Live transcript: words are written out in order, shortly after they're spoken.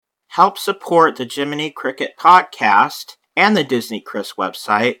help support the Jiminy Cricket podcast and the Disney Chris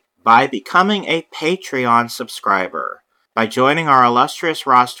website by becoming a Patreon subscriber. By joining our illustrious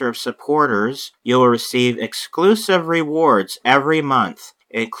roster of supporters, you will receive exclusive rewards every month,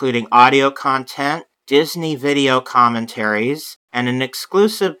 including audio content, Disney video commentaries, and an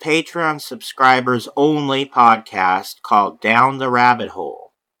exclusive Patreon subscribers-only podcast called Down the Rabbit Hole.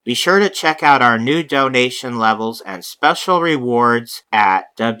 Be sure to check out our new donation levels and special rewards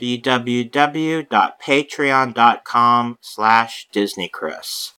at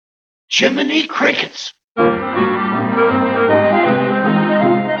www.patreon.com/DisneyChris. Jiminy Crickets!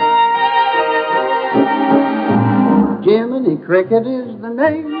 Jiminy Cricket is the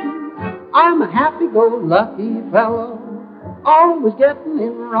name. I'm a happy-go-lucky fellow, always getting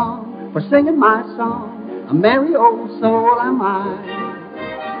it wrong for singing my song. A merry old soul am I.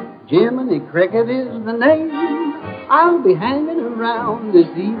 Jiminy Cricket is the name. I'll be hanging around this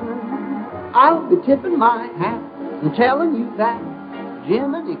evening. I'll be tipping my hat and telling you that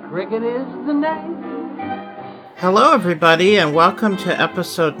Jiminy Cricket is the name. Hello, everybody, and welcome to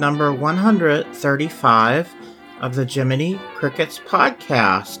episode number 135 of the Jiminy Crickets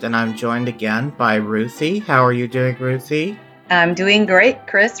podcast. And I'm joined again by Ruthie. How are you doing, Ruthie? I'm doing great,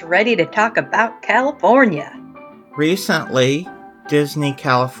 Chris. Ready to talk about California. Recently, Disney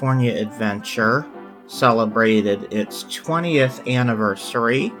California Adventure celebrated its 20th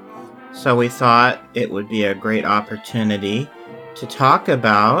anniversary, so we thought it would be a great opportunity to talk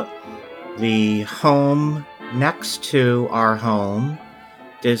about the home next to our home,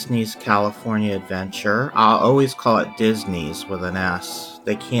 Disney's California Adventure. I'll always call it Disney's with an S.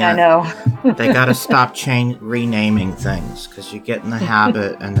 They can't. I know. They got to stop renaming things because you get in the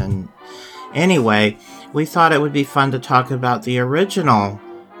habit and then... Anyway, we thought it would be fun to talk about the original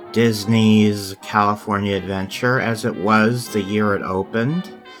Disney's California Adventure as it was the year it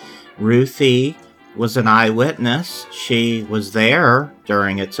opened. Ruthie was an eyewitness. She was there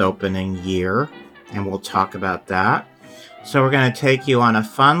during its opening year, and we'll talk about that. So we're going to take you on a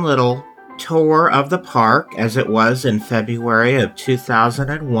fun little tour of the park as it was in February of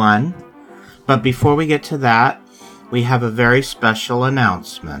 2001. But before we get to that, we have a very special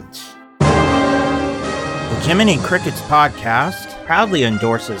announcement. The Jiminy Crickets podcast proudly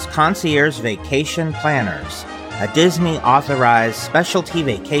endorses Concierge Vacation Planners, a Disney-authorized specialty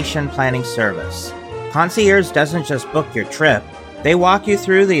vacation planning service. Concierge doesn't just book your trip, they walk you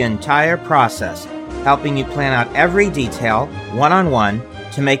through the entire process, helping you plan out every detail, one-on-one,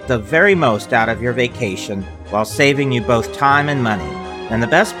 to make the very most out of your vacation while saving you both time and money. And the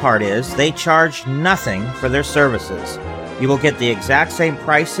best part is, they charge nothing for their services. You will get the exact same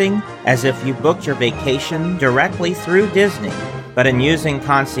pricing as if you booked your vacation directly through Disney. But in using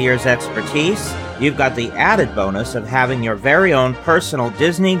Concierge expertise, you've got the added bonus of having your very own personal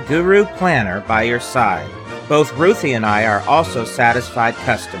Disney Guru planner by your side. Both Ruthie and I are also satisfied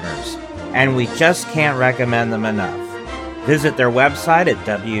customers, and we just can't recommend them enough. Visit their website at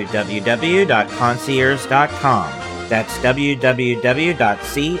www.concierge.com. That's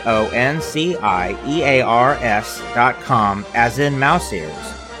www.concierge.com, as in mouse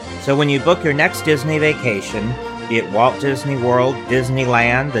ears. So when you book your next Disney vacation, be it Walt Disney World,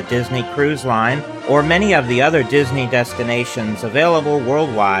 Disneyland, the Disney Cruise Line, or many of the other Disney destinations available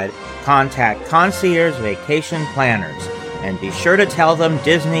worldwide, contact Concierge Vacation Planners, and be sure to tell them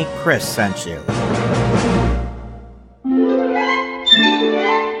Disney Chris sent you.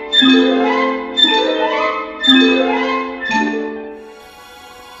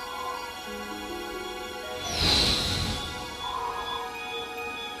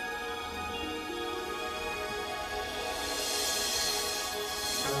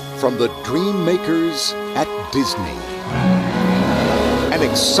 From the dream makers at Disney. An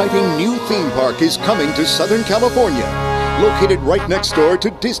exciting new theme park is coming to Southern California, located right next door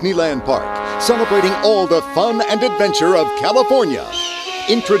to Disneyland Park, celebrating all the fun and adventure of California.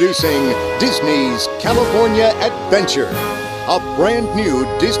 Introducing Disney's California Adventure, a brand new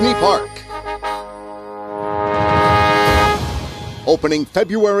Disney park. Opening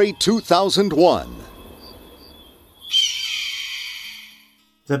February 2001.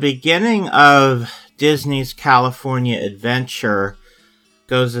 The beginning of Disney's California Adventure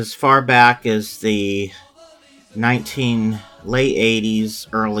goes as far back as the late 80s,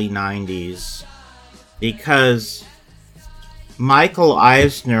 early 90s, because Michael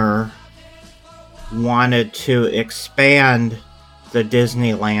Eisner wanted to expand the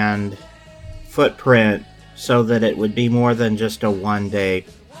Disneyland footprint so that it would be more than just a one-day,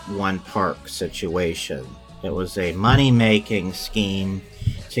 one-park situation. It was a money-making scheme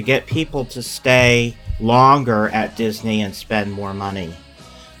to get people to stay longer at Disney and spend more money.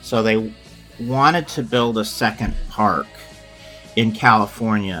 So they wanted to build a second park in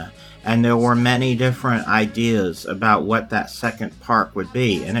California, and there were many different ideas about what that second park would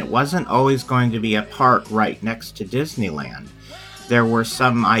be, and it wasn't always going to be a park right next to Disneyland. There were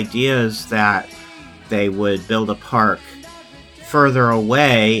some ideas that they would build a park further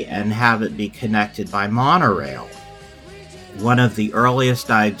away and have it be connected by monorail. One of the earliest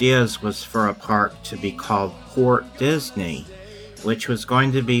ideas was for a park to be called Port Disney, which was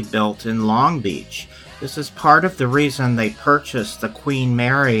going to be built in Long Beach. This is part of the reason they purchased the Queen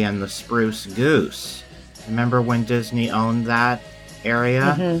Mary and the Spruce Goose. Remember when Disney owned that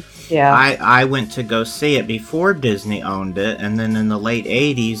area? Mm-hmm. Yeah. I went to go see it before Disney owned it, and then in the late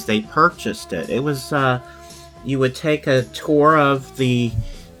 80s they purchased it. It was, you would take a tour of the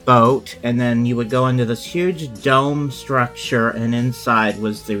boat, and then you would go into this huge dome structure, and inside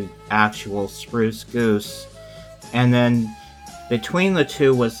was the actual Spruce Goose. And then between the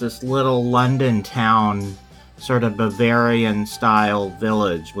two was this little London town, sort of Bavarian-style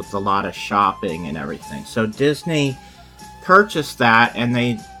village with a lot of shopping and everything. So Disney purchased that, and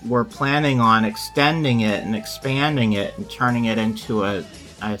they were planning on extending it and expanding it and turning it into a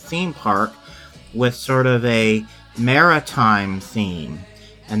theme park with sort of a maritime theme.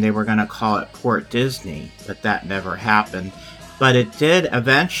 And they were going to call it Port Disney, but that never happened. But it did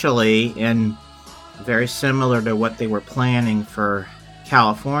eventually, and very similar to what they were planning for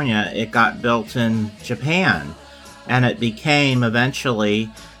California, it got built in Japan. And it became eventually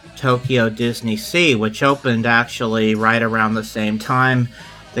Tokyo Disney Sea, which opened actually right around the same time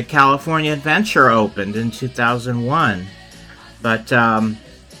the California Adventure opened in 2001. But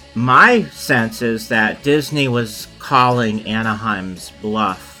my sense is that Disney was calling Anaheim's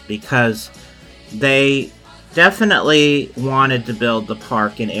bluff because they definitely wanted to build the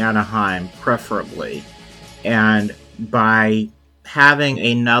park in Anaheim, preferably. And by having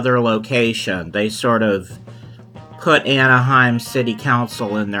another location, they sort of put Anaheim City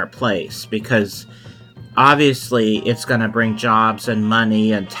Council in their place, because obviously it's going to bring jobs and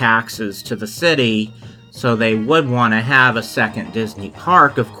money and taxes to the city, so they would want to have a second Disney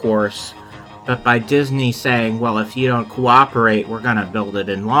park, of course. But by Disney saying, well, if you don't cooperate, we're going to build it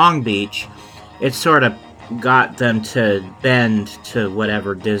in Long Beach, it sort of got them to bend to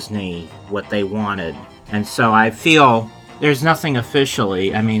whatever Disney, what they wanted. And so I feel there's nothing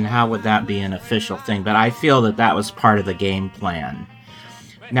officially, I mean, how would that be an official thing? But I feel that that was part of the game plan.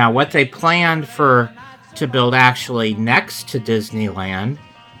 Now, what they planned to build actually next to Disneyland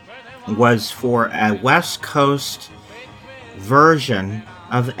was for a West Coast version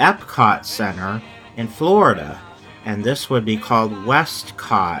of Epcot Center in Florida. And this would be called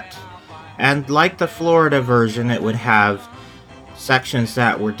Westcott. And like the Florida version, it would have sections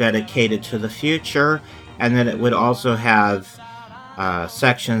that were dedicated to the future, and then it would also have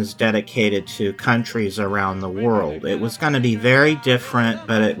sections dedicated to countries around the world. It was going to be very different,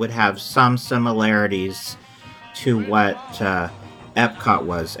 but it would have some similarities to what Epcot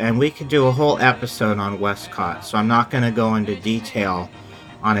was. And we could do a whole episode on Westcott, so I'm not going to go into detail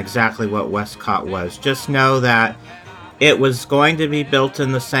on exactly what Westcott was. Just know that it was going to be built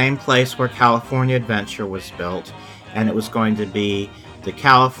in the same place where California Adventure was built, and it was going to be the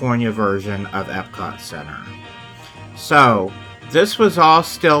California version of Epcot Center. So, this was all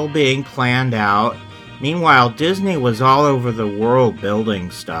still being planned out. Meanwhile, Disney was all over the world building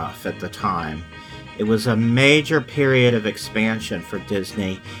stuff at the time. It was a major period of expansion for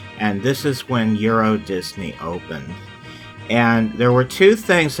Disney, and this is when Euro Disney opened. And there were two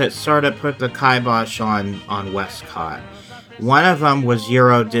things that sort of put the kibosh on Westcott. One of them was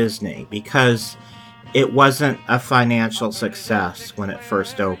Euro Disney, because it wasn't a financial success when it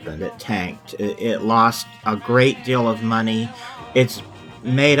first opened. It tanked. It lost a great deal of money. It's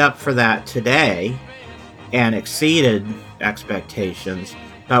made up for that today and exceeded expectations.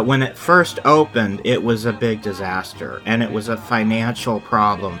 But when it first opened, it was a big disaster, and it was a financial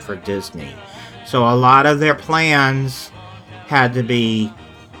problem for Disney. So a lot of their plans had to be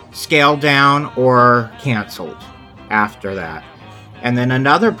scaled down or canceled after that. And then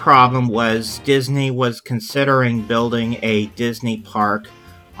another problem was Disney was considering building a Disney park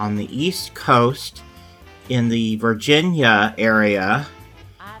on the East Coast in the Virginia area,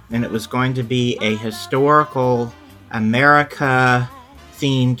 and it was going to be a historical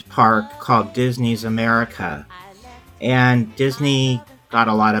America-themed park called Disney's America. And Disney got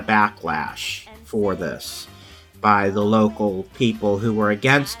a lot of backlash for this by the local people who were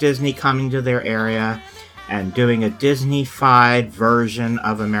against Disney coming to their area and doing a Disney-fied version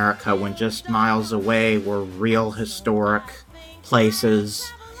of America when just miles away were real historic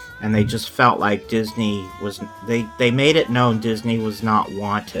places. and they just felt like Disney was, they made it known Disney was not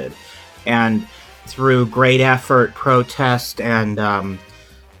wanted. And through great effort, protest, and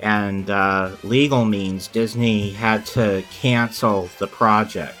legal means, Disney had to cancel the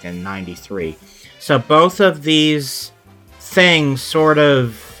project in '93. So both of these things sort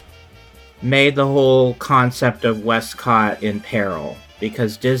of made the whole concept of Westcott in peril,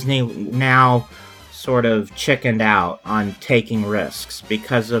 because Disney now sort of chickened out on taking risks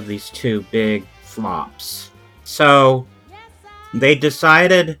because of these two big flops. So they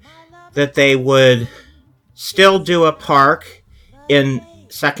decided that they would still do a park in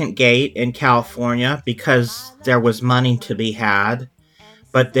Second Gate in California because there was money to be had,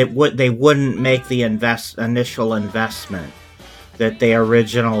 but they wouldn't make the initial investment that they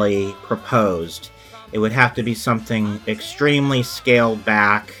originally proposed. It would have to be something extremely scaled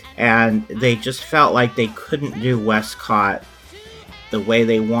back, and they just felt like they couldn't do Westcott the way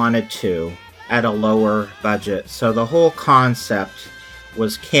they wanted to at a lower budget. So the whole concept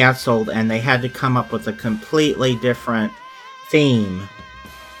was canceled, and they had to come up with a completely different theme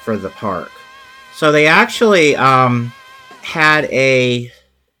for the park. So they actually had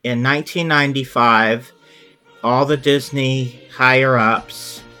in 1995, all the Disney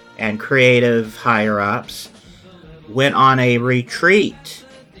higher-ups and creative higher-ups went on a retreat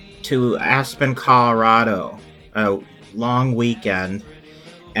to Aspen, Colorado, a long weekend,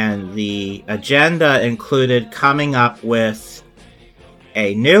 and the agenda included coming up with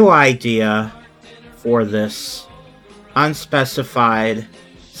a new idea for this unspecified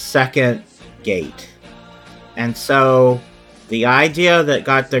second gate. And so the idea that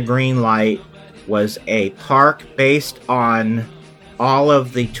got the green light was a park based on all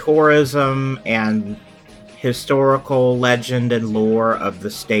of the tourism and historical legend and lore of the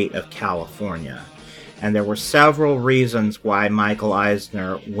state of California. And there were several reasons why Michael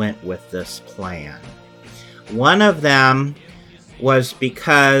Eisner went with this plan. One of them was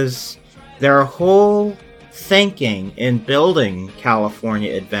because their whole thinking in building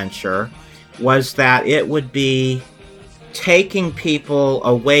California Adventure was that it would be taking people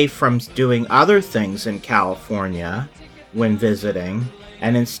away from doing other things in California when visiting,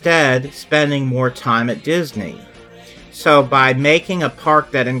 and instead spending more time at Disney. So by making a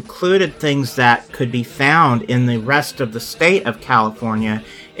park that included things that could be found in the rest of the state of California,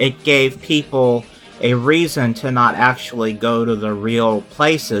 it gave people a reason to not actually go to the real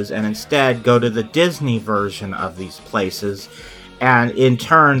places and instead go to the Disney version of these places, and in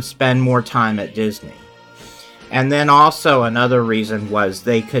turn spend more time at Disney. And then also another reason was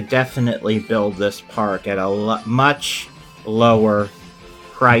they could definitely build this park at a much lower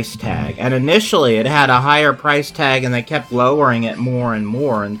price tag. And initially it had a higher price tag, and they kept lowering it more and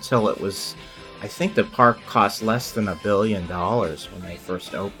more until it was, I think the park cost less than $1 billion when they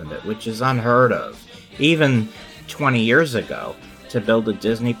first opened it, which is unheard of. Even 20 years ago, to build a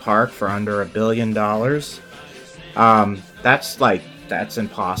Disney park for under $1 billion, that's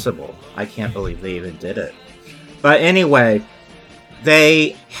impossible. I can't believe they even did it. But anyway,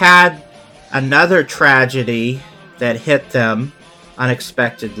 they had another tragedy that hit them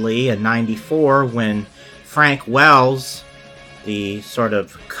unexpectedly in '94 when Frank Wells, the sort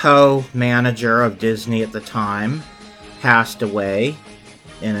of co-manager of Disney at the time, passed away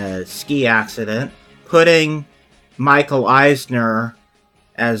in a ski accident, putting Michael Eisner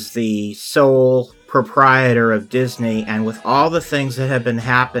as the sole proprietor of Disney. And with all the things that have been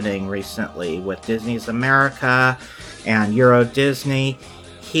happening recently with Disney's America and Euro Disney,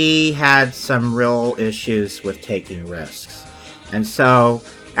 he had some real issues with taking risks. And so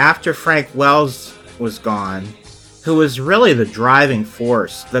after Frank Wells was gone, who was really the driving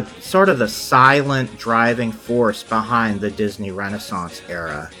force, the sort of the silent driving force behind the Disney Renaissance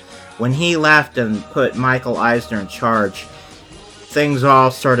era, when he left and put Michael Eisner in charge, things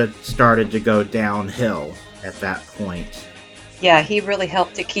all sort of started to go downhill at that point. Yeah, he really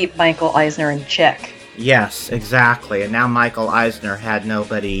helped to keep Michael Eisner in check. Yes, exactly. And now Michael Eisner had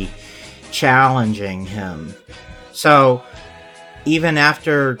nobody challenging him. So even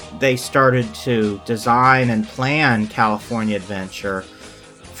after they started to design and plan California Adventure,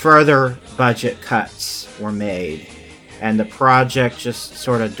 further budget cuts were made, and the project just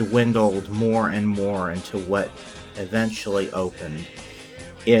sort of dwindled more and more into what eventually opened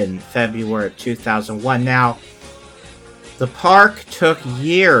in February of 2001. Now, the park took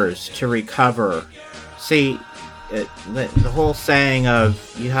years to recover. See, the whole saying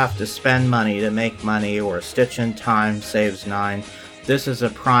of you have to spend money to make money, or a stitch in time saves nine, this is a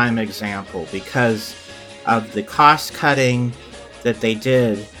prime example. Because of the cost cutting that they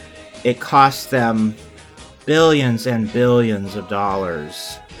did, it cost them billions and billions of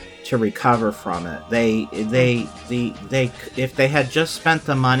dollars to recover from it. They if they had just spent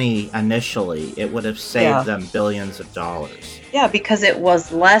the money initially, it would have saved them billions of dollars. Yeah, because it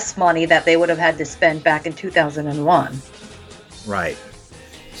was less money that they would have had to spend back in 2001. Right.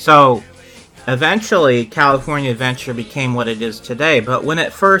 So eventually, California Adventure became what it is today. But when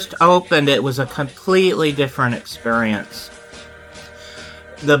it first opened, it was a completely different experience.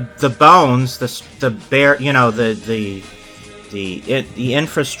 The bones, the bare, the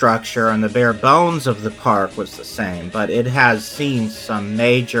infrastructure and the bare bones of the park was the same, but it has seen some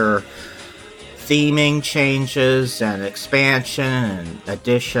major theming changes and expansion and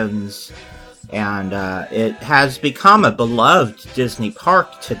additions, and it has become a beloved Disney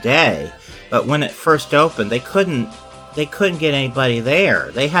park today. But when it first opened, they couldn't get anybody there.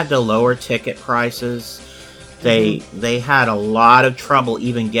 They had to lower ticket prices. They had a lot of trouble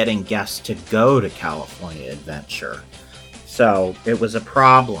even getting guests to go to California Adventure. So it was a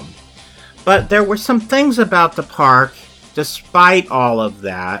problem. But there were some things about the park, despite all of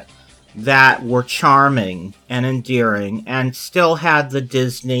that were charming and endearing and still had the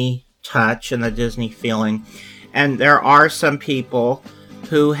Disney touch and the Disney feeling. And there are some people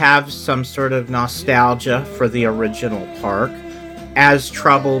who have some sort of nostalgia for the original park, as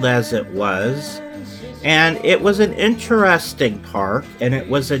troubled as it was. And it was an interesting park, and it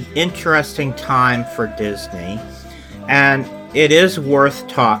was an interesting time for Disney. And it is worth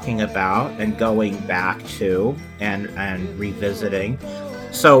talking about and going back to and revisiting.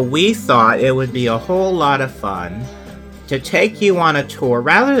 So we thought it would be a whole lot of fun to take you on a tour,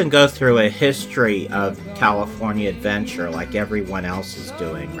 rather than go through a history of California Adventure like everyone else is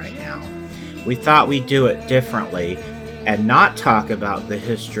doing right now. We thought we'd do it differently and not talk about the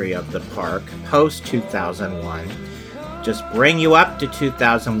history of the park post-2001. Just bring you up to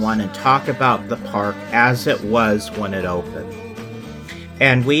 2001 and talk about the park as it was when it opened.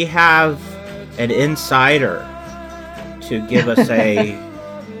 And we have an insider to give us a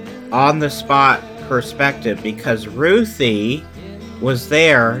on-the-spot perspective, because Ruthie was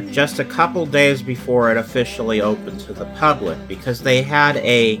there just a couple days before it officially opened to the public, because they had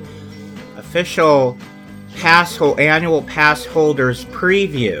a official annual pass holders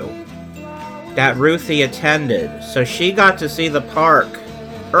preview that Ruthie attended. So she got to see the park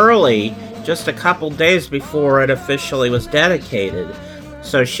early, just a couple days before it officially was dedicated.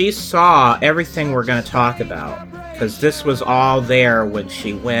 So she saw everything we're going to talk about, because this was all there when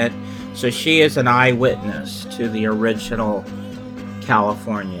she went. So she is an eyewitness to the original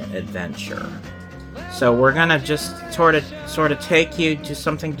California Adventure. So we're going to just sort of take you to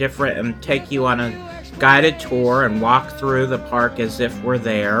something different and take you on a guided tour and walk through the park as if we're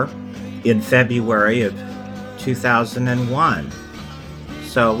there in February of 2001.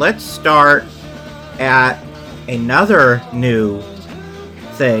 So let's start at another new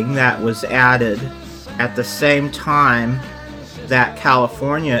thing that was added at the same time that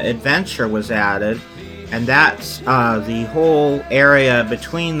California Adventure was added, and that's the whole area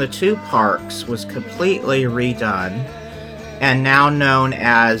between the two parks was completely redone and now known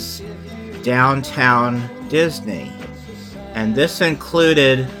as Downtown Disney. And this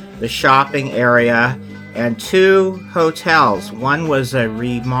included the shopping area and two hotels. One was a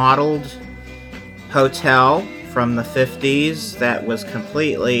remodeled hotel from the 50s that was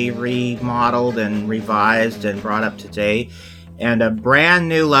completely remodeled and revised and brought up to date, and a brand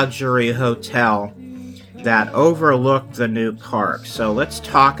new luxury hotel that overlooked the new park. So let's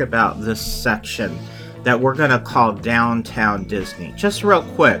talk about this section that we're going to call Downtown Disney. Just real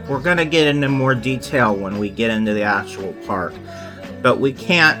quick, we're going to get into more detail when we get into the actual park, but we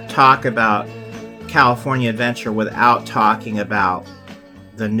can't talk about California Adventure without talking about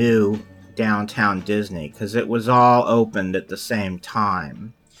the new Downtown Disney, because it was all opened at the same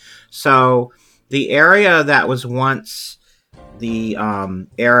time. So the area that was once the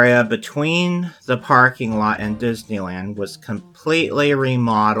area between the parking lot and Disneyland was completely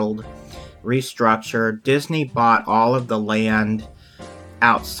remodeled, restructured. Disney bought all of the land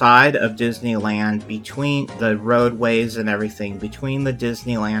outside of Disneyland, between the roadways and everything, between the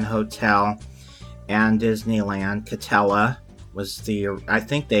Disneyland Hotel and Disneyland. Catella was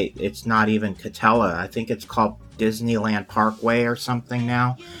it's not even Catella. I think it's called Disneyland Parkway or something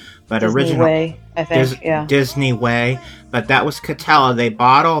now. But Disney original Way, I think, yeah. Disney Way. But that was Catella. They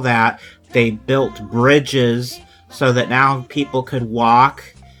bought all that. They built bridges so that now people could walk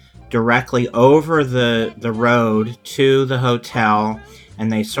directly over the road to the hotel.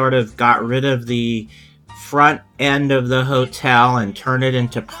 And they sort of got rid of the front end of the hotel and turned it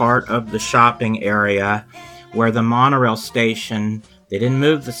into part of the shopping area where the monorail station They didn't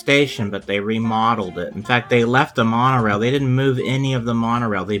move the station, but they remodeled it. In fact, they left the monorail. They didn't move any of the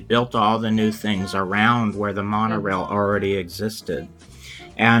monorail. They built all the new things around where the monorail already existed.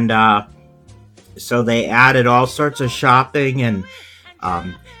 And so they added all sorts of shopping, and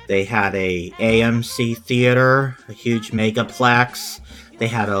they had a AMC theater, a huge megaplex. They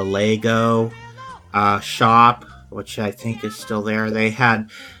had a Lego shop, which I think is still there. They had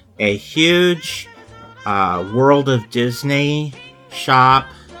a huge World of Disney shop,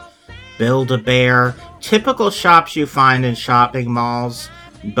 Build-A-Bear, typical shops you find in shopping malls,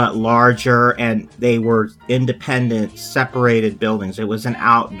 but larger, and they were independent, separated buildings. It was an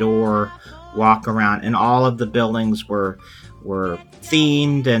outdoor walk around, and all of the buildings were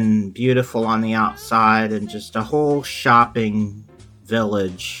themed and beautiful on the outside, and just a whole shopping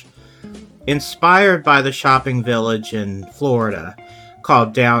village inspired by the shopping village in Florida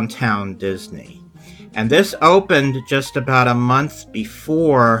called Downtown Disney. And this opened just about a month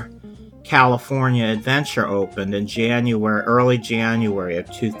before California Adventure opened in early January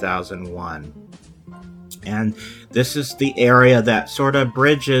of 2001. And this is the area that sort of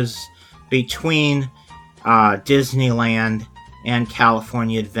bridges between Disneyland and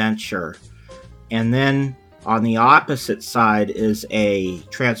California Adventure. And then on the opposite side is a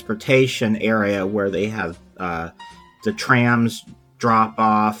transportation area where they have the trams drop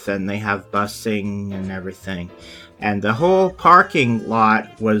off, and they have busing and everything. And the whole parking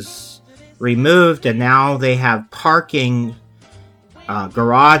lot was removed, and now they have parking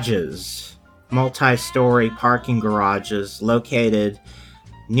garages, multi-story parking garages located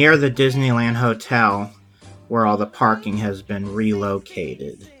near the Disneyland Hotel, where all the parking has been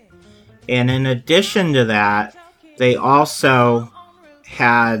relocated. And in addition to that, they also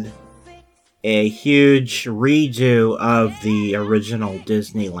had a huge redo of the original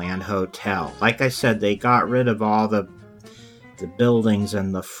Disneyland Hotel. Like I said, they got rid of all the buildings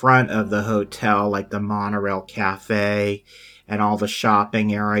in the front of the hotel, like the Monorail Cafe and all the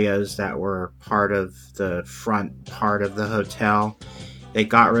shopping areas that were part of the front part of the hotel. They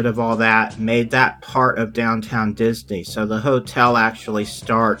got rid of all that, made that part of Downtown Disney. So the hotel actually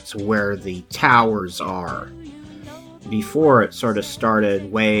starts where the towers are. Before, it sort of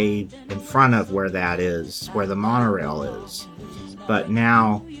started way in front of where that is, where the monorail is. But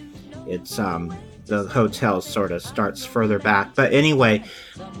now it's the hotel sort of starts further back. But anyway,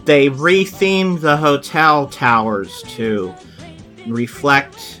 they rethemed the hotel towers to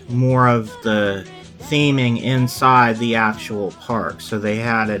reflect more of the theming inside the actual park. So they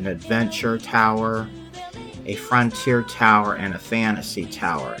had an adventure tower, a frontier tower, and a fantasy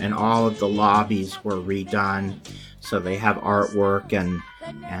tower. And all of the lobbies were redone. So they have artwork and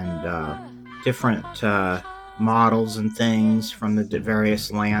different models and things from the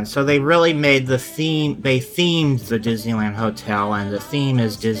various lands. So they really made the theme, they themed the Disneyland Hotel, and the theme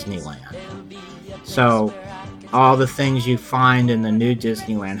is Disneyland. So all the things you find in the new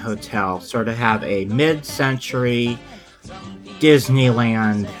Disneyland Hotel sort of have a mid-century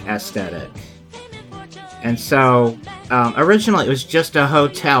Disneyland aesthetic. And so originally it was just a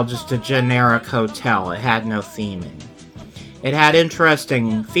hotel, just a generic hotel. It had no theming. It had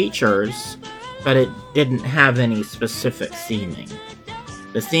interesting features, but it didn't have any specific theming.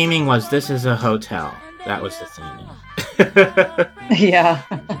 The theming was, this is a hotel. That was the theming. Yeah.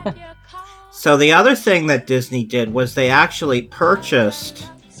 So the other thing that Disney did was they actually purchased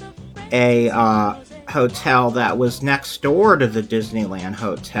a hotel that was next door to the Disneyland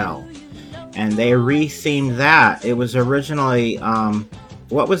Hotel. And they rethemed that. It was originally,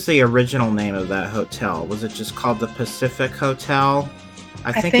 what was the original name of that hotel? Was it just called the Pacific Hotel?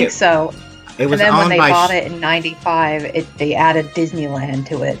 I think so. It was and then owned when they by bought it in '95, they added Disneyland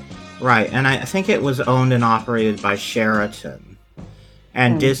to it. Right, and I think it was owned and operated by Sheraton.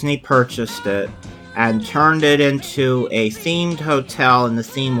 And Disney purchased it and turned it into a themed hotel, and the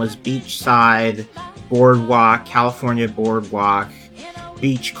theme was beachside, boardwalk, California boardwalk,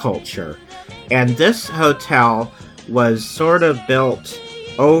 beach culture. And this hotel was sort of built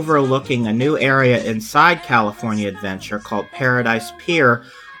overlooking a new area inside California Adventure called Paradise Pier,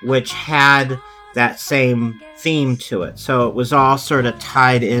 which had that same theme to it. So it was all sort of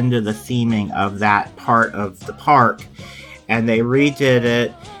tied into the theming of that part of the park. And they redid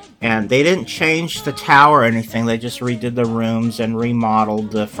it, and they didn't change the tower or anything. They just redid the rooms and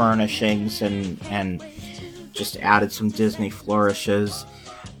remodeled the furnishings and just added some Disney flourishes.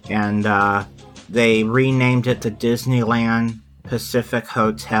 And they renamed it the Disneyland Pacific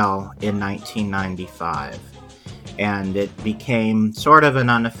Hotel in 1995. And it became sort of an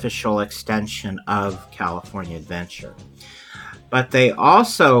unofficial extension of California Adventure. But they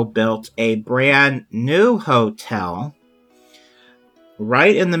also built a brand new hotel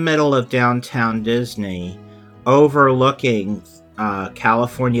right in the middle of downtown Disney, overlooking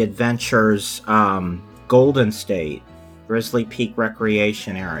California Adventure's Golden State, Grizzly Peak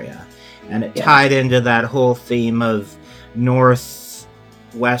Recreation Area. And it tied into that whole theme of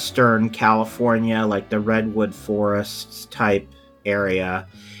northwestern California, like the Redwood Forests type area.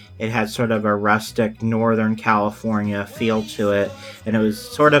 It had sort of a rustic Northern California feel to it, and it was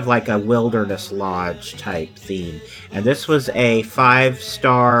sort of like a wilderness lodge type theme. And this was a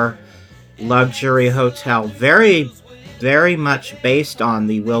 5-star luxury hotel, very, very much based on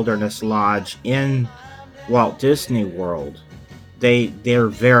the Wilderness Lodge in Walt Disney World. They're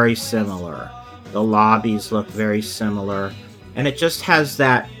very similar. The lobbies look very similar, and it just has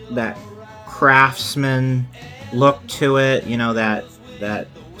that craftsman look to it. You know, that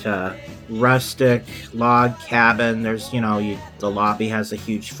rustic log cabin. There's, the lobby has a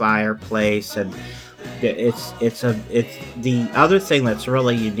huge fireplace, and it's the other thing that's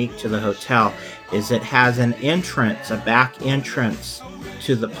really unique to the hotel is it has an entrance, a back entrance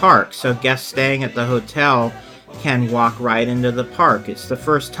to the park. So guests staying at the hotel can walk right into the park. It's the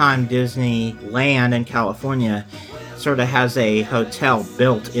first time Disneyland in California sort of has a hotel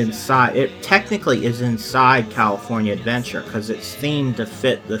built inside. It technically is inside California Adventure because it's themed to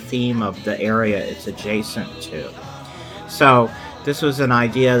fit the theme of the area it's adjacent to. So this was an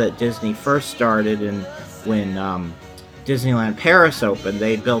idea that Disney first started, and when Disneyland Paris opened,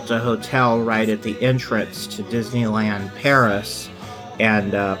 they built a hotel right at the entrance to Disneyland Paris,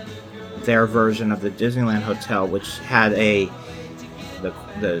 and their version of the Disneyland Hotel, which had the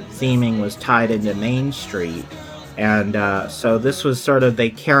theming was tied into Main Street. And so this was sort of,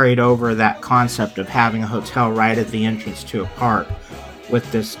 they carried over that concept of having a hotel right at the entrance to a park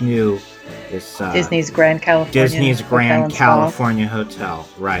with this Disney's Grand California Hotel,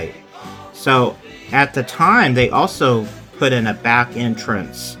 right. So at the time, they also put in a back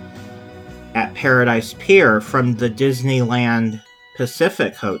entrance at Paradise Pier from the Disneyland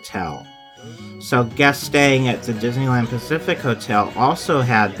Pacific Hotel. So guests staying at the Disneyland Pacific Hotel also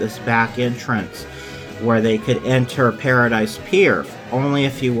had this back entrance where they could enter Paradise Pier only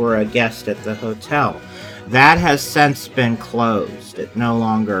if you were a guest at the hotel. That has since been closed.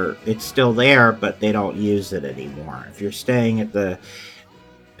 It's still there, but they don't use it anymore. If you're staying at the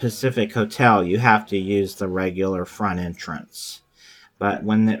Pacific Hotel, you have to use the regular front entrance. But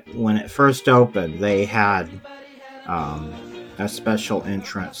when it first opened, they had a special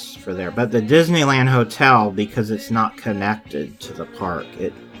entrance for there. But the Disneyland Hotel, because it's not connected to the park,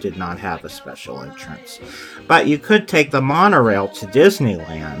 it did not have a special entrance. But you could take the monorail to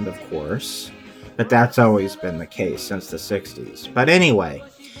Disneyland, of course, but that's always been the case since the 60s. But anyway,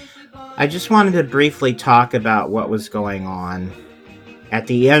 I just wanted to briefly talk about what was going on at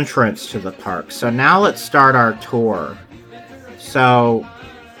the entrance to the park. So now let's start our tour. So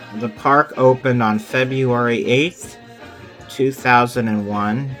the park opened on February 8th,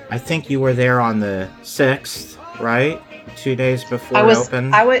 2001. I think you were there on the 6th, right? 2 days before it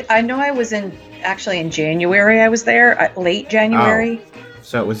opened. I know I was actually in January. I was there, late January. Oh,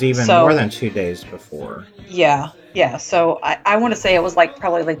 so it was even more than 2 days before. Yeah. So I want to say it was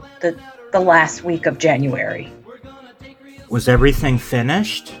probably the last week of January. Was everything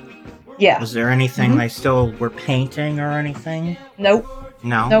finished? Yeah. Was there anything they still were painting or anything? Nope.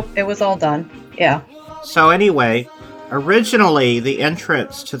 No? Nope, it was all done. Yeah. So anyway, originally the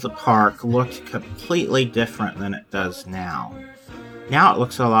entrance to the park looked completely different than it does now. Now it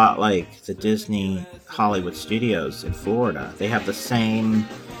looks a lot like the Disney Hollywood Studios in Florida. They have the same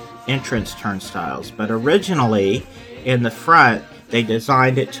entrance turnstiles, but originally in the front they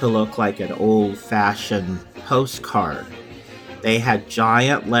designed it to look like an old-fashioned postcard. They had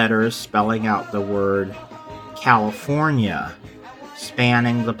giant letters spelling out the word California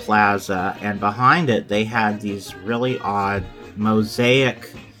spanning the plaza, and behind it they had these really odd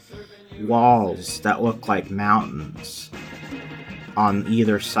mosaic walls that looked like mountains on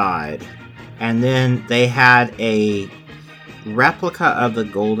either side. And then they had a replica of the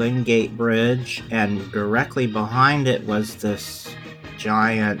Golden Gate Bridge, and directly behind it was this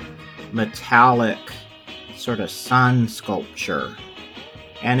giant metallic sort of sun sculpture.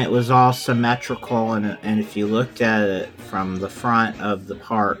 And it was all symmetrical, and if you looked at it from the front of the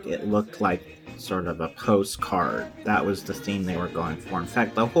park, it looked like sort of a postcard. That was the theme they were going for. In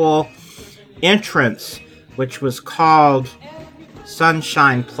fact, the whole entrance, which was called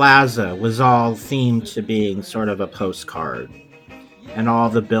Sunshine Plaza, was all themed to being sort of a postcard. And all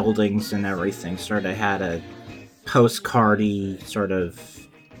the buildings and everything sort of had a postcardy sort of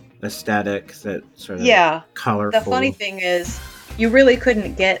aesthetic, that sort of colorful. The funny thing is, you really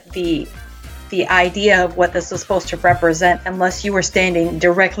couldn't get the the idea of what this was supposed to represent unless you were standing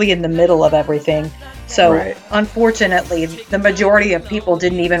directly in the middle of everything. So Right. unfortunately, the majority of people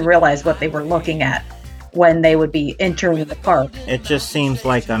didn't even realize what they were looking at when they would be entering the park. It just seems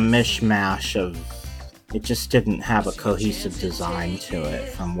like a mishmash of. It just didn't have a cohesive design to it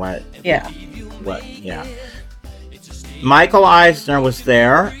from what. Yeah. Yeah. Michael Eisner was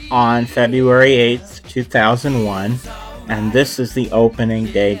there on February 8th, 2001, and this is the opening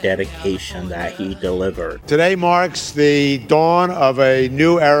day dedication that he delivered. Today marks the dawn of a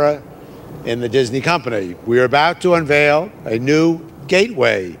new era in the Disney company. We are about to unveil a new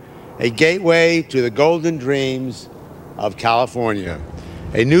gateway to the golden dreams of California.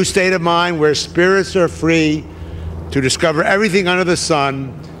 A new state of mind where spirits are free to discover everything under the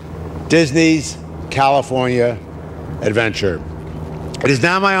sun, Disney's California Adventure. It is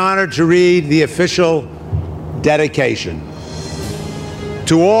now my honor to read the official dedication.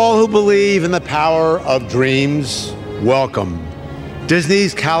 To all who believe in the power of dreams, welcome.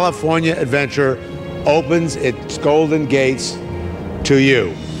 Disney's California Adventure opens its golden gates to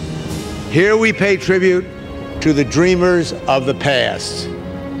you. Here we pay tribute to the dreamers of the past,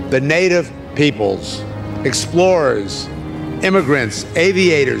 the native peoples, explorers, immigrants,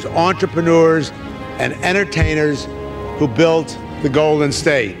 aviators, entrepreneurs, and entertainers who built the Golden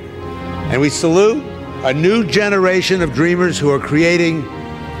State. And we salute a new generation of dreamers who are creating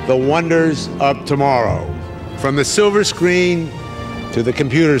the wonders of tomorrow. From the silver screen to the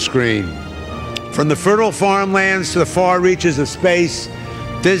computer screen, from the fertile farmlands to the far reaches of space,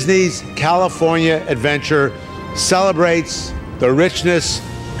 Disney's California Adventure celebrates the richness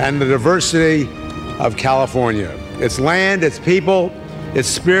and the diversity of California. Its land, its people, its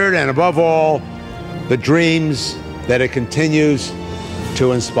spirit, and above all, the dreams that it continues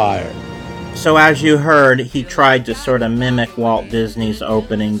to inspire. So as you heard, he tried to sort of mimic Walt Disney's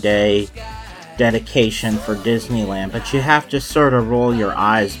opening day dedication for Disneyland, but you have to sort of roll your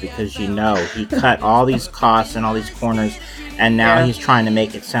eyes because you know he cut all these costs and all these corners, and now he's trying to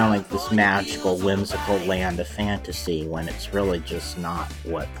make it sound like this magical, whimsical land of fantasy when it's really just not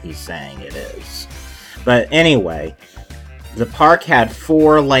what he's saying it is. But anyway, the park had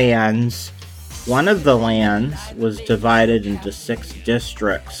 4 lands. One of the lands was divided into 6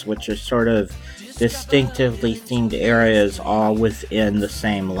 districts, which are sort of distinctively themed areas all within the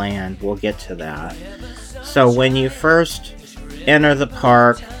same land. We'll get to that. So when you first enter the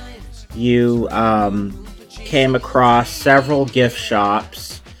park, you came across several gift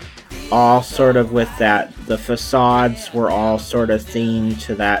shops, all sort of with that. The facades were all sort of themed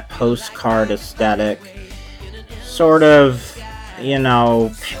to that postcard aesthetic. Sort of, you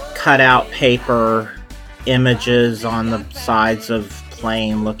know, cut out paper images on the sides of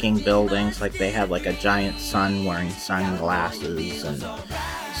plain looking buildings, like they had like a giant sun wearing sunglasses, and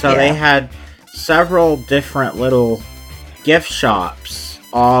so they had several different little gift shops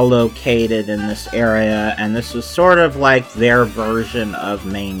all located in this area, and this was sort of like their version of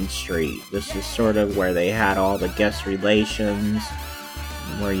Main Street. This is sort of where they had all the guest relations,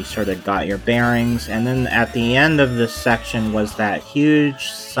 where you sort of got your bearings. And then at the end of this section was that huge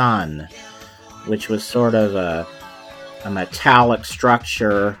sun, which was sort of a metallic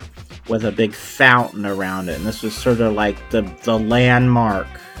structure with a big fountain around it. And this was sort of like the landmark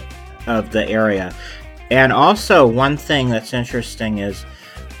of the area. And also, one thing that's interesting is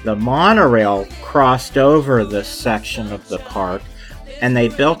the monorail crossed over this section of the park, and they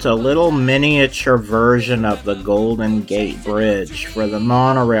built a little miniature version of the Golden Gate Bridge for the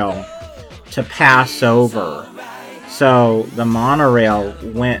monorail to pass over. So the monorail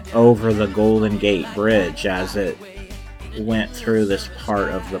went over the Golden Gate Bridge as it went through this part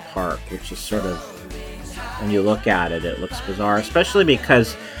of the park, which is sort of, when you look at it, it looks bizarre, especially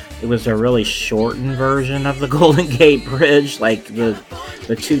because it was a really shortened version of the Golden Gate Bridge. Like the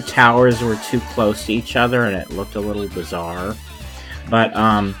 2 towers were too close to each other, and it looked a little bizarre. But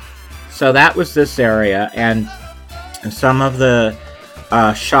so that was this area, and some of the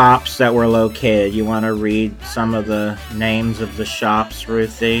shops that were located. You want to read some of the names of the shops,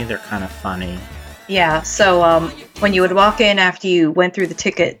 Ruthie? They're kind of funny. Yeah, so when you would walk in after you went through the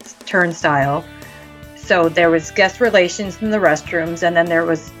ticket turnstile, so there was guest relations in the restrooms, and then there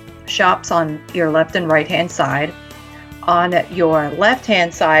was shops on your left and right hand side. On your left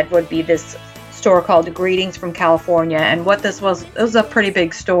hand side would be this store called Greetings from California, and what this was, it was a pretty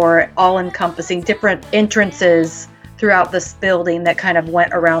big store, all encompassing different entrances throughout this building that kind of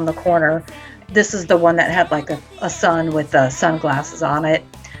went around the corner. This is the one that had like a sun with sunglasses on it.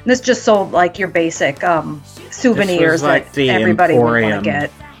 And this just sold like your basic souvenirs like that everybody would want Emporium. to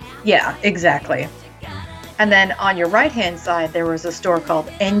get. Yeah, exactly. And then on your right-hand side, there was a store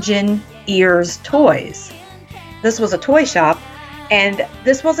called Engine Ears Toys. This was a toy shop, and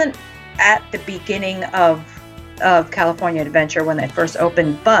this wasn't at the beginning of California Adventure when they first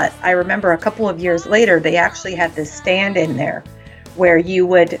opened, but I remember a couple of years later, they actually had this stand in there where you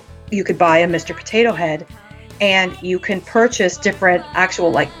could buy a Mr. Potato Head, and you can purchase different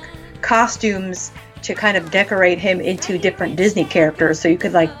actual like costumes to kind of decorate him into different Disney characters. So you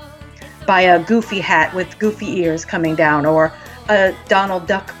could like buy a Goofy hat with Goofy ears coming down, or a Donald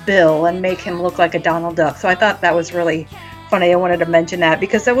Duck bill and make him look like a Donald Duck. So I thought that was really funny. I wanted to mention that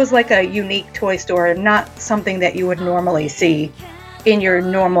because that was like a unique toy store and not something that you would normally see in your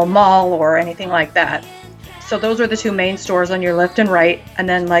normal mall or anything like that. So those are the two main stores on your left and right. And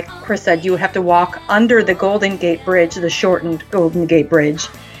then like Chris said, you would have to walk under the Golden Gate Bridge, the shortened Golden Gate Bridge,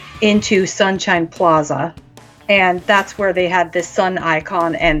 into Sunshine Plaza. And that's where they had this sun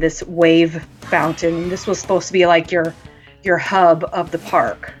icon and this wave fountain. This was supposed to be like your hub of the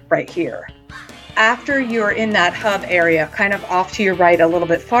park right here. After you're in that hub area, kind of off to your right a little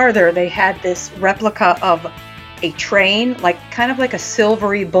bit farther, they had this replica of a train, like kind of like a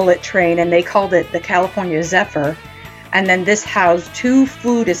silvery bullet train, and they called it the California Zephyr. And then this housed two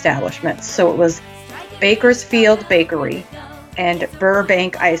food establishments. So it was Bakersfield Bakery and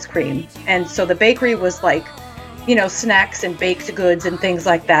Burbank Ice Cream. And so the bakery was like, you know, snacks and baked goods and things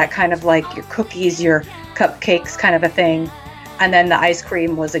like that, kind of like your cookies, your cupcakes kind of a thing. And then the ice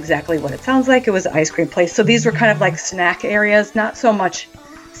cream was exactly what it sounds like. It was an ice cream place. So these were kind of like snack areas, not so much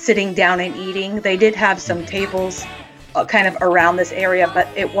sitting down and eating. They did have some tables kind of around this area, but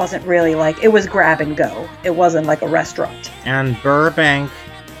it wasn't really like, it was grab and go. It wasn't like a restaurant. And Burbank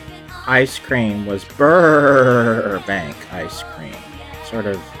ice cream was Burbank ice cream. Sort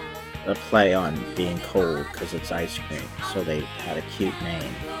of a play on being cold because it's ice cream. So they had a cute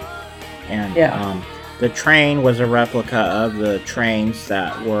name. And the train was a replica of the trains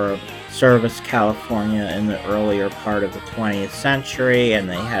that were service California in the earlier part of the 20th century, and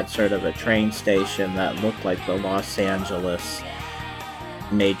they had sort of a train station that looked like the Los Angeles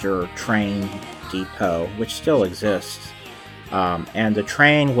major train depot, which still exists. And the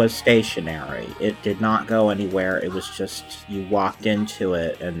train was stationary. It did not go anywhere. It was just, you walked into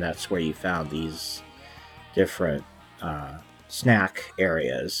it, and that's where you found these different snack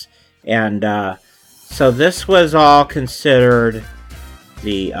areas. And so this was all considered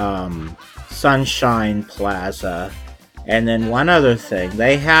the Sunshine Plaza. And then one other thing,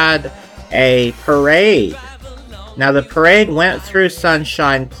 they had a parade. Now the parade went through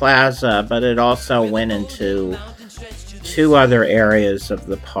Sunshine Plaza, but it also went into two other areas of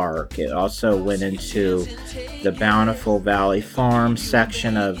the park. It also went into the Bountiful Valley Farm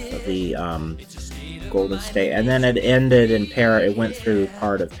section of the Golden State, and then it ended in it went through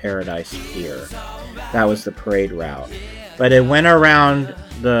part of Paradise Pier. That was the parade route. But it went around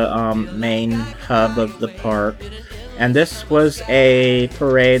the main hub of the park, and this was a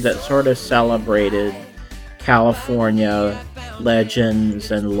parade that sort of celebrated California legends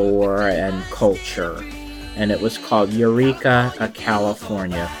and lore and culture. And it was called Eureka, a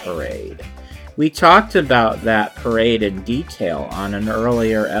California Parade. We talked about that parade in detail on an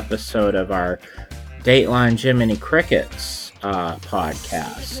earlier episode of our Dateline Jiminy Crickets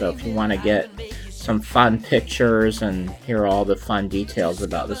podcast. So if you want to get some fun pictures and hear all the fun details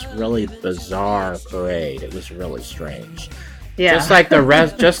about this really bizarre parade, it was really strange. Yeah. Just like the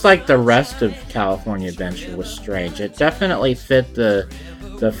rest of California Adventure was strange. It definitely fit the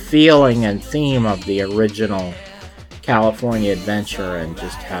feeling and theme of the original California Adventure and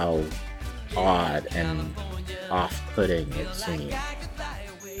just how odd and off-putting it seemed.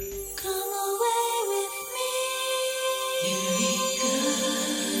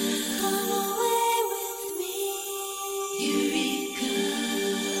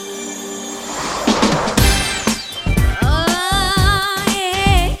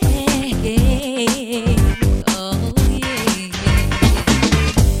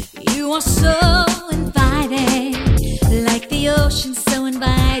 So invited, like the ocean, so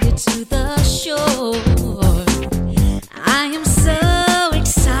invited to the shore. I am so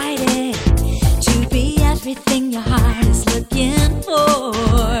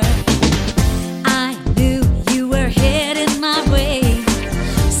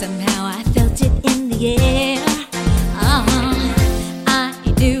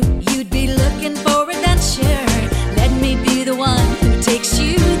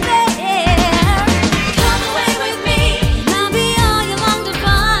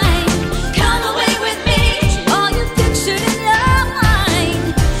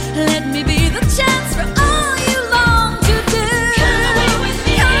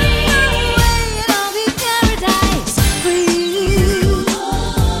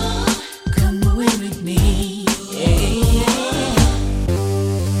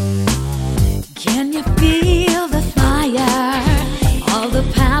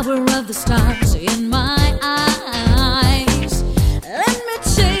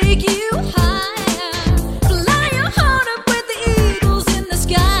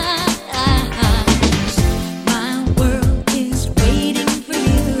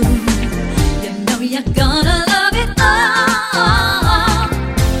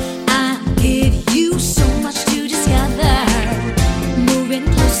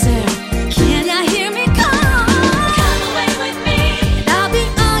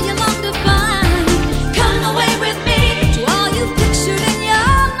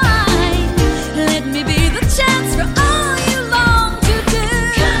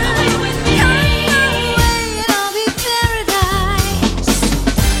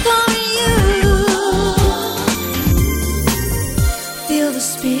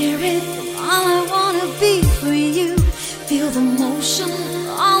spirit. All I wanna be for you. Feel the motion.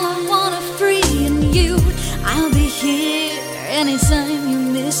 All I wanna free in you. I'll be here anytime you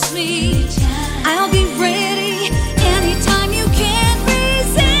miss me. I'll be ready anytime you can't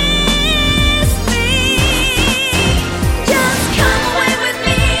resist me. Just come away with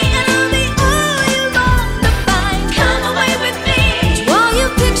me and I'll be all you long to find. Come away with me to all you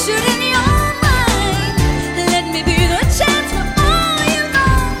pictured in your mind. Let me be the chance for all you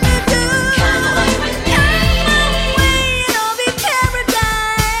long to do. Come away with me. Come away and I'll be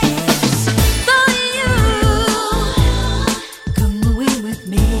paradise for you. Come away with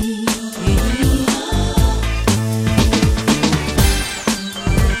me.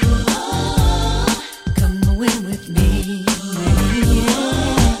 Come away with me.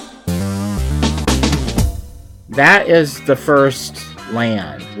 That is the first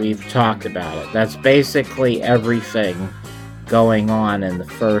land. We've talked about it. That's basically everything going on in the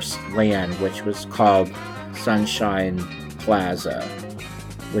first land, which was called Sunshine Plaza,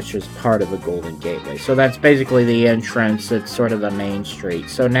 which was part of the Golden Gateway. So that's basically the entrance. It's sort of the main street.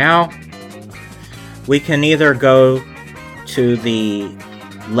 So now we can either go to the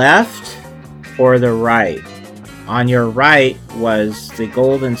left or the right. On your right was the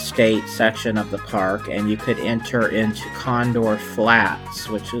Golden State section of the park, and you could enter into Condor Flats,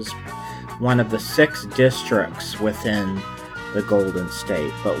 which is one of the 6 districts within the Golden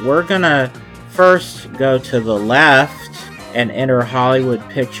State. But we're gonna first go to the left and enter Hollywood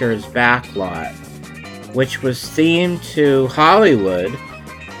Pictures backlot, which was themed to Hollywood,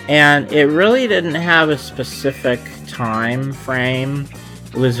 and it really didn't have a specific time frame.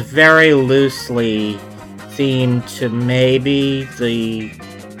 It was very loosely themed to maybe the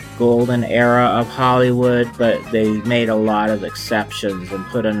golden era of Hollywood, but they made a lot of exceptions and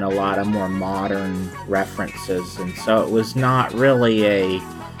put in a lot of more modern references, and so it was not really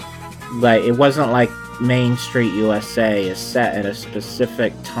it wasn't like Main Street USA is set at a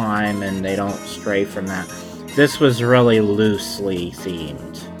specific time and they don't stray from that. This was really loosely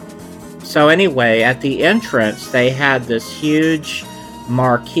themed. So anyway, at the entrance they had this huge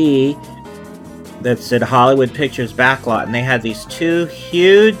marquee that said Hollywood Pictures backlot, and they had these 2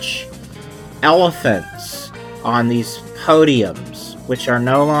 huge elephants on these podiums, which are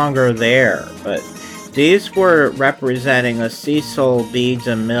no longer there, but these were representing the Cecil B.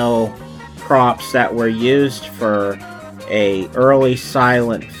 DeMille props that were used for a early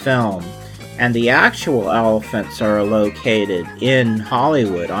silent film, and the actual elephants are located in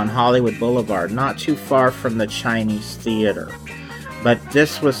Hollywood, on Hollywood Boulevard, not too far from the Chinese Theater. But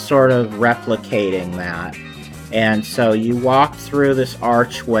this was sort of replicating that. And so you walked through this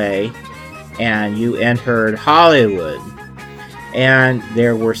archway and you entered Hollywood. And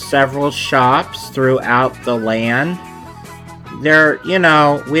there were several shops throughout the land. There,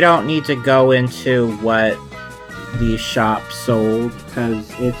 we don't need to go into what these shops sold,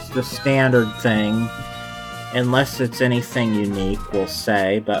 because it's the standard thing. Unless it's anything unique, we'll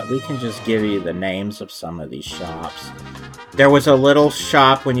say, but we can just give you the names of some of these shops. There was a little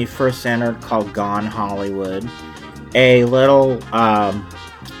shop when you first entered called Gone Hollywood. A little, I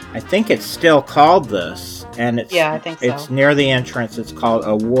think it's still called this, and it's, yeah, I think so. It's near the entrance. It's called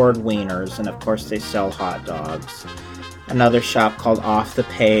Award Wieners, and of course they sell hot dogs. Another shop called Off the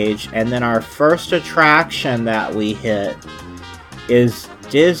Page, and then our first attraction that we hit is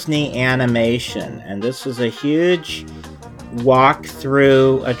Disney Animation, and this is a huge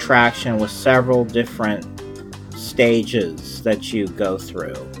walk-through attraction with several different stages that you go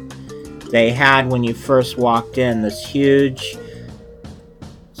through. They had, when you first walked in, this huge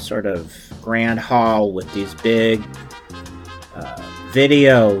sort of grand hall with these big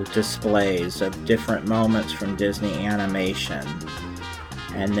video displays of different moments from Disney Animation.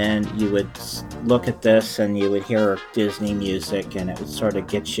 And then you would look at this and you would hear Disney music, and it would sort of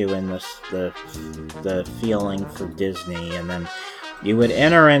get you in the feeling for Disney. And then you would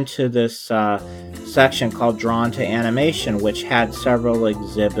enter into this section called Drawn to Animation, which had several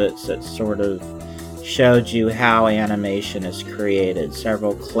exhibits that sort of showed you how animation is created.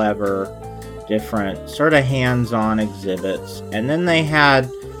 Several clever, different, sort of hands-on exhibits. And then they had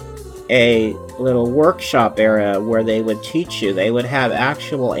a little workshop area where they would teach you. They would have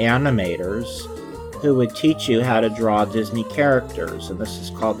actual animators who would teach you how to draw Disney characters, and this is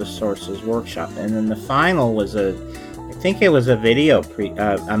called the Sources Workshop. And then the final was I think it was a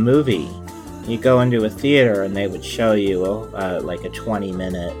movie. You go into a theater and they would show you like a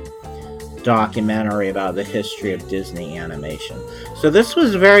 20-minute documentary about the history of Disney animation. So this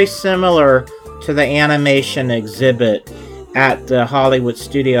was very similar to the animation exhibit at the Hollywood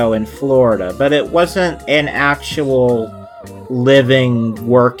studio in Florida, but it wasn't an actual living,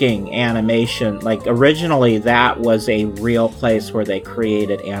 working animation. Like, originally that was a real place where they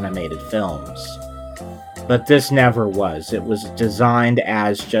created animated films. But this never was. It was designed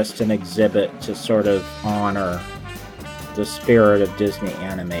as just an exhibit to sort of honor the spirit of Disney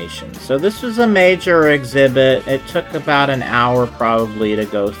animation. So this was a major exhibit. It took about an hour probably to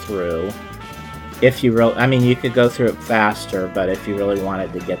go through. If you really, I mean, you could go through it faster, but if you really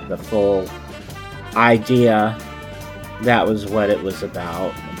wanted to get the full idea, that was what it was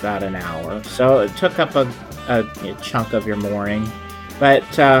about an hour. So it took up a chunk of your morning. But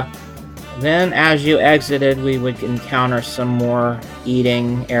then as you exited, we would encounter some more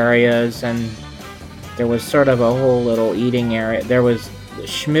eating areas, and there was sort of a whole little eating area. There was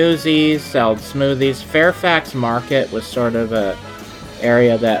schmoozies, sold smoothies. Fairfax Market was sort of a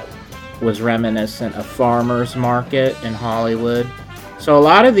area that was reminiscent of Farmers Market in Hollywood. So a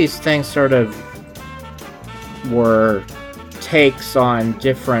lot of these things sort of were takes on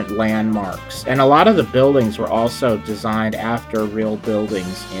different landmarks. And a lot of the buildings were also designed after real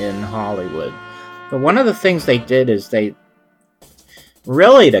buildings in Hollywood. But one of the things they did is they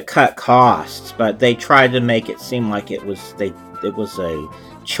really to cut costs, but they tried to make it seem like it was a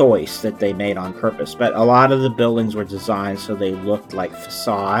choice that they made on purpose. But a lot of the buildings were designed so they looked like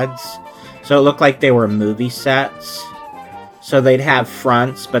facades. So it looked like they were movie sets. So they'd have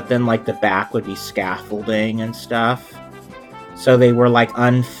fronts, but then like the back would be scaffolding and stuff. So they were like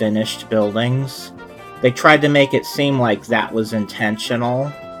unfinished buildings. They tried to make it seem like that was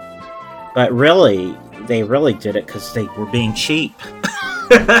intentional. But really, they really did it because they were being cheap.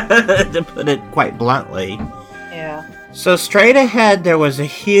 To put it quite bluntly. Yeah. So straight ahead, there was a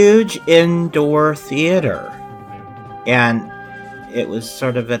huge indoor theater. And it was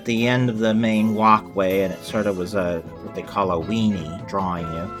sort of at the end of the main walkway, and it sort of was what they call a weenie, drawing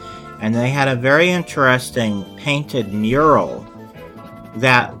you. And they had a very interesting painted mural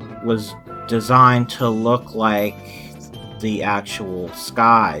that was designed to look like the actual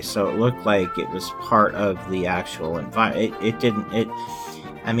sky. So it looked like it was part of the actual environment.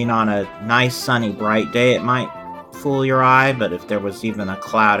 I mean, on a nice, sunny, bright day, it might fool your eye, but if there was even a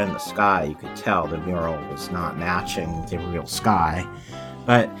cloud in the sky, you could tell the mural was not matching the real sky.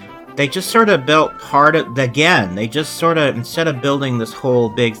 But they just sort of built they just sort of, instead of building this whole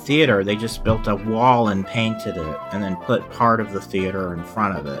big theater, they just built a wall and painted it, and then put part of the theater in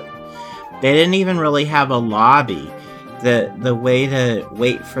front of it. They didn't even really have a lobby. The way to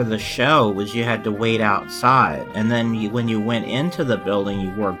wait for the show was you had to wait outside, and then when you went into the building,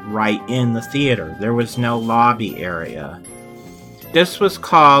 you were right in the theater. There was no lobby area. This was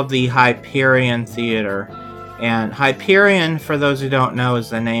called the Hyperion Theater, and Hyperion, for those who don't know, is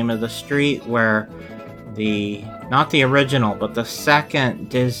the name of the street where not the original, but the second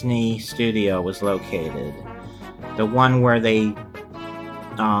Disney studio was located. The one where they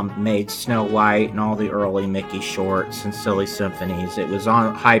made Snow White and all the early Mickey shorts and Silly Symphonies. It was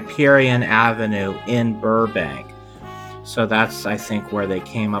on Hyperion Avenue in Burbank. So that's, I think, where they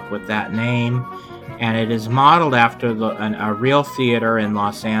came up with that name. And it is modeled after a real theater in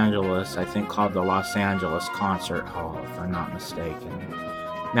Los Angeles, I think called the Los Angeles Concert Hall, if I'm not mistaken.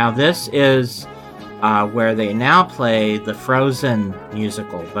 Now this is where they now play the Frozen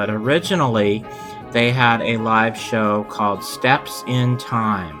musical, but originally they had a live show called Steps in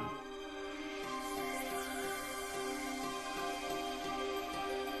Time.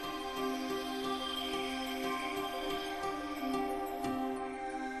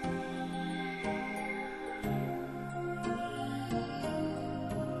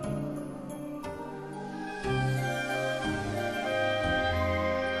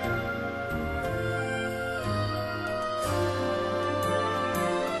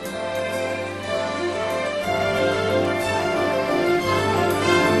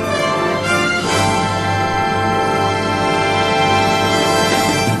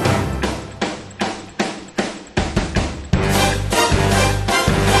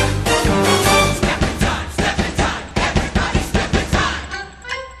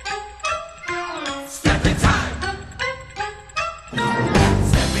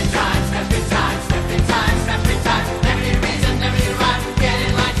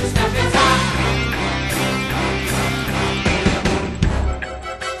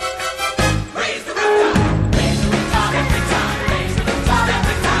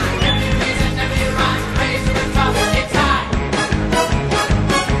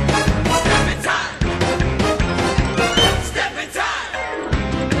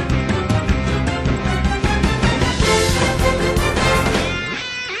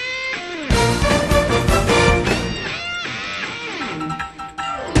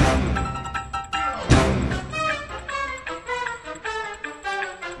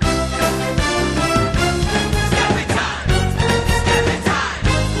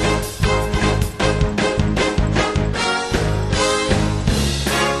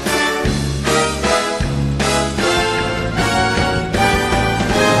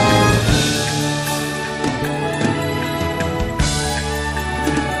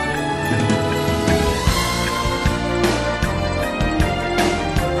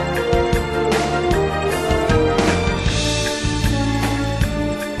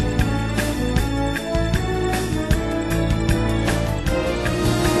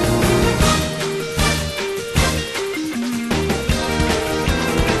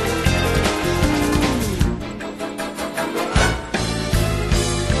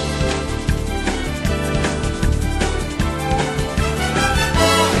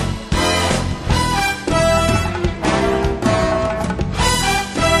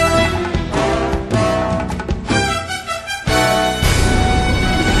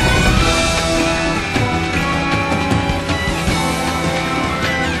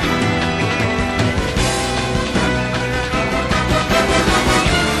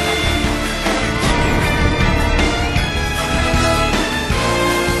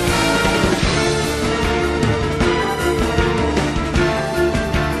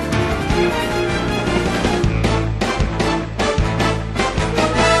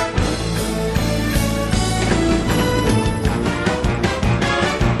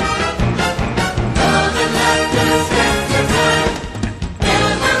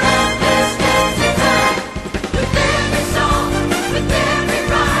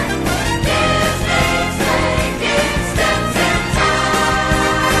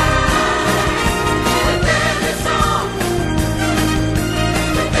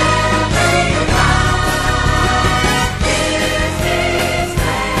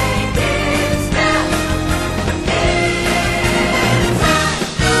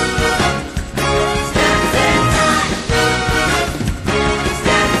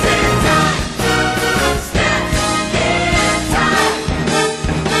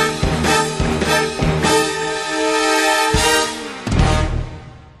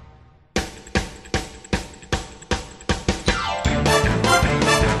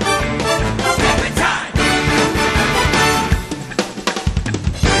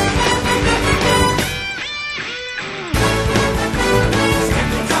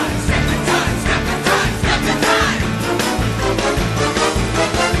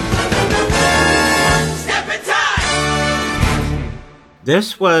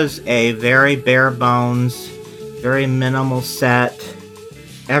 This was a very bare bones, very minimal set.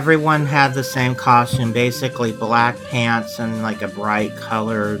 Everyone had the same costume, basically black pants and like a bright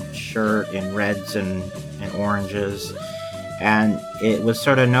colored shirt in reds and oranges. And it was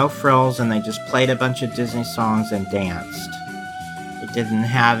sort of no frills, and they just played a bunch of Disney songs and danced. It didn't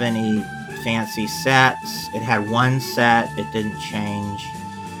have any fancy sets. It had one set. It didn't change.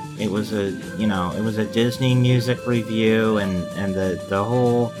 It was a Disney music review, and the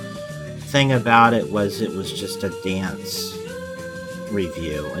whole thing about it was just a dance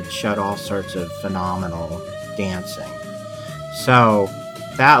review. It showed all sorts of phenomenal dancing. So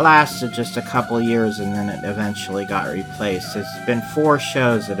that lasted just a couple years, and then it eventually got replaced. There's been 4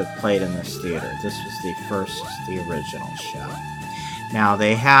 shows that have played in this theater. This was the original show. Now,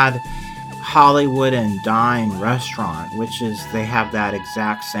 they had Hollywood and Dine restaurant, which is, they have that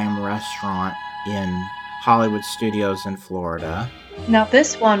exact same restaurant in Hollywood Studios in Florida. Now,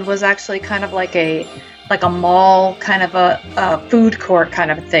 this one was actually kind of like a mall, kind of a food court kind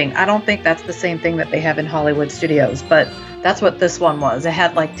of a thing. I don't think that's the same thing that they have in Hollywood Studios, but that's what this one was. It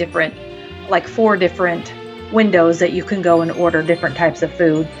had like 4 different windows that you can go and order different types of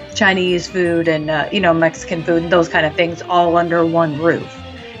food, Chinese food and Mexican food and those kind of things, all under one roof.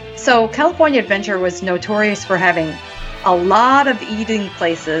 So California Adventure was notorious for having a lot of eating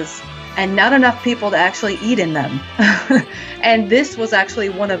places and not enough people to actually eat in them. And this was actually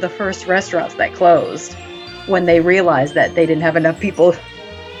one of the first restaurants that closed when they realized that they didn't have enough people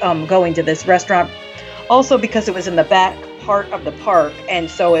going to this restaurant. Also because it was in the back part of the park, and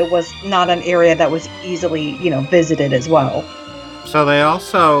so it was not an area that was easily, visited as well. So they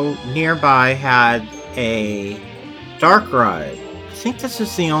also nearby had a dark ride. I think this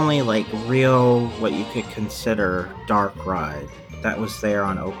is the only real, what you could consider, dark ride that was there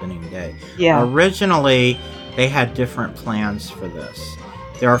on opening day. Yeah. Originally, they had different plans for this.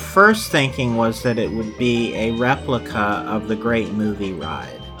 Their first thinking was that it would be a replica of the Great Movie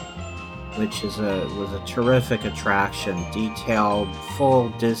Ride, which was a terrific attraction, detailed, full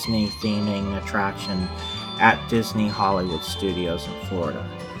Disney theming attraction at Disney Hollywood Studios in Florida.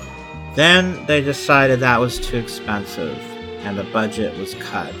 Then they decided that was too expensive and the budget was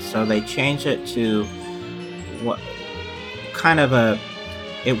cut, so they changed it to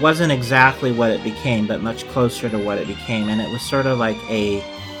it wasn't exactly what it became, but much closer to what it became, and it was sort of like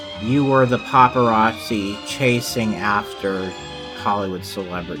you were the paparazzi chasing after Hollywood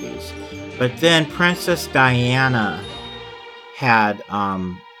celebrities. But then Princess Diana had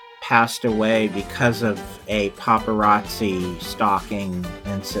passed away because of a paparazzi stalking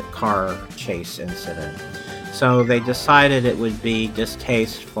car chase incident. So they decided it would be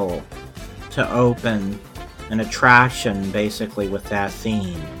distasteful to open an attraction basically with that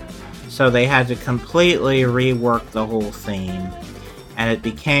theme. So they had to completely rework the whole theme, and it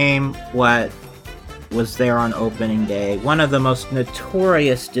became what was there on opening day, one of the most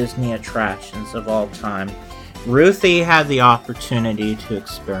notorious Disney attractions of all time. Ruthie had the opportunity to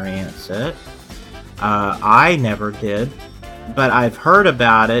experience it. I never did, but I've heard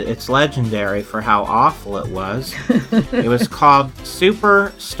about it. It's legendary for how awful it was. It was called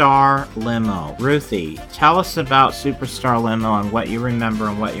Superstar Limo. Ruthie, tell us about Superstar Limo and what you remember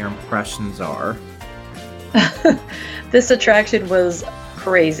and what your impressions are. This attraction was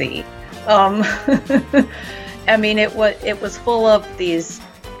crazy. I mean, it was full of these,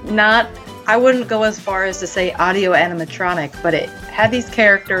 I wouldn't go as far as to say audio animatronic, but it had these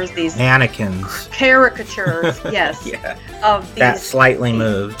characters, these mannequins, caricatures, yes, yeah, of these that slightly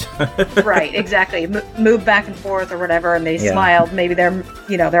moved, right, exactly, moved back and forth or whatever, and they smiled. Maybe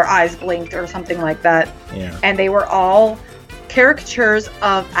their eyes blinked or something like that. Yeah, and they were all caricatures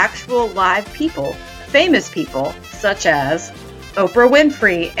of actual live people, famous people, such as Oprah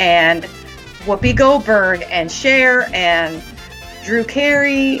Winfrey and Whoopi Goldberg and Cher and Drew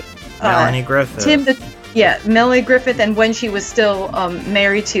Carey, Melanie Griffith. Melanie Griffith, and when she was still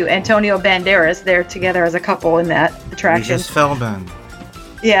married to Antonio Banderas, they're together as a couple in that attraction. Regis Philbin.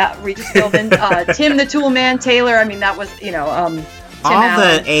 Yeah, Regis Philbin. Tim the Toolman Taylor. I mean, that was Tim all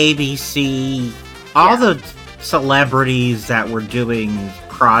Allen. The ABC, all the celebrities that were doing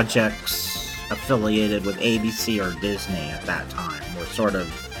projects affiliated with ABC or Disney at that time were sort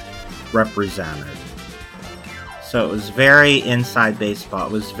of represented. So it was very inside baseball.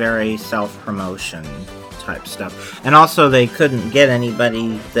 It was very self-promotion type stuff. And also they couldn't get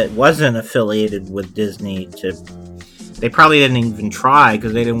anybody that wasn't affiliated with Disney to... They probably didn't even try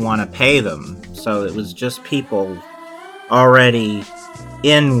because they didn't want to pay them. So it was just people already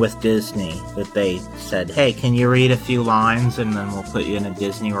in with Disney that they said, hey, can you read a few lines and then we'll put you in a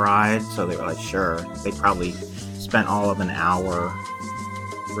Disney ride? So they were like, sure. They probably spent all of an hour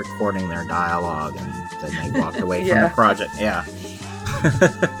recording their dialogue, and then they walked away from Yeah. the project. Yeah.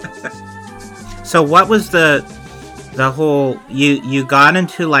 So what was the whole, you got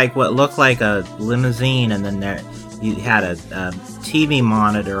into like what looked like a limousine, and then there you had a TV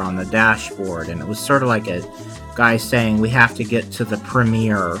monitor on the dashboard, and it was sort of like a guy saying, "We have to get to the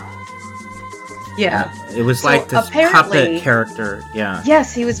premiere." Yeah. It was So like this apparently- puppet character. Yeah.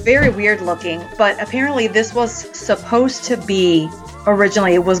 Yes, he was very weird looking, but apparently this was supposed to be,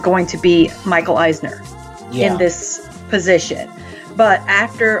 originally it was going to be Michael Eisner Yeah. in this position. But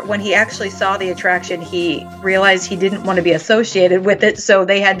after, when he actually saw the attraction, he realized he didn't want to be associated with it, so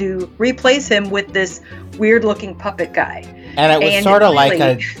they had to replace him with this weird looking puppet guy. And it was And sort of like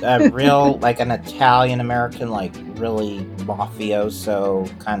really- a real, like an Italian American, like really mafioso,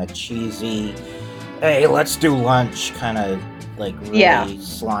 kind of cheesy. Hey, let's do lunch, kind of like really Yeah.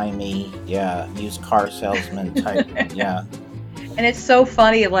 slimy, used car salesman type, yeah. And it's so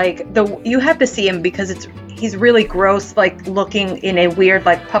funny, like you have to see him because he's really gross, like looking in a weird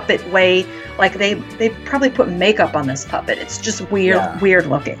like puppet way. Like they probably put makeup on this puppet. It's just weird, Yeah. weird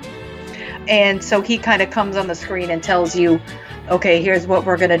looking. And so he kind of comes on the screen and tells you, okay, here's what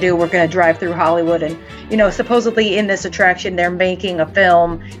we're gonna do. We're gonna drive through Hollywood, and supposedly in this attraction they're making a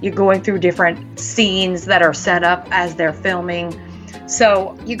film. You're going through different scenes that are set up as they're filming.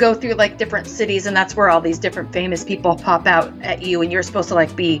 So you go through like different cities, and that's where all these different famous people pop out at you, and you're supposed to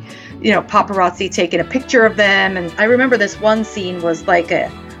like be, paparazzi taking a picture of them. And I remember this one scene was like a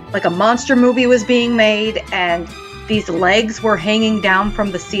monster movie was being made, and these legs were hanging down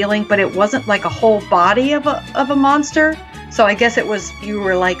from the ceiling, but it wasn't like a whole body of a monster. So I guess it was, you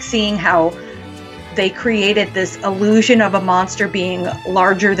were like seeing how they created this illusion of a monster being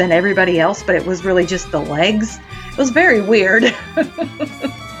larger than everybody else, but it was really just the legs. It was very weird.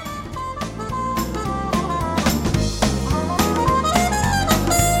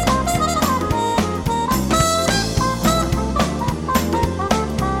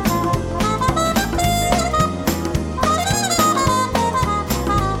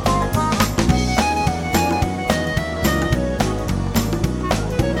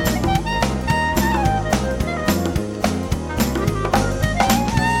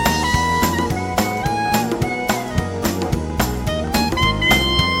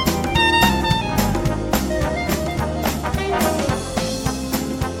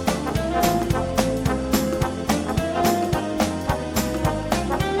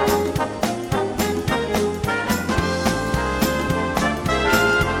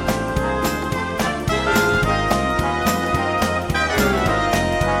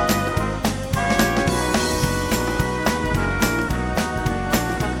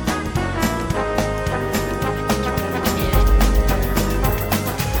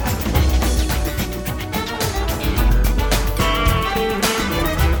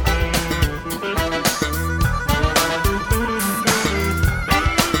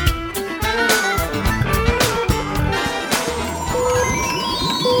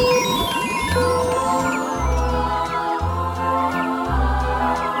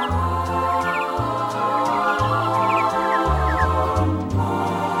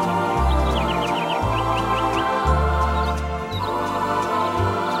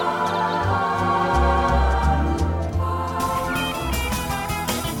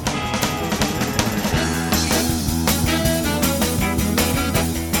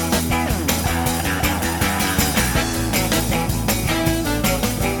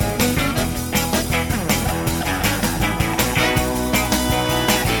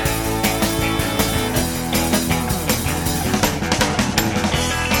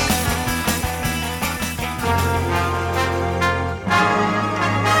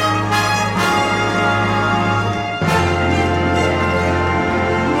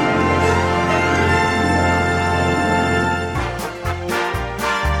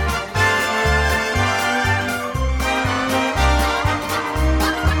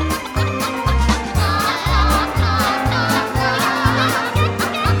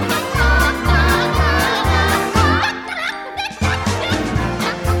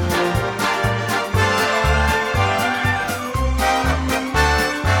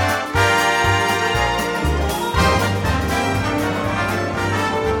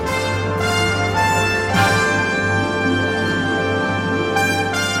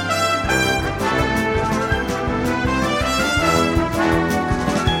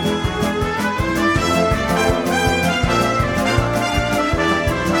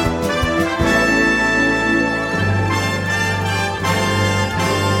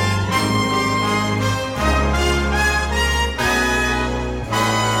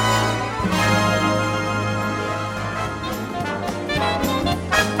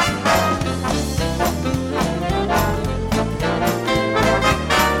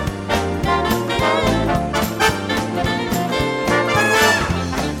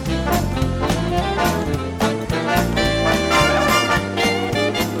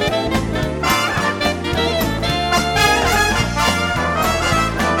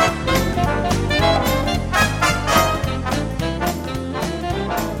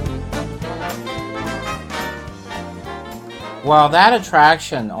 Well, that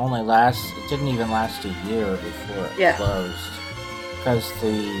attraction it didn't even last a year before it closed. Because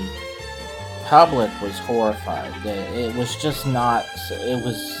the public was horrified. It was just not,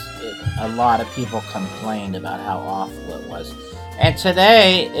 a lot of people complained about how awful it was. And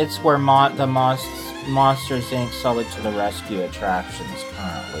today, it's where the Monsters Inc. Sully to the Rescue attraction is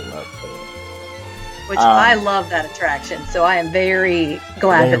currently located. Which I love that attraction, so I am very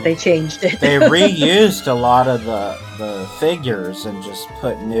glad that they changed it. They reused a lot of the figures and just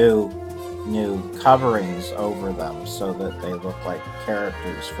put new coverings over them so that they look like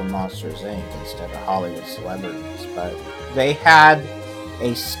characters from Monsters Inc. instead of Hollywood celebrities. But they had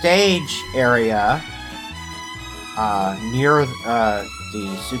a stage area near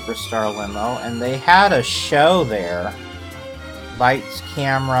the Superstar Limo, and they had a show there. Lights,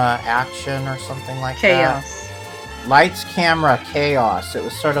 Camera, Action, or something like Chaos. that. Lights, Camera, Chaos. It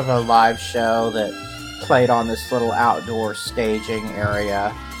was sort of a live show that played on this little outdoor staging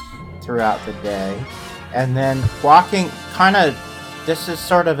area throughout the day. And then this is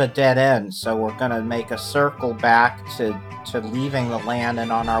sort of a dead end, so we're going to make a circle back to leaving the land,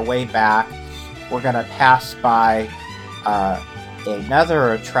 and on our way back, we're going to pass by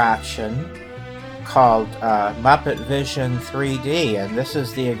another attraction called Muppet Vision 3D, and this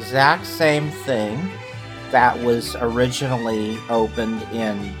is the exact same thing that was originally opened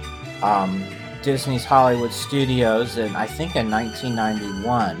in Disney's Hollywood Studios I think in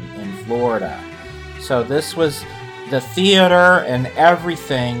 1991 in Florida. So this was the theater and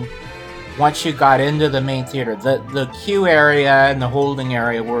everything. Once you got into the main theater, the queue area and the holding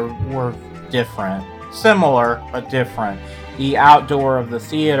area were different, similar but different. The outdoor of the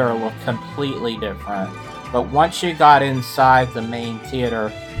theater looked completely different. But once you got inside the main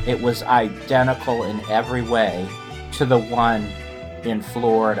theater, it was identical in every way to the one in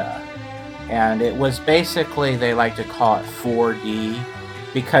Florida. And it was basically, they like to call it 4D,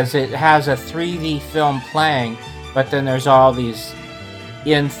 because it has a 3D film playing, but then there's all these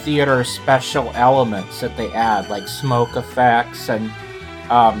in-theater special elements that they add, like smoke effects and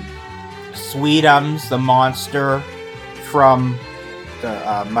Sweetums, the monster from the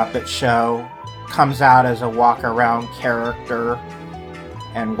Muppet Show, comes out as a walk-around character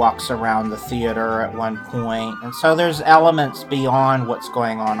and walks around the theater at one point. And so there's elements beyond what's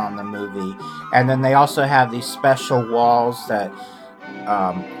going on the movie. And then they also have these special walls that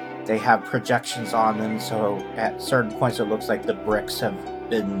they have projections on them, so at certain points it looks like the bricks have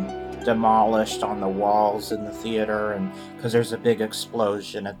been demolished on the walls in the theater, and because there's a big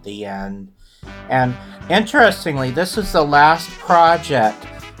explosion at the end. And interestingly, this is the last project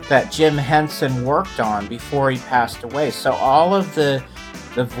that Jim Henson worked on before he passed away. So all of the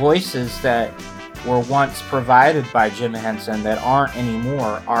voices that were once provided by Jim Henson that aren't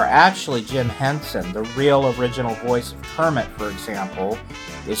anymore are actually Jim Henson. The real original voice of Kermit, for example,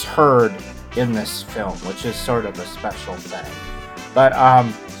 is heard in this film, which is sort of a special thing. But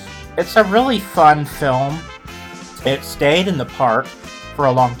it's a really fun film. It stayed in the park for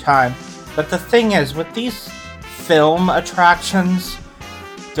a long time. But the thing is, with these film attractions,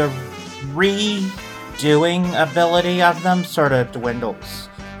 the redoing ability of them sort of dwindles.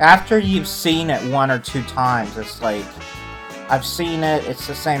 After you've seen it one or two times, it's like, I've seen it, it's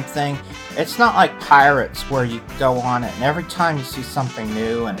the same thing. It's not like Pirates where you go on it and every time you see something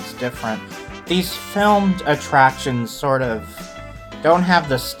new and it's different. These filmed attractions sort of don't have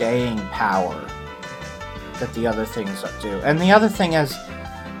the staying power that the other things do. And the other thing is,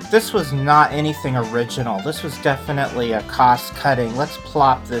 this was not anything original. This was definitely a cost-cutting, let's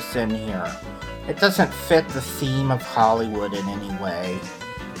plop this in here. It doesn't fit the theme of Hollywood in any way,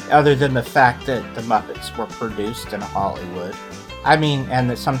 other than the fact that the Muppets were produced in Hollywood. I mean, and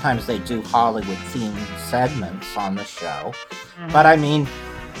that sometimes they do Hollywood-themed segments on the show. But I mean,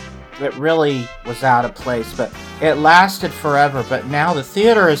 it really was out of place, but it lasted forever. But now the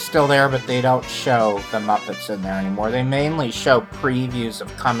theater is still there, but they don't show the Muppets in there anymore. They mainly show previews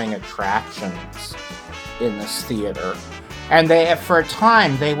of coming attractions in this theater. And they, for a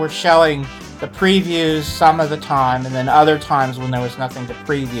time, they were showing the previews some of the time, and then other times when there was nothing to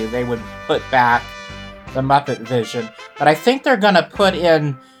preview, they would put back the Muppet Vision. But I think they're going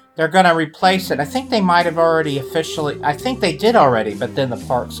to replace it. I think they might have already I think they did already, but then the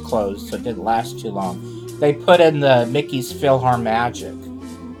parks closed, so it didn't last too long. They put in the Mickey's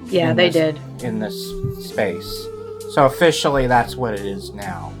PhilharMagic. Yeah, they did. In this space. So officially, that's what it is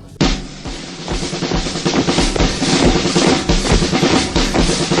now.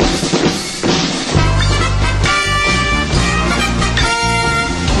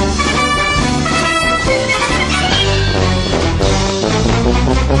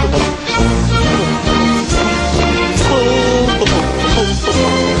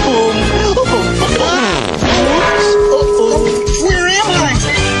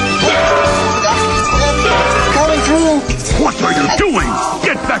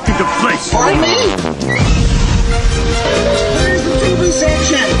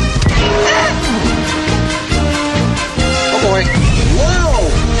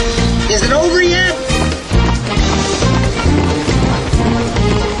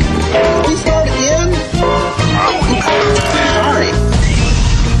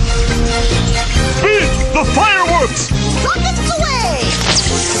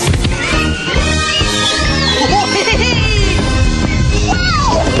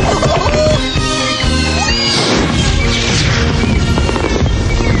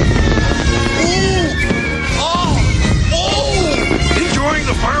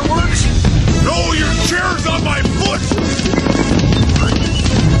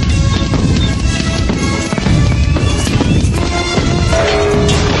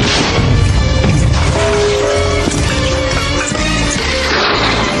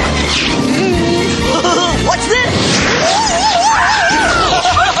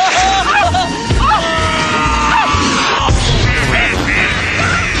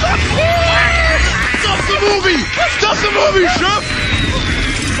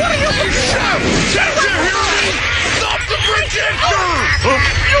 What are you... Chef! Did you hear me? Stop the projector!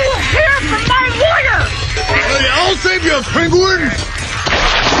 You'll hear from my lawyer! Hey, I'll save you, penguin!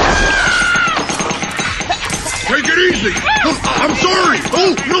 Take it easy! I'm sorry!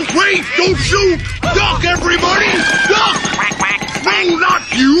 Oh, no, wait! Don't shoot! Duck, everybody! Duck! No, not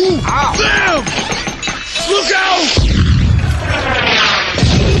you! Them! Look out!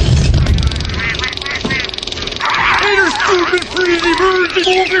 Haters, stupid, crazy birds!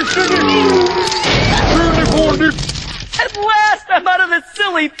 At last, I'm out of this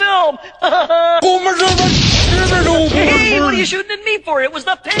silly film! Hey, what are you shooting at me for? It was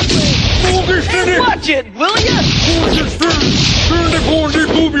the penguin! Hey, watch it, will ya?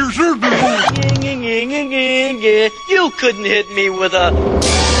 You couldn't hit me with a...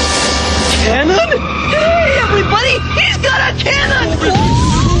 cannon? Hey, everybody! He's got a cannon!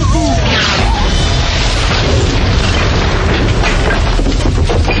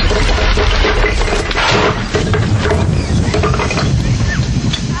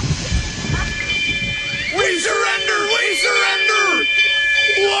 We surrender! We surrender!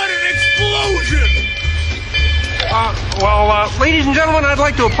 What an explosion! Ladies and gentlemen, I'd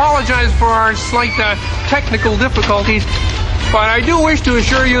like to apologize for our slight technical difficulties, but I do wish to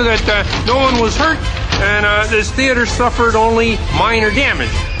assure you that no one was hurt, and this theater suffered only minor damage.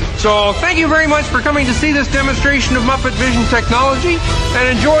 So thank you very much for coming to see this demonstration of Muppet Vision technology, and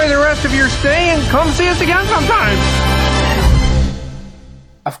enjoy the rest of your stay, and come see us again sometime.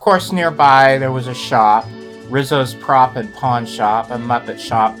 Of course, nearby there was a shop, Rizzo's Prop and Pawn Shop, a Muppet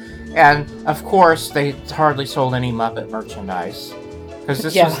shop, and of course they hardly sold any Muppet merchandise, because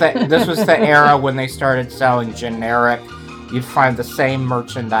this was the era when they started selling generic. You'd find the same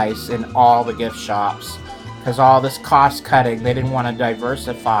merchandise in all the gift shops, because all this cost cutting, they didn't want to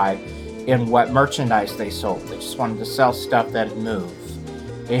diversify in what merchandise they sold. They just wanted to sell stuff that moved.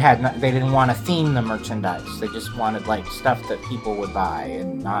 They didn't want to theme the merchandise. They just wanted like stuff that people would buy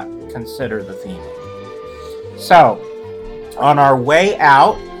and not consider the theming. So, on our way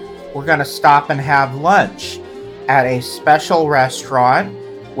out, we're going to stop and have lunch at a special restaurant,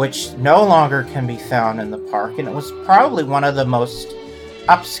 which no longer can be found in the park, and it was probably one of the most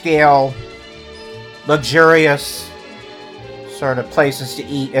upscale, luxurious sort of places to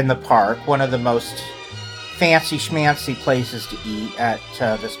eat in the park, one of the most fancy schmancy places to eat at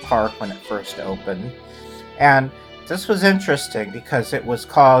this park when it first opened. And this was interesting because it was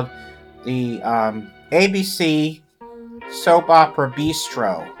called the ABC Soap Opera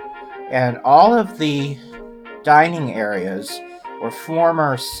Bistro, and all of the dining areas were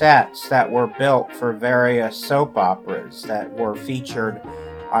former sets that were built for various soap operas that were featured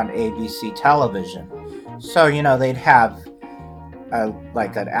on ABC television. So, they'd have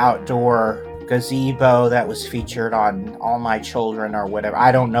like an outdoor gazebo that was featured on All My Children or whatever.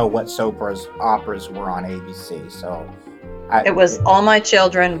 I don't know what soap operas were on ABC, so... It was All My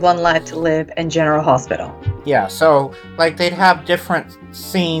Children, One Life to Live, and General Hospital. Yeah, so, they'd have different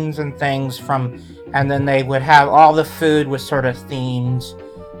scenes and things and then they would have all the food was sort of themed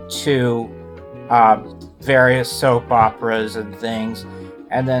to various soap operas and things.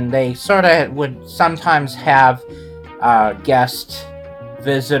 And then they sort of would sometimes have guest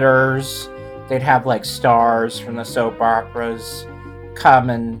visitors. They'd have stars from the soap operas come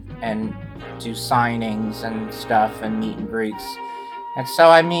and do signings and stuff and meet and greets. And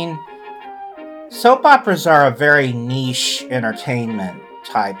so, soap operas are a very niche entertainment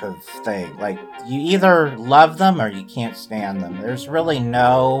type of thing. You either love them or you can't stand them. There's really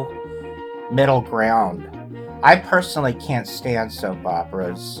no middle ground. I personally can't stand soap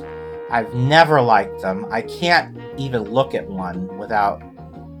operas. I've never liked them. I can't even look at one without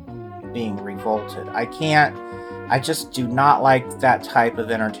being revolted. I just do not like that type of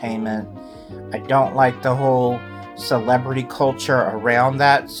entertainment. I don't like the whole celebrity culture around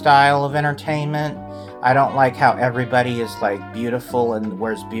that style of entertainment. I don't like how everybody is beautiful and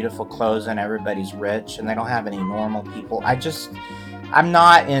wears beautiful clothes and everybody's rich and they don't have any normal people. I'm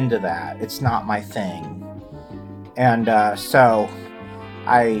not into that. It's not my thing. And so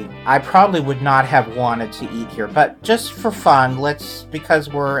I probably would not have wanted to eat here, but just for fun, because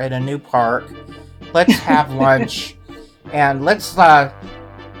we're in a new park, let's have lunch and let's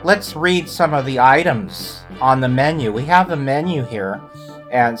read some of the items on the menu. We have a menu here,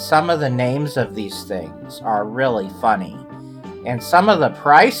 and some of the names of these things are really funny. And some of the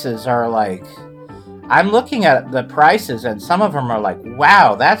prices are I'm looking at the prices, and some of them are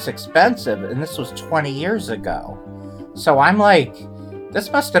wow, that's expensive. And this was 20 years ago. So I'm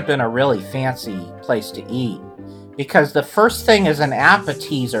this must have been a really fancy place to eat. Because the first thing is an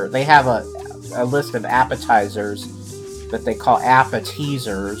appetizer. They have a list of appetizers. that they call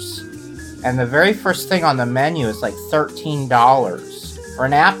appetizers. And the very first thing on the menu is like $13 for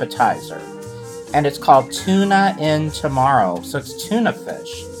an appetizer. And it's called Tuna in Tomorrow. So it's tuna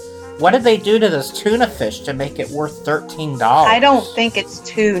fish. What did they do to this tuna fish to make it worth $13? I don't think it's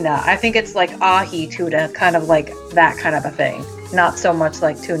tuna. I think it's like ahi tuna, kind of like that kind of a thing. Not so much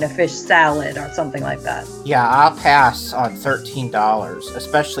like tuna fish salad or something like that. Yeah, I'll pass on $13,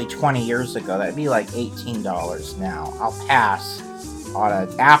 especially 20 years ago. That'd be like $18 now. I'll pass on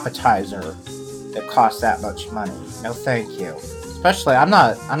an appetizer that costs that much money. No, thank you. Especially, I'm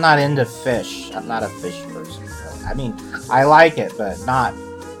not into fish. I'm not a fish person. Really. I mean, I like it, but not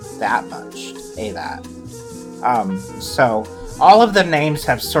that much to pay that. So all of the names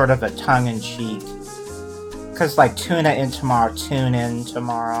have sort of a tongue-in-cheek, because like Tuna in Tomorrow, Tune in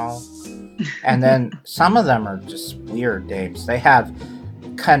Tomorrow, and then some of them are just weird names. They have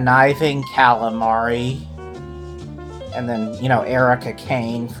Conniving Calamari, and then, you know, Erica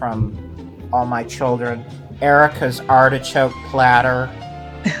Kane from All My Children, Erica's Artichoke Platter,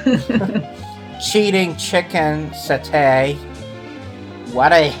 Cheating Chicken Satay,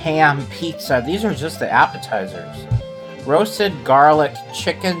 What a Ham Pizza. These are just the appetizers. Roasted Garlic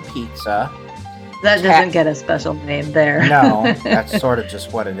Chicken Pizza. That doesn't get a special name there. No, that's sort of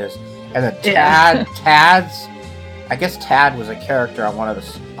just what it is. And the Tad's. I guess Tad was a character on one of the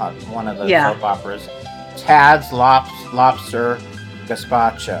soap operas. Tad's Lobster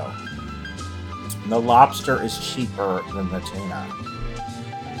Gazpacho. The lobster is cheaper than the tuna.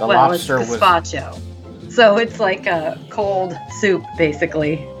 The lobster it's gazpacho. So it's like a cold soup,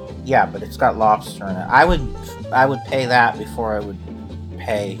 basically. Yeah, but it's got lobster in it. I would pay that before I would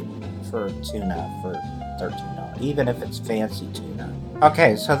pay for tuna for $13, even if it's fancy tuna.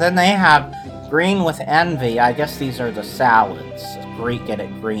 Okay, so then they have Green with Envy. I guess these are the salads. Greek get it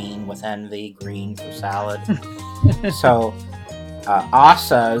green with envy, green for salad. So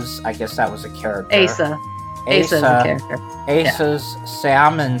Asa's, I guess that was a character. Asa's a character. Asa's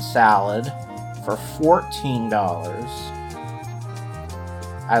salmon salad for $14.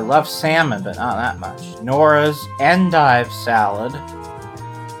 I love salmon, but not that much. Nora's endive salad,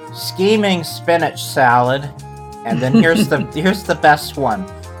 scheming spinach salad, and then here's the best one: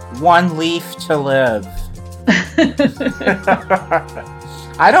 One Leaf to Live.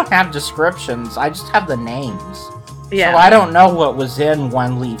 I don't have descriptions. I just have the names. Yeah. So I don't know what was in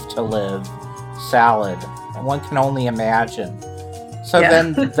One Leaf to Live salad. One can only imagine. So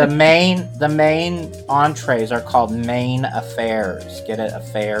then the main entrees are called main affairs. Get it?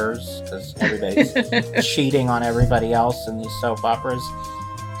 Affairs? Because everybody's cheating on everybody else in these soap operas.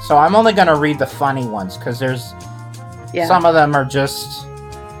 So I'm only going to read the funny ones, because there's some of them are just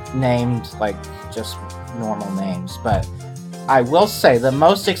named like just normal names. But I will say the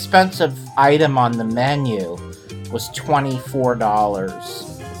most expensive item on the menu was $24.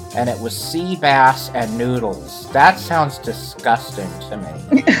 And it was sea bass and noodles. That sounds disgusting to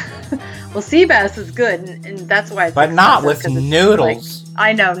me. Well, sea bass is good, and that's why it's but not with noodles. Like,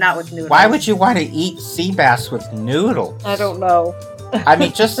 I know, not with noodles. Why would you want to eat sea bass with noodles? I don't know. I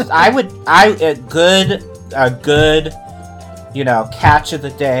mean, just a good, you know, catch of the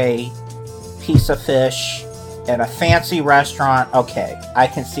day piece of fish in a fancy restaurant. Okay, I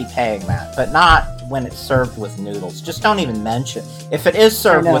can see paying that, but not when it's served with noodles. Just don't even mention. If it is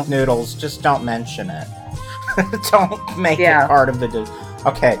served with noodles, just don't mention it. Don't make it part of the dish.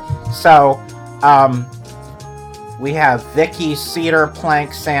 Okay, so we have Vicky's cedar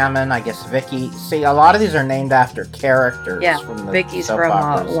plank salmon. I guess Vicky. See, a lot of these are named after characters. Yeah, from the Vicky's soap from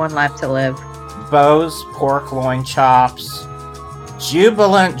operas. One Life to Live. Bo's pork loin chops.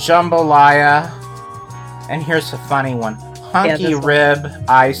 Jubilant jambalaya. And here's a funny one: hunky rib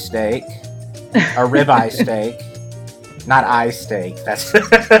eye steak. A ribeye steak. Not eye steak. That's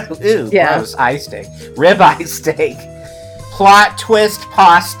ooh, gross. Eye steak. Ribeye steak. Plot twist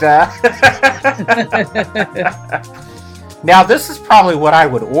pasta. Now this is probably what I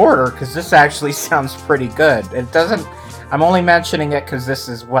would order, because this actually sounds pretty good. It doesn't. I'm only mentioning it because this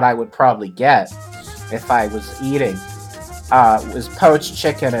is what I would probably get if I was eating. Was poached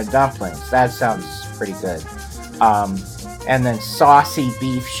chicken and dumplings. That sounds pretty good. And then saucy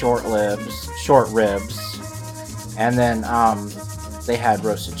beef short ribs, and then they had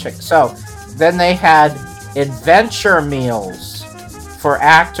roasted chicken. So then they had adventure meals for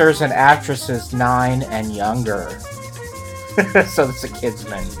actors and actresses 9 and younger. So it's a kids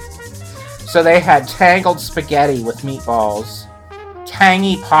menu. So they had tangled spaghetti with meatballs,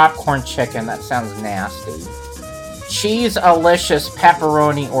 tangy popcorn chicken, that sounds nasty, cheese-alicious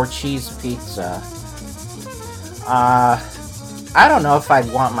pepperoni or cheese pizza. I don't know if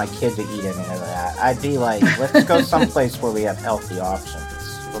I'd want my kid to eat any of that. I'd be like, let's go someplace where we have healthy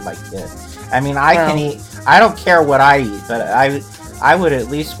options for my kid. I mean, I can eat. I don't care what I eat, but I would at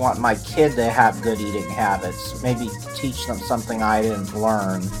least want my kid to have good eating habits. Maybe teach them something I didn't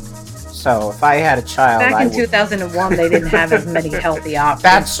learn. So if I had a child, back in 2001, they didn't have as many healthy options.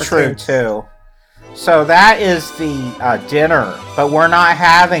 That's true kids. too. So that is the dinner, but we're not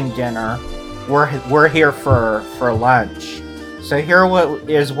having dinner. We're here for lunch. So here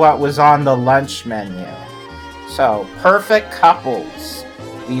is what was on the lunch menu. So perfect couples.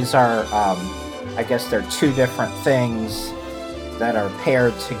 These are, I guess they're two different things that are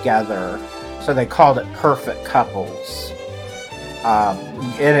paired together. So they called it perfect couples.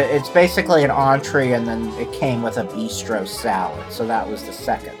 It's basically an entree, and then it came with a bistro salad. So that was the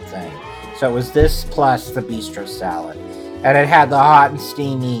second thing. So it was this plus the bistro salad. And it had the hot and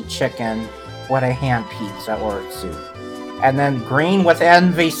steamy chicken with a ham pizza or soup. And then green with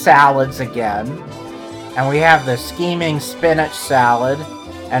envy salads again. And we have the scheming spinach salad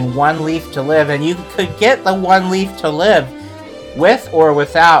and one leaf to live. And you could get the one leaf to live with or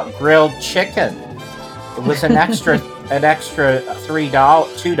without grilled chicken. It was an extra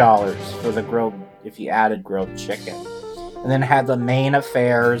 $2 for the grilled, if you added grilled chicken. And then it had the main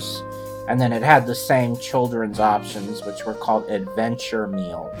affairs, and then it had the same children's options, which were called adventure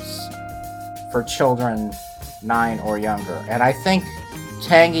meals for children 9 or younger. And I think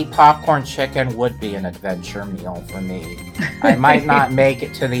tangy popcorn chicken would be an adventure meal for me. I might not make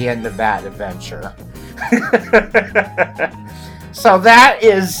it to the end of that adventure. So that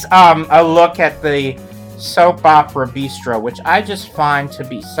is a look at the soap opera bistro, which I just find to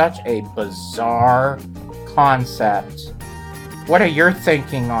be such a bizarre concept. What are your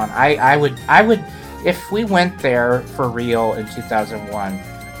thinking on? I would, if we went there for real in 2001,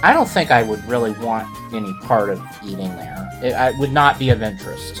 I don't think I would really want any part of eating there. It would not be of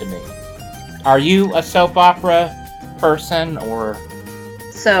interest to me. Are you a soap opera person, or?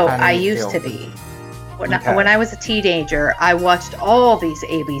 So I used to be. When I was a teenager, I watched all these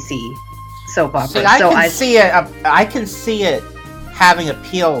ABC soap operas. See, I can see it having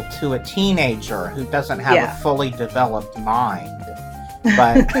appeal to a teenager who doesn't have a fully developed mind.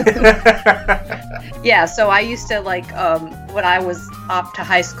 But yeah, so I used to when I was up to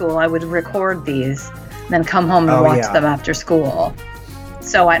high school, I would record these, and then come home and watch them after school.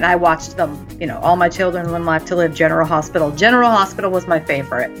 So I watched them. All My Children, One Life to Live, General Hospital. General Hospital was my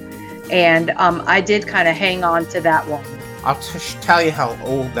favorite. And I did kind of hang on to that one. I'll tell you how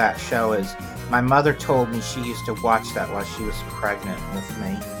old that show is. My mother told me she used to watch that while she was pregnant with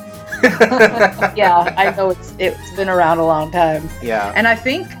me. Yeah, I know it's been around a long time. Yeah. And I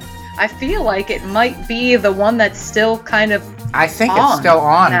feel like it might be the one that's still kind of I think it's still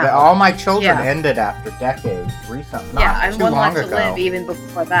on. Now. All My Children ended after decades. Recently, not too One long Life ago. to Live even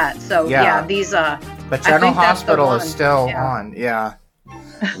before that. So these But General Hospital is still on. Yeah.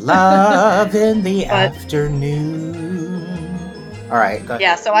 Love in the afternoon. All right, go ahead.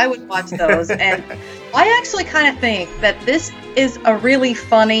 Yeah, so I would watch those, and I actually kind of think that this is a really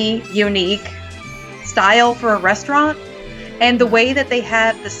funny, unique style for a restaurant, and the way that they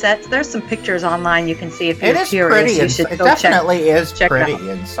have the sets. There's some pictures online you can see if you're curious. You should go definitely is check pretty it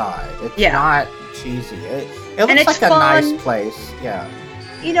out. Inside. It's not cheesy. It looks like fun. a nice place. Yeah.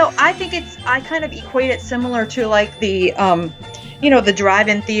 I think I kind of equate it similar to like the the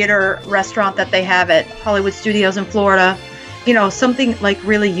drive-in theater restaurant that they have at Hollywood Studios in Florida. Something like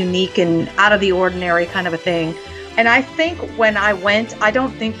really unique and out of the ordinary kind of a thing. And I think when I went, I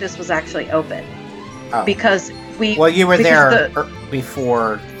don't think this was actually open. Oh. Because you were there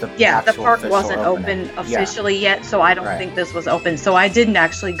before the the park wasn't open officially yet, so I don't think this was open. So I didn't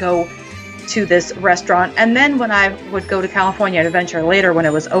actually go to this restaurant. And then when I would go to California Adventure later when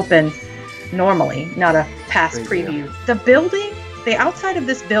it was open normally, not a past preview, the outside of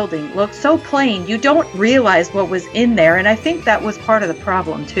this building looked so plain, you don't realize what was in there. And I think that was part of the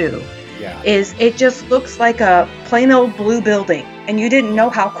problem too. Yeah. Is it just looks like a plain old blue building, and you didn't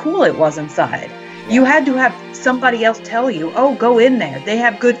know how cool it was inside. Yeah. You had to have somebody else tell you, oh, go in there. They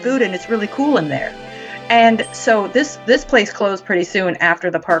have good food and it's really cool in there. And so this place closed pretty soon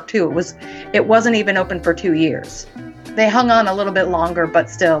after the park too. It wasn't even open for 2 years. They hung on a little bit longer, but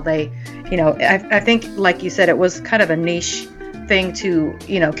still I think like you said, it was kind of a niche thing to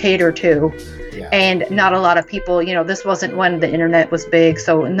cater to, and not a lot of people, this wasn't when the internet was big,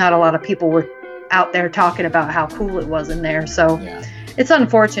 so not a lot of people were out there talking about how cool it was in there. So it's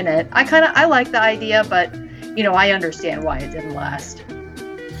unfortunate. I like the idea, but I understand why it didn't last.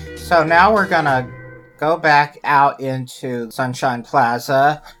 So now we're gonna go back out into Sunshine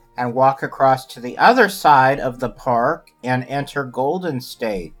Plaza and walk across to the other side of the park and enter Golden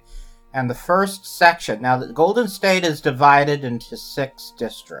State. And the first section, now the Golden State is divided into 6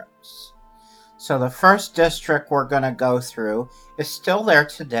 districts. So the first district we're going to go through is still there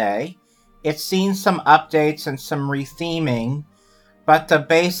today. It's seen some updates and some retheming, but the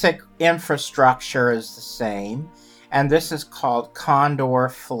basic infrastructure is the same. And this is called Condor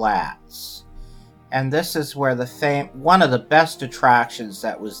Flats. And this is where one of the best attractions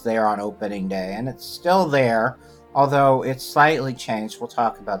that was there on opening day, and it's still there, although it's slightly changed, we'll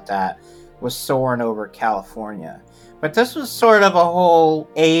talk about that, was Soarin' Over California. But this was sort of a whole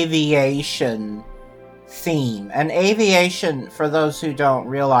aviation theme. And aviation, for those who don't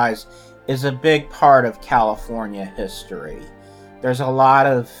realize, is a big part of California history. There's a lot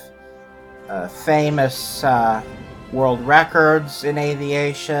of famous world records in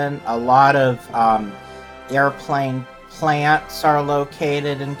aviation. A lot of airplane plants are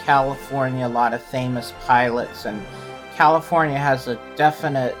located in California. A lot of famous pilots, and California has a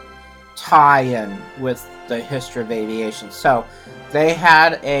definite tie-in with the history of aviation. So they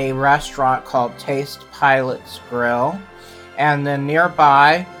had a restaurant called Taste Pilot's Grill, and then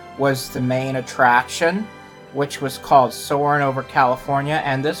nearby was the main attraction, which was called Soarin' Over California,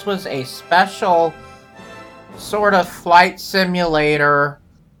 and this was a special sort of flight simulator,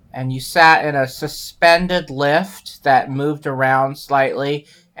 and you sat in a suspended lift that moved around slightly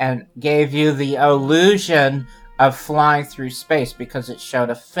and gave you the illusion of flying through space because it showed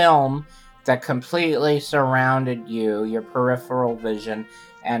a film that completely surrounded you, your peripheral vision,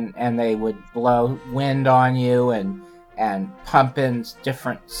 and they would blow wind on you and pump in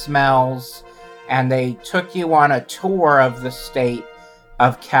different smells, and they took you on a tour of the state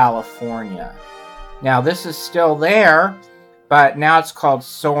of California. Now, this is still there, but now it's called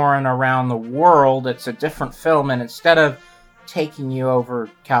Soarin' Around the World. It's a different film, and instead of taking you over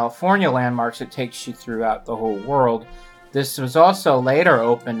California landmarks, it takes you throughout the whole world. This was also later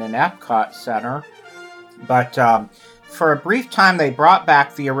opened in Epcot Center, but for a brief time they brought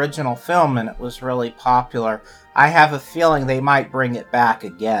back the original film, and it was really popular. I have a feeling they might bring it back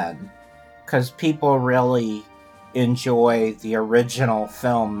again, because people really enjoy the original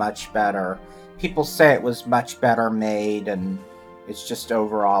film much better. People say it was much better made, and it's just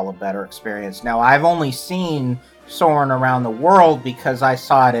overall a better experience. Now, I've only seen Soarin' Around the World because I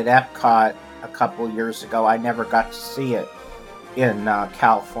saw it at Epcot a couple years ago. I never got to see it in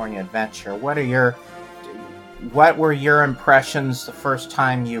California Adventure. What were your impressions the first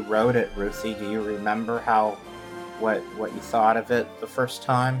time you rode it, Ruthie? Do you remember what you thought of it the first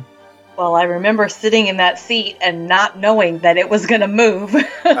time? Well, I remember sitting in that seat and not knowing that it was going to move.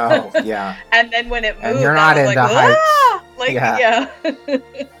 Oh, yeah. And then when it moved, and you're not I was into like, heights. Ah! Like, yeah.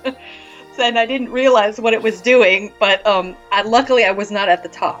 So, and I didn't realize what it was doing, but luckily I was not at the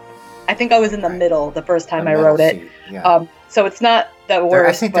top. I think I was in the middle the first time I rode it. Yeah. So it's not the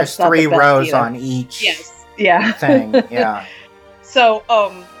worst. I think there's 3 rows either. on each thing. Yeah. So,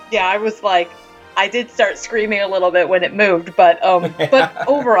 I was like, I did start screaming a little bit when it moved, but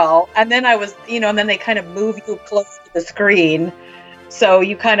overall, and then I was, and then they kind of move you close to the screen. So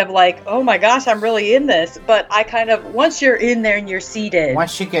you kind of like, oh my gosh, I'm really in this. But I kind of, once you're in there and you're seated,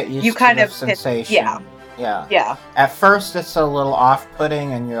 once you get used you to kind the of sensation. Yeah. At first, it's a little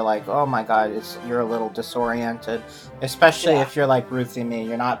off-putting, and you're like, oh my god, you're a little disoriented. Especially if you're like Ruthie and me,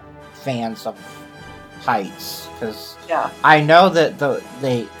 you're not fans of heights. Because I know that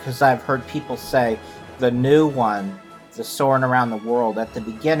because I've heard people say the new one, the Soarin' Around the World, at the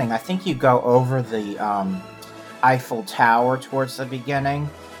beginning, I think you go over the Eiffel Tower towards the beginning,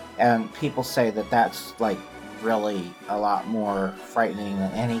 and people say that that's like really a lot more frightening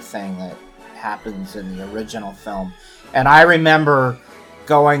than anything that happens in the original film. And I remember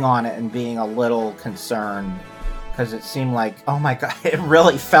going on it and being a little concerned because it seemed like, oh my god, it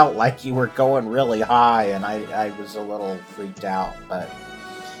really felt like you were going really high, and I was a little freaked out. But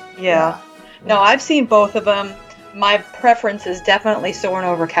no, I've seen both of them. My preference is definitely Soarin'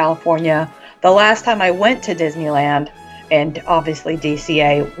 Over California. The last time I went to Disneyland, and obviously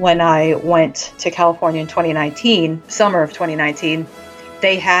DCA, when I went to California in 2019, summer of 2019,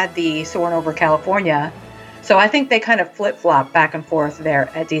 they had the Soarin' Over California. So I think they kind of flip-flop back and forth there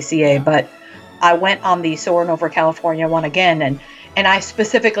at DCA, but I went on the Soarin' Over California one again, and I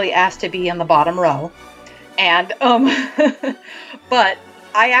specifically asked to be in the bottom row. And but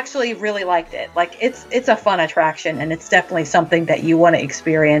I actually really liked it. Like, it's a fun attraction, and it's definitely something that you want to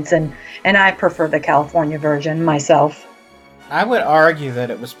experience, and I prefer the California version myself. I would argue that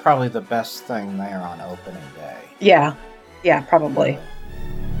it was probably the best thing there on opening day. Yeah, probably.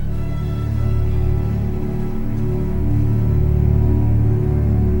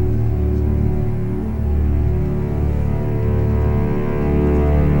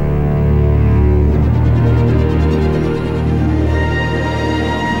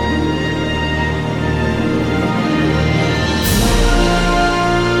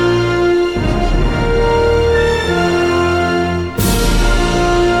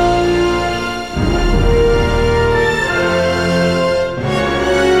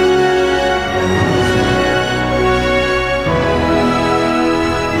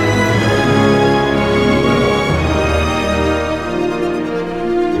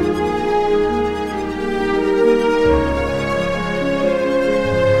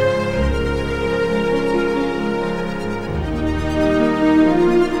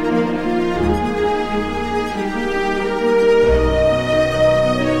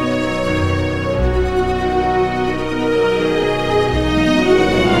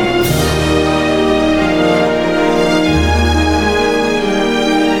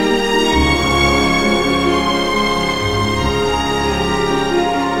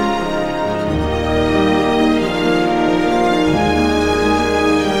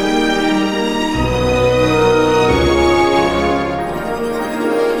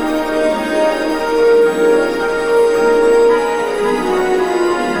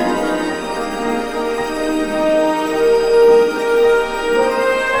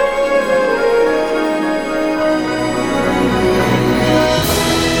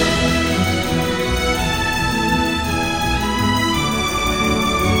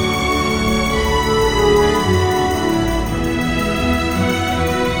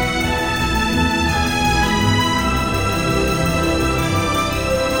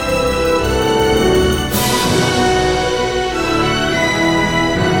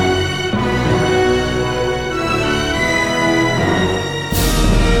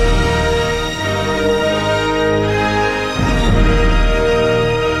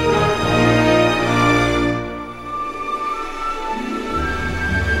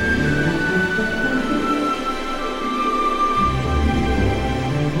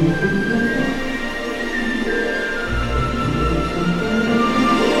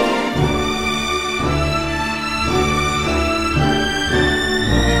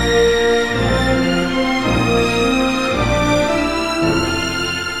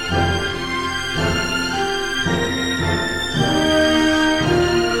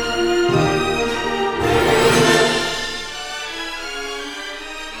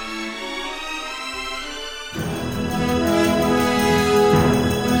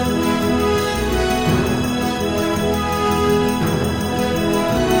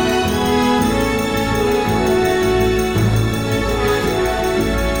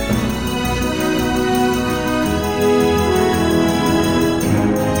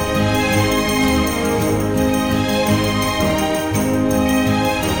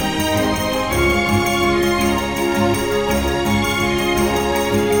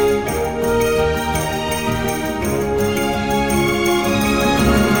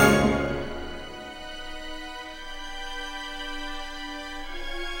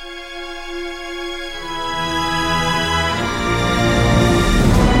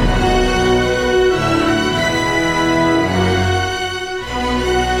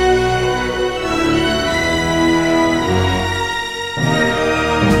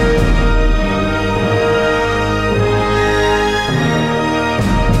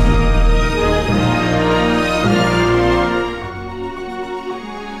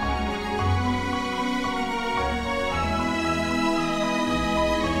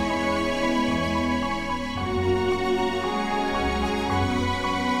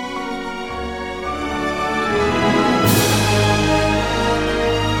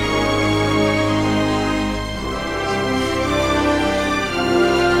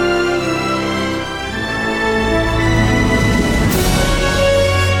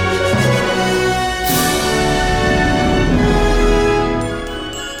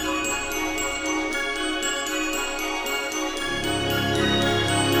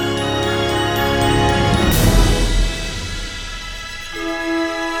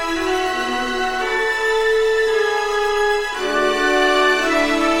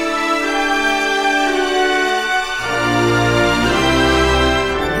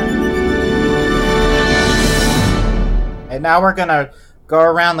 Now we're going to go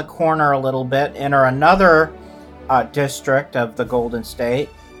around the corner a little bit, enter another district of the Golden State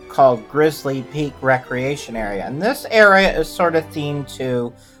called Grizzly Peak Recreation Area. And this area is sort of themed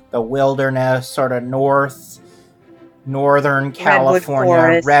to the wilderness, sort of northern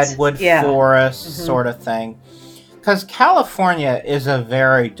California, redwood forest sort of thing. Because California is a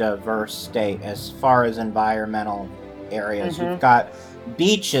very diverse state as far as environmental areas. You've got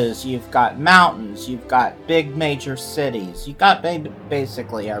beaches, you've got mountains, you've got big major cities, you've got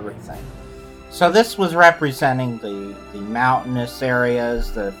basically everything. So this was representing the mountainous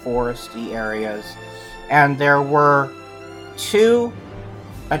areas, the foresty areas, and there were 2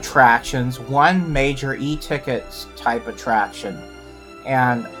 attractions, one major e-tickets type attraction,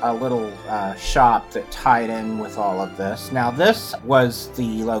 and a little shop that tied in with all of this. Now this was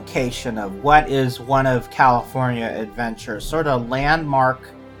the location of what is one of California Adventure's sort of landmark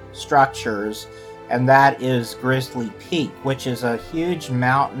structures, and that is Grizzly Peak, which is a huge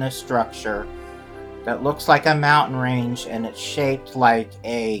mountainous structure that looks like a mountain range, and it's shaped like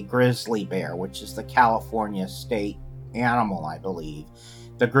a grizzly bear, which is the California state animal, I believe.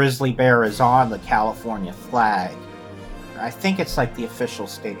 The grizzly bear is on the California flag. I think it's like the official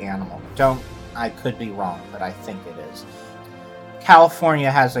state animal. I could be wrong, but I think it is. California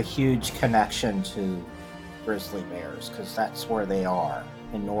has a huge connection to grizzly bears because that's where they are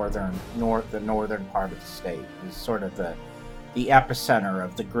in the northern part of the state. Is sort of the epicenter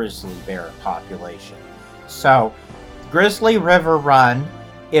of the grizzly bear population. So, Grizzly River Run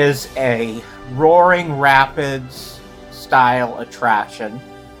is a roaring rapids style attraction.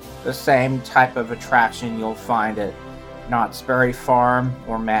 The same type of attraction you'll find at Knott's Berry Farm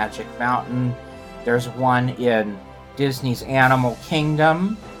or Magic Mountain. There's one in Disney's Animal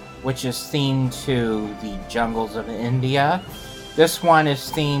Kingdom, which is themed to the jungles of India. This one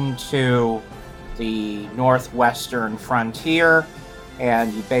is themed to the northwestern frontier,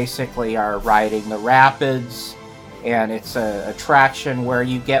 and you basically are riding the rapids, and it's an attraction where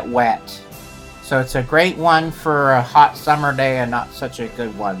you get wet. So it's a great one for a hot summer day and not such a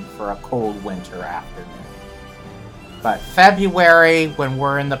good one for a cold winter afternoon. But February, when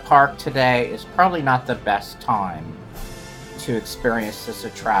we're in the park today, is probably not the best time to experience this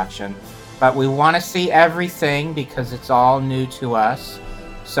attraction. But we want to see everything because it's all new to us.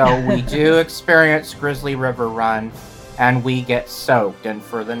 So we do experience Grizzly River Run, and we get soaked. And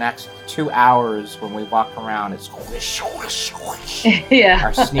for the next 2 hours when we walk around, it's squish, squish, squish. Yeah.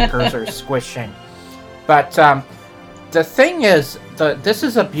 Our sneakers are squishing. But the thing is, this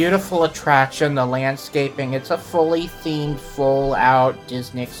is a beautiful attraction, the landscaping. It's a fully themed, full-out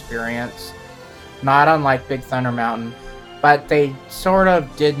Disney experience. Not unlike Big Thunder Mountain. But they sort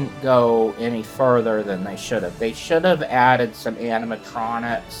of didn't go any further than they should have. They should have added some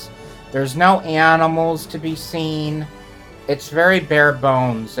animatronics. There's no animals to be seen. It's very bare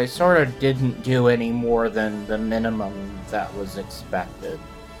bones. They sort of didn't do any more than the minimum that was expected.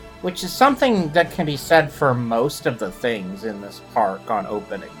 Which is something that can be said for most of the things in this park on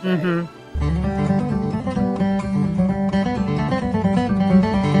opening day. Mm-hmm.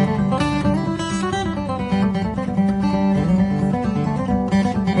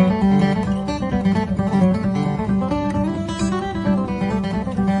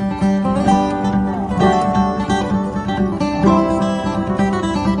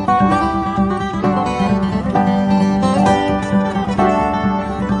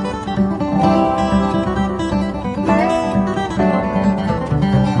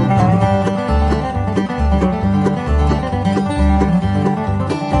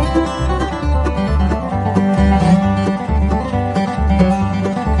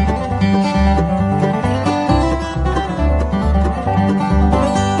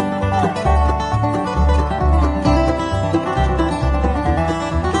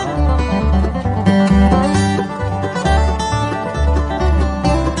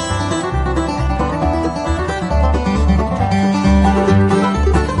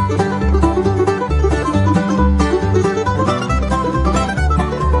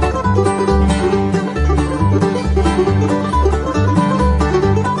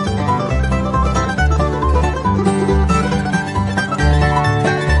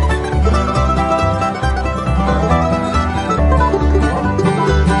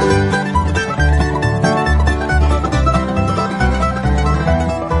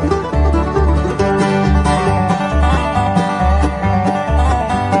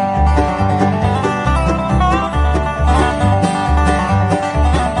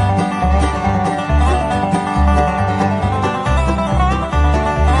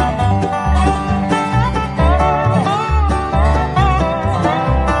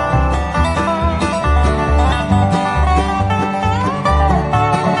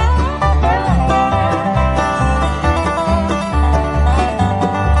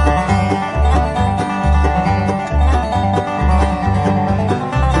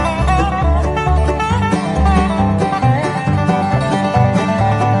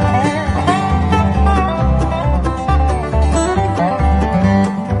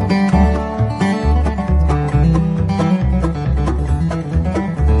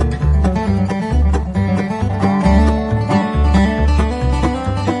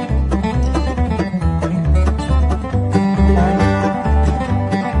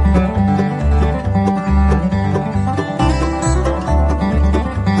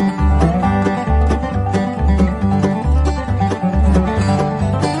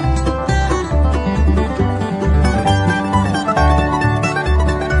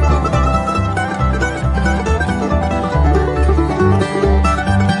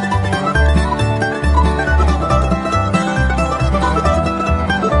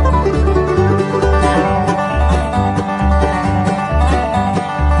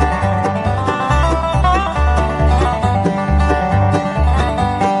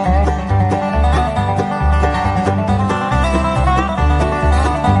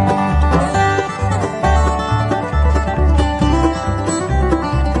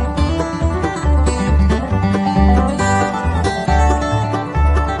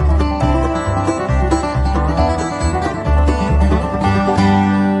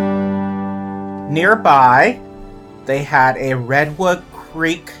 nearby, they had a Redwood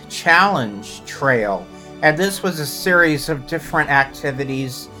Creek Challenge trail. And this was a series of different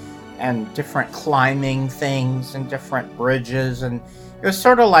activities and different climbing things and different bridges. And it was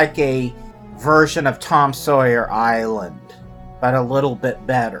sort of like a version of Tom Sawyer Island, but a little bit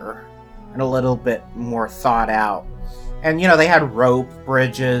better and a little bit more thought out. And, you know, they had rope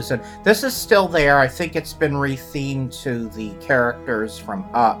bridges, and this is still there. I think it's been rethemed to the characters from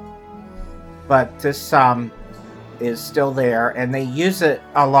Up. But this is still there, and they use it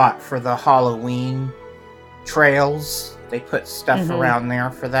a lot for the Halloween trails. They put stuff around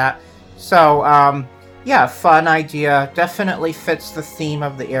there for that. So, yeah, fun idea. Definitely fits the theme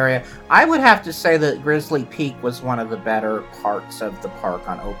of the area. I would have to say that Grizzly Peak was one of the better parts of the park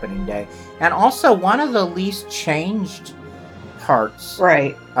on opening day. And also one of the least changed parts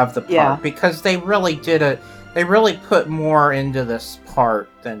of the park. Because they really did it. They really put more into this part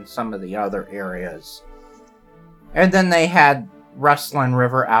than some of the other areas. And then they had Rustling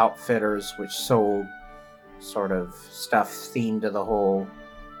River Outfitters, which sold sort of stuff themed to the whole,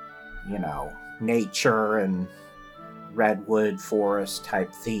 you know, nature and redwood forest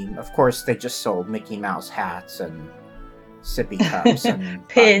type theme. Of course, they just sold Mickey Mouse hats and sippy cups and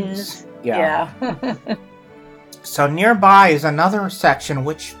pins. Yeah. So nearby is another section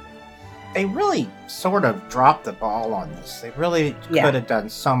which they really sort of dropped the ball on this. They really could have done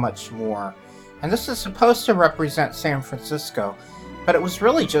so much more. And this is supposed to represent San Francisco, but it was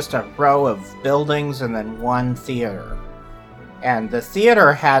really just a row of buildings and then one theater. And the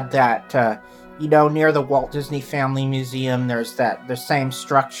theater had that, you know, near the Walt Disney Family Museum, there's the same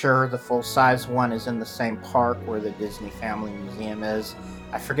structure. The full-size one is in the same park where the Disney Family Museum is.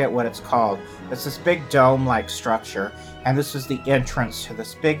 I forget what it's called. It's this big dome-like structure, and this is the entrance to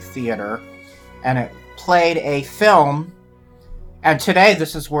this big theater, and it played a film, and today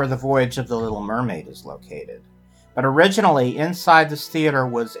this is where the Voyage of the Little Mermaid is located. But originally, inside this theater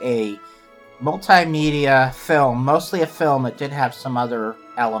was a multimedia film, mostly a film. It did have some other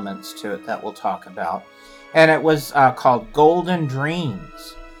elements to it that we'll talk about. And it was called Golden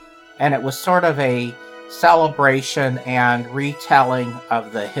Dreams. And it was sort of a celebration and retelling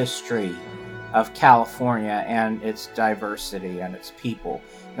of the history of California and its diversity and its people.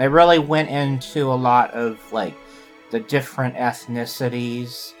 They really went into a lot of like the different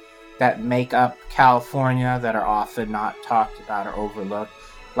ethnicities that make up California that are often not talked about or overlooked,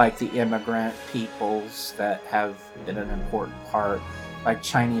 like the immigrant peoples that have been an important part, like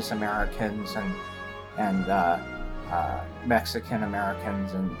Chinese Americans and Mexican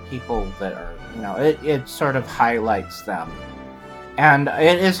Americans and people that are, you know, it sort of highlights them. And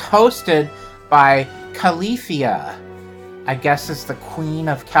it is hosted by Califia, I guess is the Queen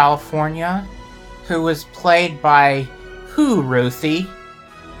of California, who was played by who, Ruthie?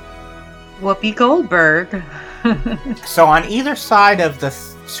 Whoopi Goldberg. So on either side of the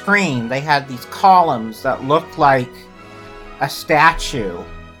screen, they had these columns that looked like a statue.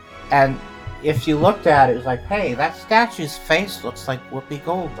 And if you looked at it, it was like, hey, that statue's face looks like Whoopi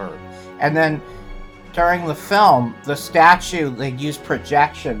Goldberg. And then during the film, the statue, they'd use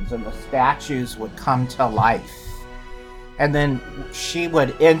projections and the statues would come to life. And then she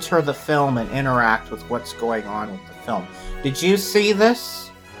would enter the film and interact with what's going on with the film. Did you see this?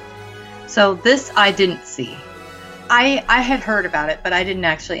 So this I didn't see. I had heard about it, but I didn't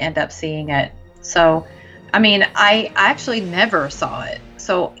actually end up seeing it. So, I mean, I actually never saw it.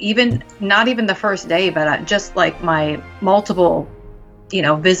 So not even the first day, but just like my multiple, you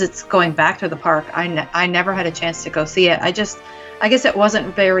know, visits going back to the park, I never had a chance to go see it. I guess it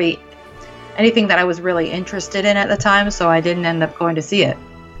wasn't anything that I was really interested in at the time, so I didn't end up going to see it.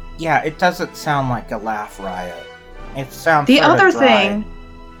 Yeah, it doesn't sound like a laugh riot. It sounds the sort other of dry. thing.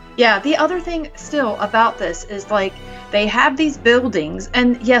 Yeah, the other thing still about this is like they have these buildings,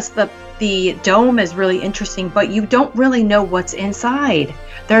 and yes, the dome is really interesting, but you don't really know what's inside.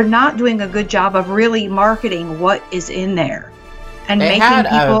 They're not doing a good job of really marketing what is in there and they making had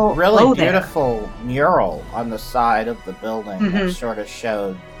people a really go there. beautiful mural on the side of the building that sort of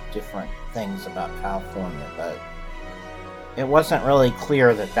showed different things about California, but it wasn't really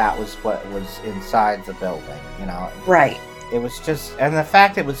clear that was what was inside the building, you know. Right. It was just, and the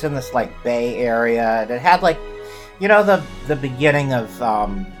fact it was in this like Bay Area, and it had like, you know, the beginning of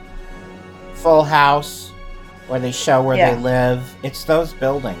Full House, where they show where they live. It's those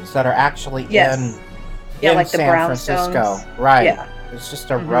buildings that are actually in like San the Francisco, brownstones. right? Yeah. It's just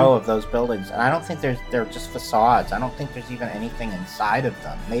a row of those buildings, and I don't think they're just facades. I don't think there's even anything inside of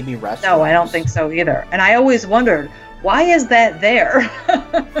them. Maybe restaurants. No, I don't think so either. And I always wondered, why is that there?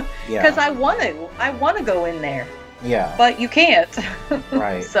 Because I want to go in there. Yeah. But you can't.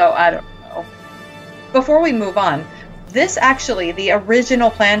 Right. So I don't know. before we move on, this actually, the original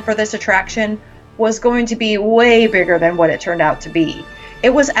plan for this attraction was going to be way bigger than what it turned out to be. It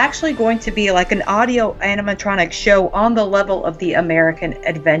was actually going to be like an audio animatronic show on the level of the American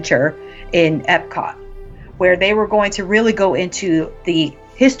Adventure in Epcot, where they were going to really go into the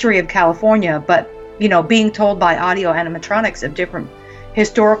history of California, but, you know, being told by audio animatronics of different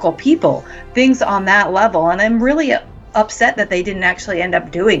historical people, things on that level. And I'm really upset that they didn't actually end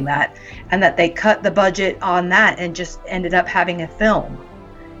up doing that, and that they cut the budget on that and just ended up having a film.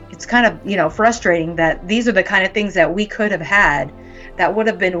 It's kind of, you know, frustrating that these are the kind of things that we could have had that would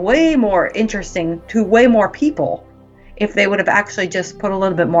have been way more interesting to way more people if they would have actually just put a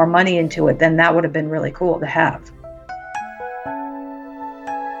little bit more money into it. Then that would have been really cool to have.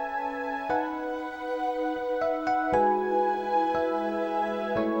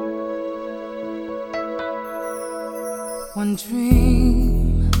 One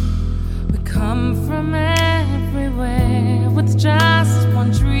dream, we come from everywhere with just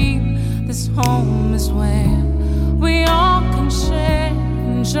one dream. This home is where we all can share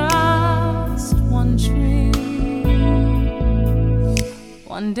in just one dream.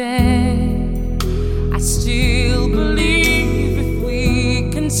 One day, I still believe if we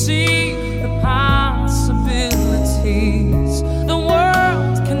can see the possibilities, the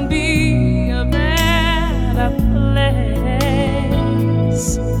world can be a better place.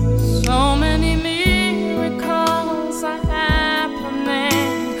 So many miracles are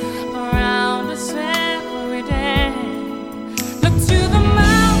happening around us every day. Look to the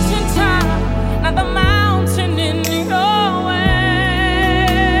mountain top, not the mountain in your way.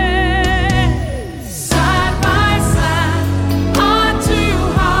 Side by side, heart to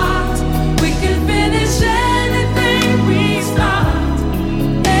heart, we can finish anything we start.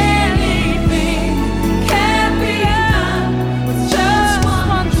 Anything can be done with just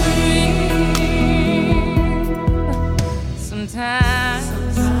one dream. Sometimes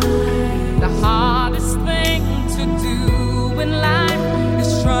the hardest thing to do in life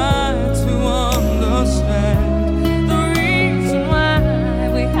is try to understand the reason why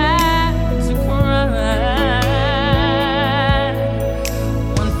we had to cry.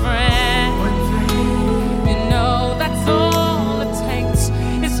 One friend, you know that's all it takes.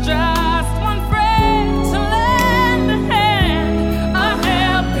 It's just one friend to lend a hand, a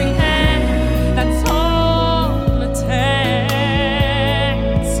helping hand. That's all it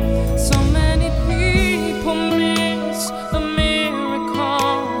takes. So many people miss the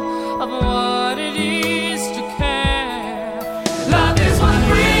miracle of what it is to care. Love is what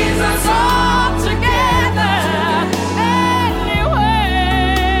brings us all together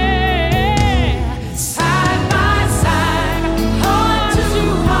anyway. Side by side, heart to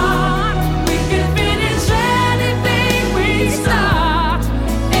heart, we can finish anything we start.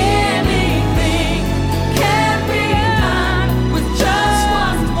 Anything can be done with just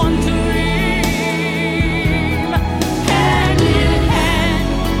one dream. Hand in hand,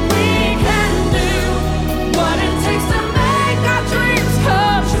 we can do what it takes to make our dreams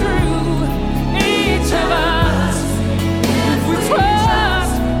come true. Each of us, if we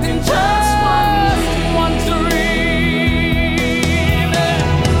trust in just one dream.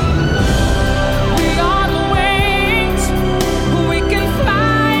 We are the wings, we can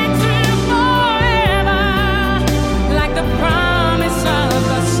fly into forever, like the promise of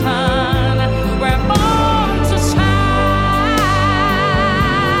the sun. We're born to shine.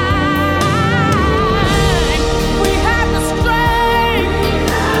 We have the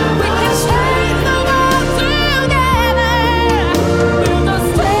strength, we can change the world together. Build a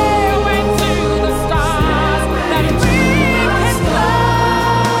stairway to the stars that we can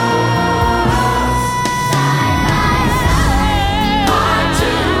climb. Heart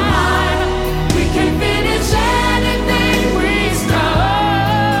to heart, we can finish anything we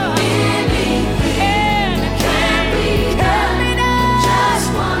start. Anything can be done. Just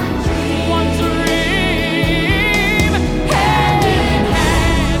one dream. Hand in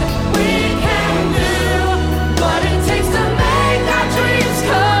hand, we can do what it takes to make our dreams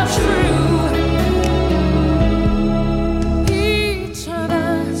come true. Each of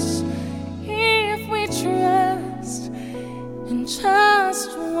us, if we trust in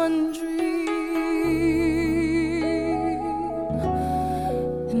just one dream,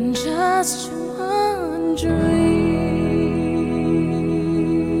 in just one dream.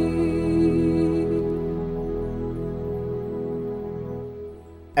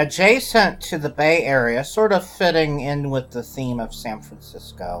 Adjacent to the Bay Area, sort of fitting in with the theme of San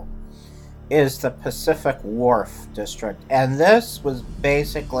Francisco, is the Pacific Wharf District. And this was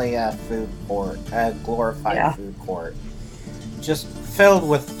basically a food court, a glorified Yeah. food court. just filled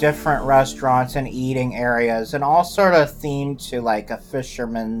with different restaurants and eating areas, and all sort of themed to like a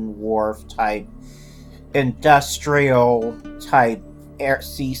fisherman wharf type, industrial type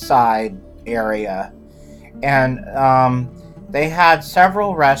seaside area. And they had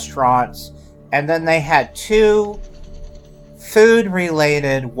several restaurants, and then they had 2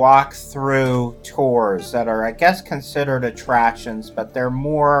 food-related walk-through tours that are, I guess, considered attractions, but they're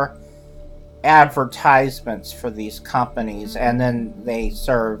more advertisements for these companies. And then they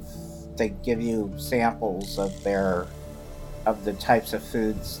give you samples of the types of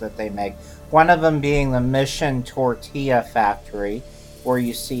foods that they make. One of them being the Mission Tortilla Factory, where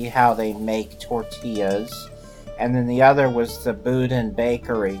you see how they make tortillas. And then the other was the Boudin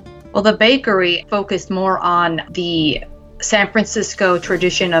Bakery. Well, the bakery focused more on the San Francisco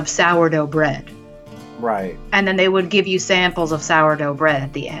tradition of sourdough bread. Right. And then they would give you samples of sourdough bread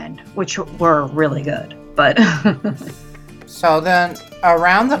at the end, which were really good. But so then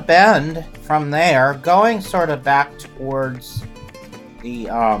around the bend from there, going sort of back towards the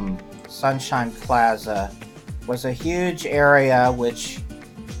Sunshine Plaza, was a huge area which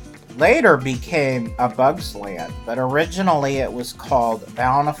later became a Bugs Land, but originally it was called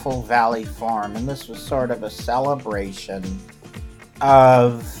Bountiful Valley Farm, and this was sort of a celebration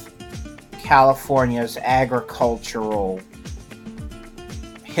of California's agricultural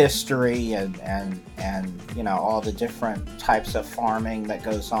history and you know, all the different types of farming that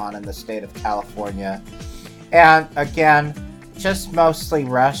goes on in the state of California. And again, just mostly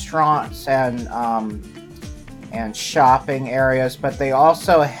restaurants and shopping areas, but they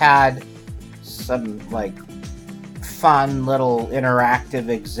also had some like fun little interactive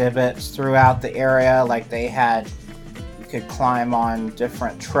exhibits throughout the area. Like they had, you could climb on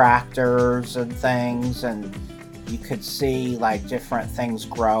different tractors and things, and you could see like different things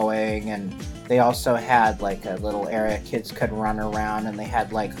growing. And they also had like a little area kids could run around, and they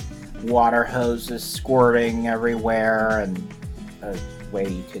had like water hoses squirting everywhere, and a way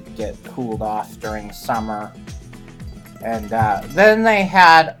you could get cooled off during summer. And then they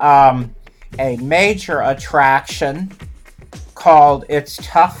had a major attraction called It's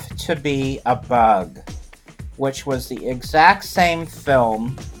Tough to Be a Bug, which was the exact same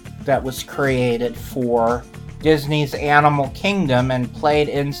film that was created for Disney's Animal Kingdom and played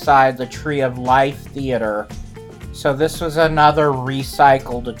inside the Tree of Life Theater. So this was another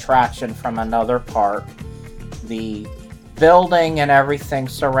recycled attraction from another park. The building and everything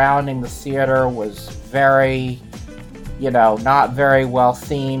surrounding the theater was very, you know, not very well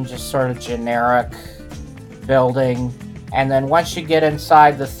themed, just sort of generic building. And then once you get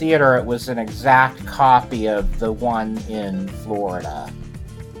inside the theater, it was an exact copy of the one in Florida.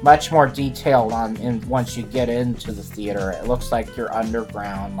 Much more detailed once you get into the theater. It looks like you're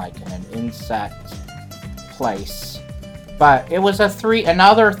underground, like in an insect place. But it was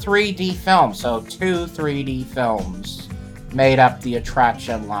another 3D film, so 2 3D films made up the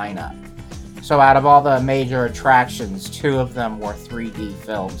attraction lineup. So out of all the major attractions, 2 of them were 3D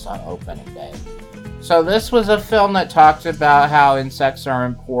films on opening day. So this was a film that talked about how insects are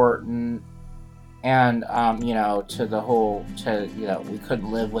important, and you know, we couldn't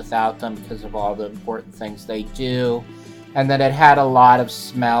live without them because of all the important things they do. And then it had a lot of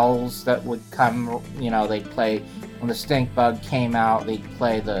smells that would come, you know, they'd play, when the stink bug came out, they'd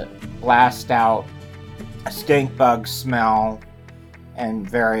play the blast out stink bug smell and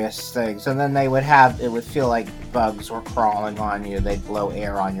various things. And then it would feel like bugs were crawling on you. They'd blow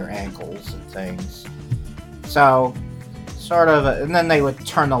air on your ankles and things. So, and then they would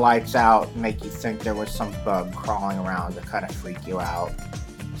turn the lights out and make you think there was some bug crawling around to kind of freak you out.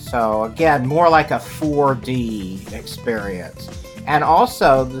 So again, more like a 4D experience. And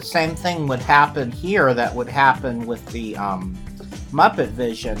also, the same thing would happen here that would happen with the Muppet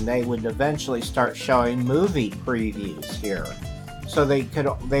Vision. They would eventually start showing movie previews here. So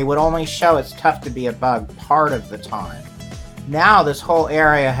they would only show It's Tough to Be a Bug part of the time. Now this whole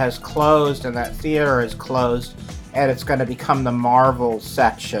area has closed, and that theater is closed, and it's going to become the Marvel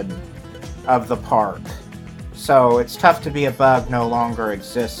section of the park. So It's Tough to Be a Bug no longer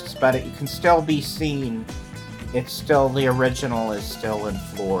exists, but it can still be seen. The original is still in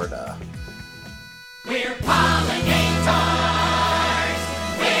Florida. We're pollinators!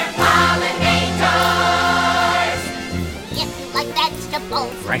 We're pollinators! If you like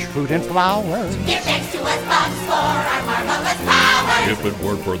vegetables, fresh fruit and flowers, give thanks to us bugs for our marvelous powers. If it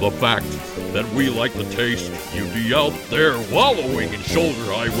weren't for the fact that we like the taste, you'd be out there wallowing in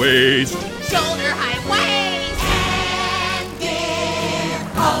shoulder-high waste. Shoulder-high waist! And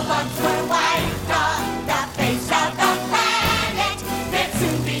if all bugs were wiped off the face of the planet, there'd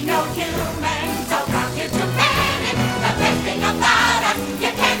soon be no humans around here to panic. The best thing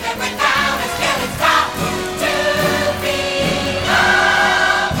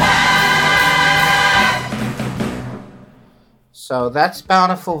So that's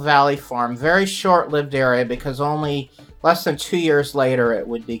Bountiful Valley Farm. Very short-lived area because only less than 2 years later it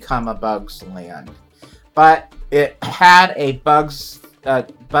would become a Bugs Land. But it had a Bugs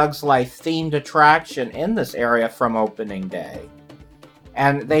Life themed attraction in this area from opening day.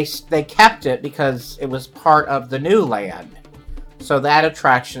 And they kept it because it was part of the new land. So that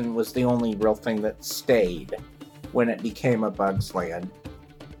attraction was the only real thing that stayed when it became a Bugs Land.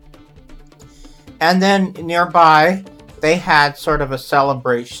 And then nearby, they had sort of a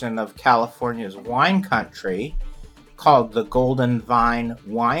celebration of California's wine country called the Golden Vine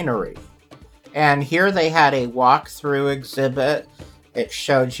Winery. And here they had a walkthrough exhibit. It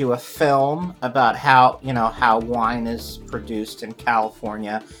showed you a film about how wine is produced in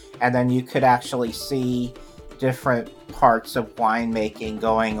California. And then you could actually see different parts of winemaking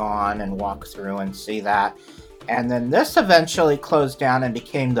going on and walk through and see that. And then this eventually closed down and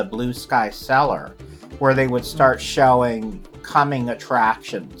became the Blue Sky Cellar, where they would start showing coming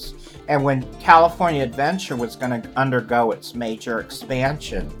attractions. And when California Adventure was going to undergo its major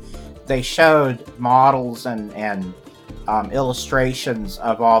expansion, they showed models and illustrations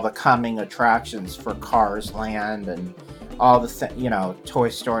of all the coming attractions for Cars Land and all the Toy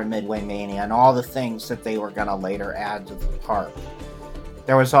Story Midway Mania and all the things that they were going to later add to the park.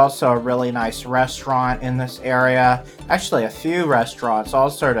 There was also a really nice restaurant in this area. Actually, a few restaurants,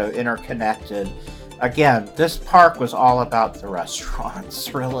 all sort of interconnected. Again, this park was all about the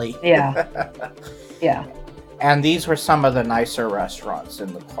restaurants, really. Yeah. Yeah. And these were some of the nicer restaurants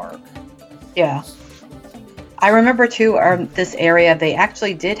in the park. Yeah. I remember, too, this area, they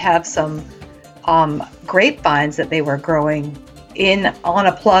actually did have some grapevines that they were growing on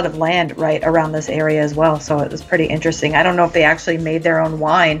a plot of land right around this area as well. So it was pretty interesting. I don't know if they actually made their own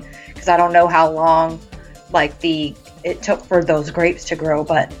wine, because I don't know how long it took for those grapes to grow,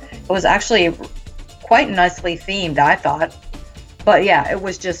 but it was actually quite nicely themed, I thought. But yeah, it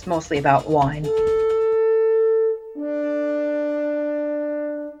was just mostly about wine.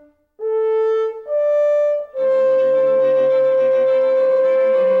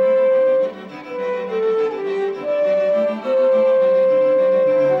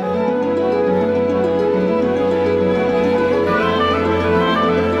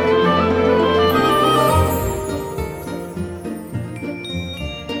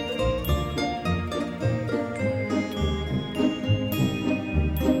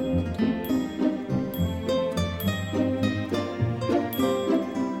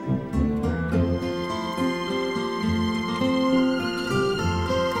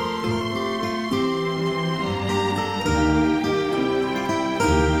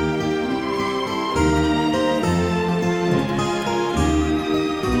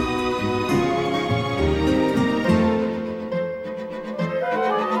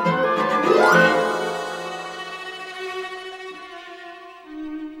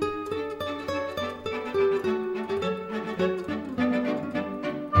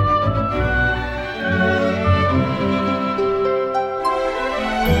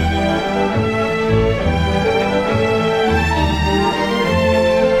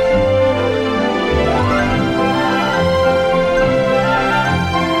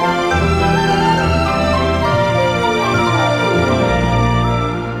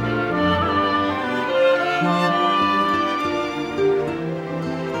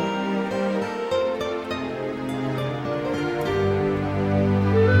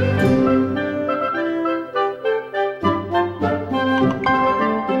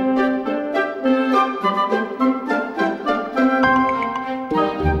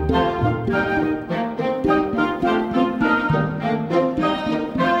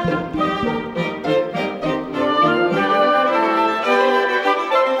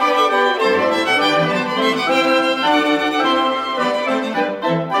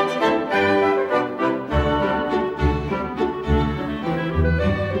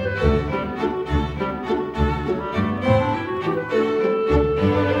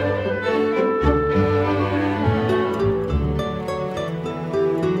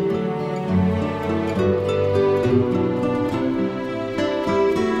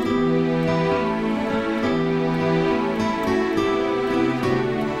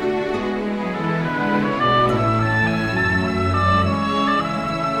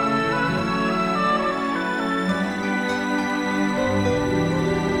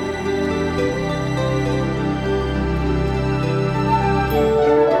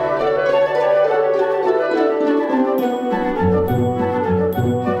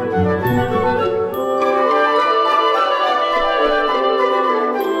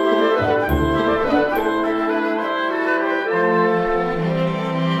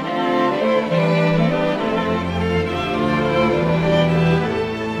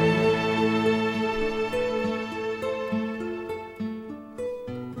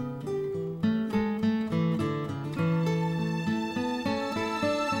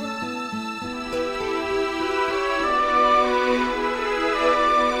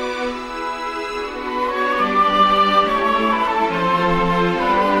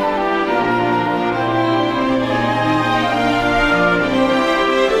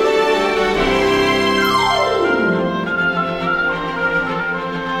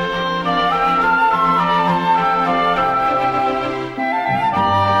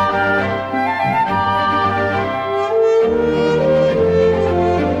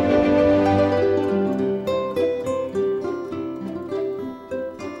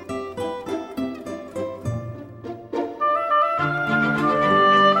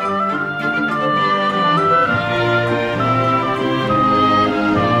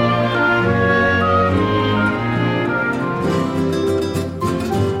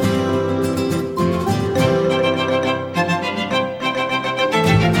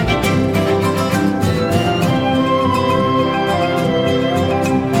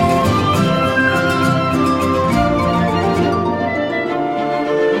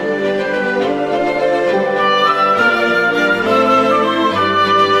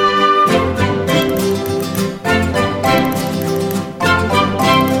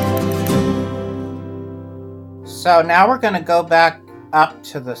 So now we're going to go back up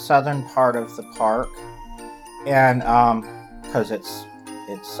to the southern part of the park, and because it's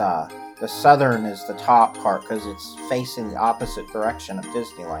the southern is the top part because it's facing the opposite direction of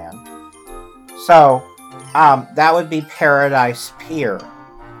Disneyland. So that would be Paradise Pier,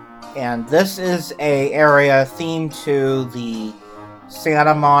 and this is a area themed to the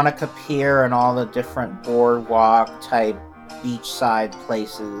Santa Monica Pier and all the different boardwalk type beachside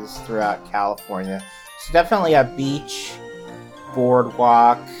places throughout California. It's definitely a beach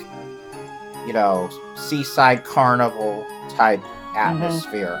boardwalk, seaside carnival type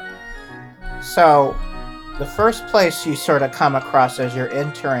atmosphere. So the first place you sort of come across as you're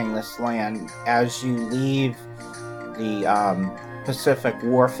entering this land, as you leave the Pacific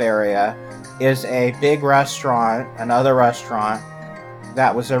Wharf area, is a big restaurant, another restaurant,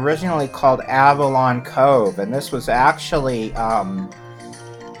 that was originally called Avalon Cove, and this was actually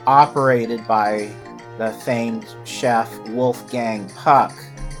operated by the famed chef Wolfgang Puck.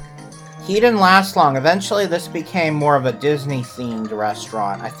 He didn't last long. Eventually this became more of a Disney-themed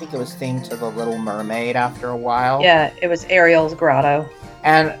restaurant. I think it was themed to The Little Mermaid after a while. Yeah, it was Ariel's Grotto.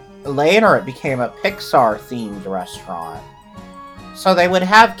 And later it became a Pixar-themed restaurant. So they would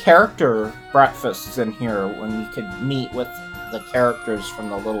have character breakfasts in here when you could meet with the characters from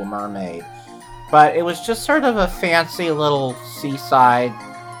The Little Mermaid. But it was just sort of a fancy little seaside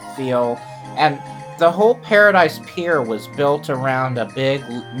feel. And the whole Paradise Pier was built around a big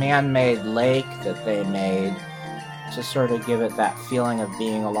man-made lake that they made to sort of give it that feeling of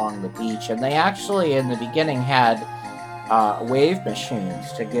being along the beach. And they actually, in the beginning, had wave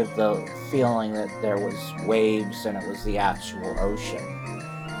machines to give the feeling that there was waves and it was the actual ocean.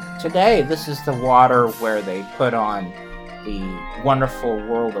 Today, this is the water where they put on the Wonderful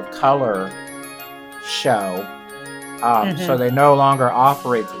World of Color show. So they no longer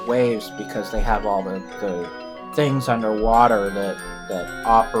operate the waves because they have all the things underwater that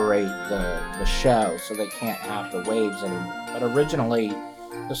operate the show, so they can't have the waves anymore. But originally,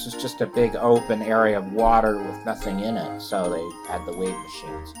 this is just a big open area of water with nothing in it, so they had the wave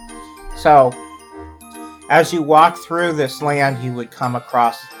machines. So, as you walk through this land, you would come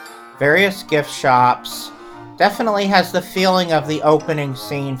across various gift shops. Definitely has the feeling of the opening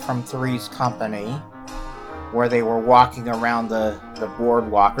scene from Three's Company, where they were walking around the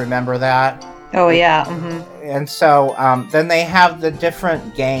boardwalk. Remember that? Oh, yeah. Mm-hmm. And so then they have the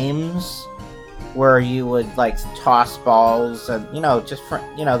different games where you would toss balls and,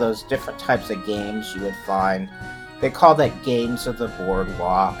 those different types of games you would find. They call that Games of the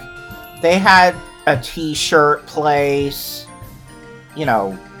Boardwalk. They had a t-shirt place,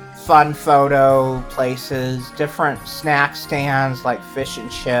 fun photo places, different snack stands like fish and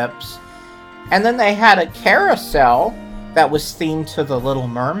chips. And then they had a carousel that was themed to The Little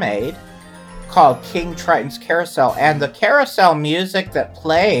Mermaid called King Triton's Carousel. And the carousel music that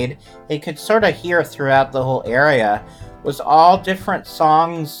played, you could sort of hear throughout the whole area, was all different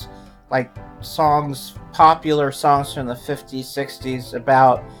songs, popular songs from the 50s, 60s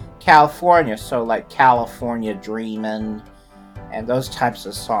about California. So like California Dreamin' and those types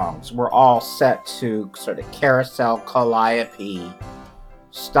of songs were all set to sort of carousel calliope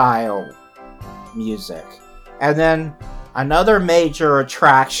style music. And then another major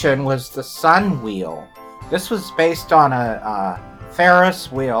attraction was the Sun Wheel. This was based on a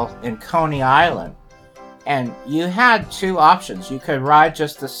Ferris wheel in Coney Island. And you had two options. You could ride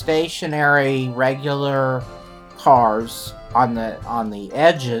just the stationary regular cars on the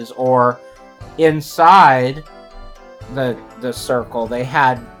edges, or inside the circle they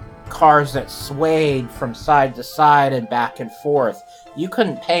had cars that swayed from side to side and back and forth. You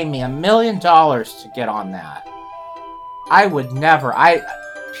couldn't pay me $1 million to get on that. I would never.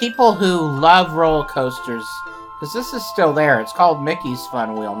 People who love roller coasters, because this is still there. It's called Mickey's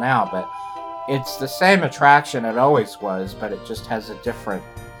Fun Wheel now, but it's the same attraction it always was, but it just has a different.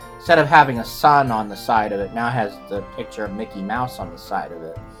 Instead of having a sun on the side of it, now has the picture of Mickey Mouse on the side of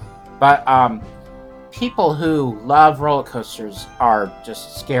it. But people who love roller coasters are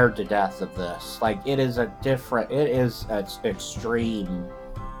just scared to death of this. It is an extreme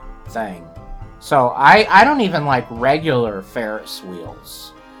thing. So I don't even like regular Ferris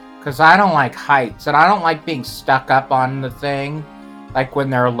wheels, because I don't like heights, and I don't like being stuck up on the thing, like when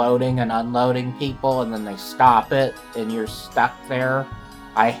they're loading and unloading people and then they stop it and you're stuck there.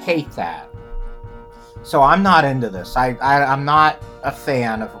 I hate that. So I'm not into this. I'm not a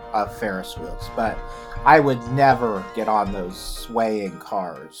fan of Ferris wheels, but I would never get on those swaying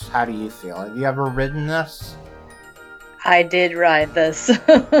cars. How do you feel? Have you ever ridden this? I did ride this.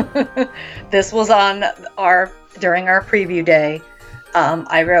 This was during our preview day.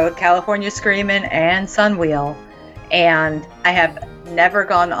 I rode California Screamin' and Sun Wheel. and I have never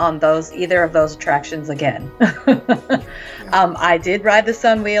gone on either of those attractions again. I did ride the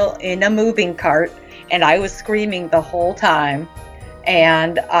Sun Wheel in a moving cart, and I was screaming the whole time.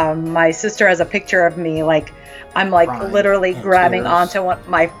 And my sister has a picture of me, like I'm like Crying literally in grabbing tears. onto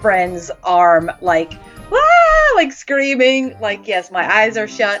my friend's arm, like "Wah!" like screaming. Like, yes, my eyes are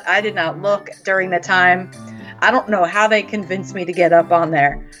shut. I did not look during the time. I don't know how they convinced me to get up on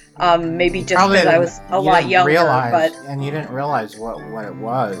there. Maybe just Probably because I was a lot younger, and you didn't realize what it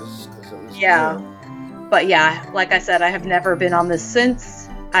was because it was yeah. new. But yeah, like I said, I have never been on this since.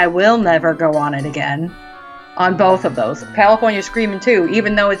 I will never go on it again. On both of those. California Screamin' too,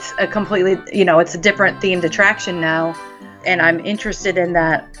 even though it's a completely, it's a different themed attraction now, and I'm interested in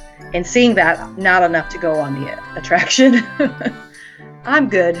that, and seeing that, not enough to go on the attraction. I'm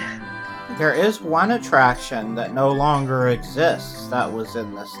good. There is one attraction that no longer exists that was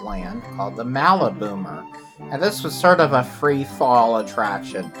in this land called the Maliboomer. And this was sort of a free fall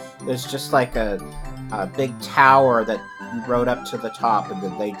attraction. There's just like a big tower that you rode up to the top and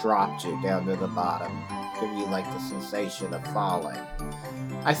then they dropped you down to the bottom. Give you like the sensation of falling.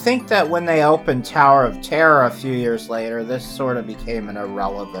 I think that when they opened Tower of Terror a few years later, this sort of became an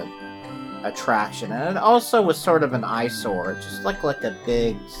irrelevant attraction, and it also was sort of an eyesore. It just looked like a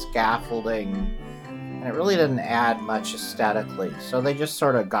big scaffolding, and it really didn't add much aesthetically, so they just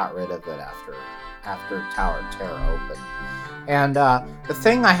sort of got rid of it after Tower of Terror opened. And the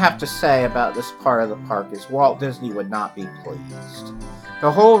thing I have to say about this part of the park is Walt Disney would not be pleased.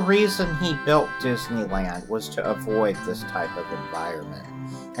 The whole reason he built Disneyland was to avoid this type of environment,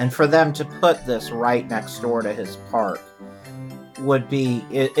 and for them to put this right next door to his park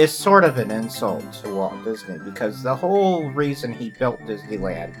is sort of an insult to Walt Disney, because the whole reason he built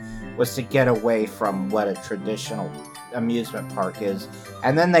Disneyland was to get away from what a traditional amusement park is,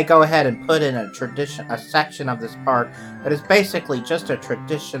 and then they go ahead and put in a section of this park that is basically just a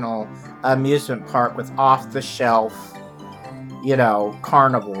traditional amusement park with off-the-shelf,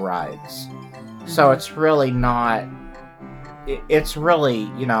 carnival rides. So it's really not. It's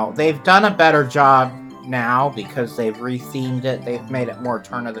really, they've done a better job now because they've rethemed it. They've made it more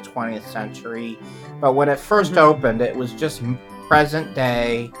turn of the 20th century. But when it first opened, it was just present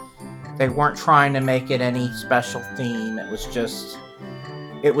day. They weren't trying to make it any special theme.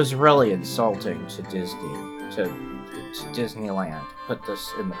 It was really insulting to Disney, to Disneyland, to put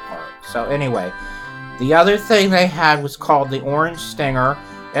this in the park. So anyway, the other thing they had was called the Orange Stinger.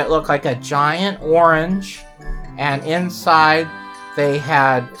 It looked like a giant orange, and inside they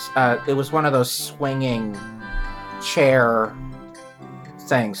had, it was one of those swinging chair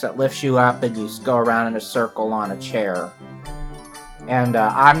things that lifts you up and you go around in a circle on a chair. And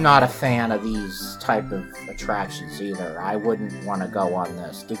I'm not a fan of these type of attractions either. I wouldn't want to go on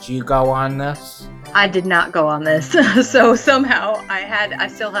this. Did you go on this? I did not go on this. So somehow I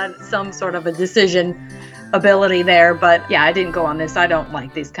still had some sort of a decision ability there, but yeah, I didn't go on this. I don't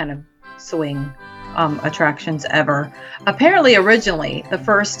like these kind of swing attractions ever. Apparently, originally, the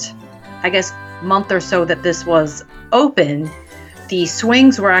first, month or so that this was open, the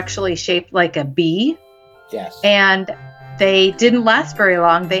swings were actually shaped like a bee. Yes. And they didn't last very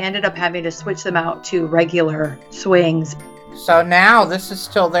long. They ended up having to switch them out to regular swings. So now this is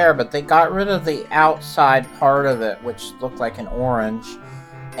still there, but they got rid of the outside part of it, which looked like an orange.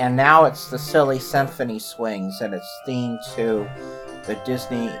 And now it's the Silly Symphony swings, and it's themed to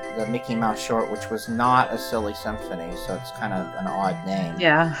the Mickey Mouse short, which was not a Silly Symphony, so it's kind of an odd name.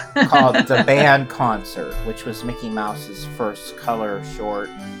 Yeah. Called The Band Concert, which was Mickey Mouse's first color short,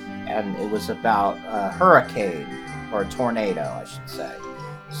 and it was about a hurricane, or a tornado, I should say.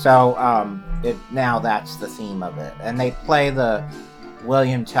 So now that's the theme of it. And they play the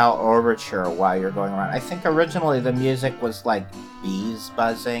William Tell Overture while you're going around. I think originally the music was like bees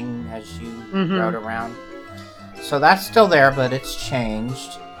buzzing as you rode around. So that's still there, but it's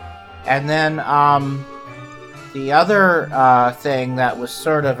changed. And then the other thing that was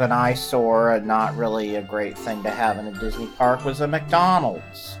sort of an eyesore and not really a great thing to have in a Disney park was a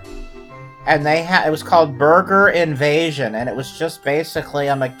McDonald's. And it was called Burger Invasion, and it was just basically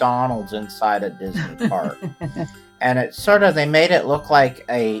a McDonald's inside a Disney park. And they made it look like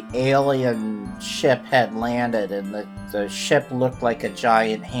a alien ship had landed, and the ship looked like a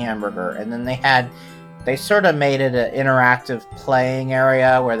giant hamburger. And then they sort of made it an interactive playing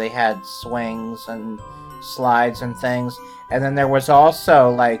area where they had swings and slides and things. And then there was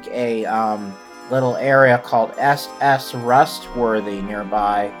also like a little area called SS Rustworthy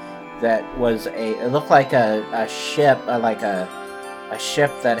nearby that was it looked like a ship, a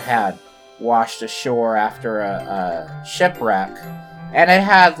ship that had washed ashore after a shipwreck. And it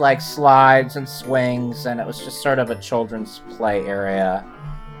had like slides and swings, and it was just sort of a children's play area.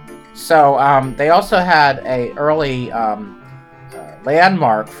 So they also had a early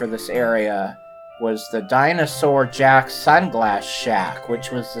landmark for this area was the Dinosaur Jack Sunglass Shack,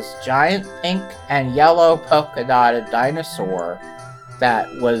 which was this giant pink and yellow polka dotted dinosaur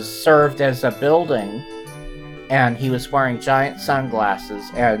that was served as a building, and he was wearing giant sunglasses,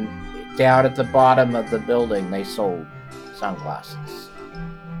 and down at the bottom of the building they sold sunglasses.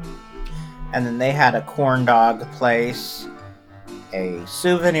 And then they had a corn dog place, a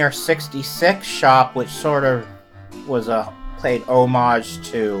Souvenir 66 shop, which sort of paid homage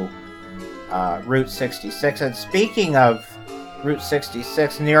to Route 66. And speaking of Route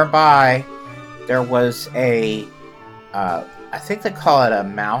 66, nearby there was a, I think they call it a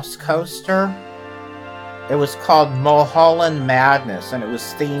mouse coaster. It was called Mulholland Madness, and it was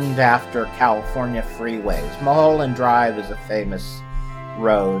themed after California freeways. Mulholland Drive is a famous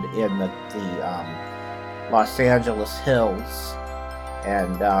road in the Los Angeles hills.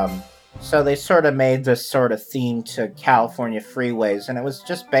 And so they sort of made this sort of theme to California freeways, and it was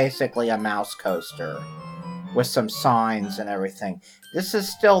just basically a mouse coaster with some signs and everything. This is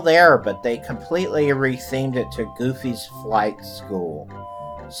still there, but they completely rethemed it to Goofy's Flight School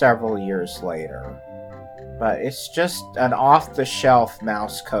several years later. But it's just an off-the-shelf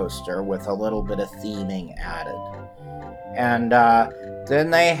mouse coaster with a little bit of theming added. And then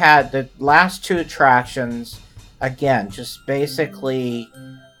they had the last two attractions, again, just basically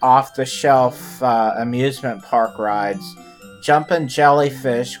off-the-shelf amusement park rides. Jumpin'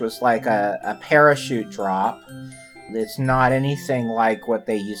 Jellyfish was like a parachute drop. It's not anything like what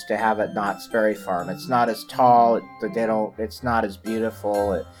they used to have at Knott's Berry Farm. It's not as tall. It's not as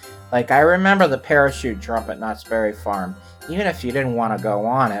beautiful. I remember the parachute drop at Knott's Berry Farm. Even if you didn't want to go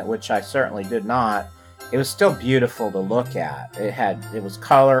on it, which I certainly did not, it was still beautiful to look at. It was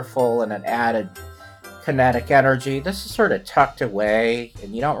colorful, and it added kinetic energy. This is sort of tucked away,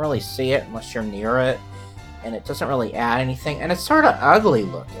 and you don't really see it unless you're near it, and it doesn't really add anything, and it's sort of ugly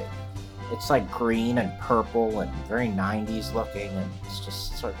looking. It's like green and purple and very 90s looking, and it's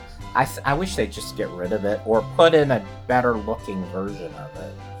just sort of... I wish they'd just get rid of it, or put in a better looking version of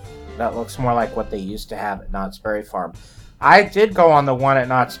it that looks more like what they used to have at Knott's Berry Farm. I did go on the one at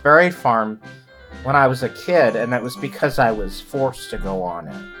Knott's Berry Farm when I was a kid, and it was because I was forced to go on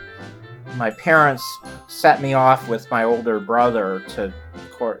it. My parents set me off with my older brother to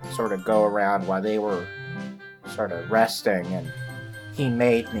sort of go around while they were sort of resting, and he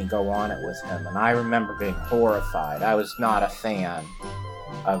made me go on it with him, and I remember being horrified. I was not a fan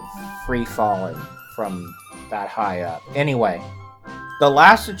of free falling from that high up. Anyway, the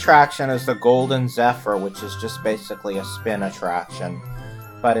last attraction is the Golden Zephyr, which is just basically a spin attraction,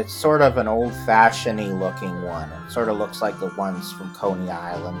 but it's sort of an old-fashioned-y looking one. It sort of looks like the ones from Coney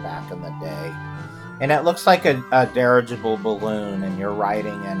Island back in the day. And it looks like a dirigible balloon, and you're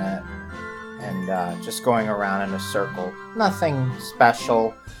riding in it, and just going around in a circle. Nothing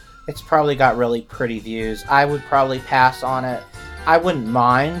special. It's probably got really pretty views. I would probably pass on it. I wouldn't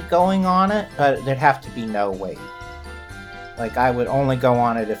mind going on it, but there'd have to be no wait. I would only go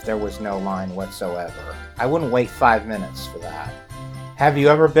on it if there was no line whatsoever. I wouldn't wait 5 minutes for that. Have you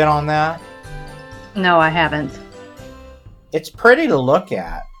ever been on that? No, I haven't. It's pretty to look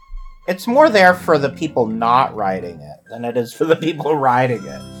at. It's more there for the people not riding it than it is for the people riding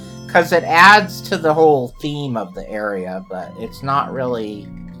it. Because it adds to the whole theme of the area, but it's not really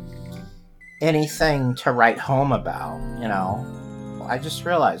anything to write home about, you know. I just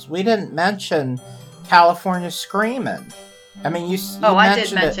realized we didn't mention California Screamin'. I mean, you I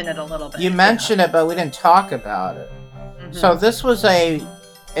did mention it a little bit. You mentioned it, but we didn't talk about it. Mm-hmm. So this was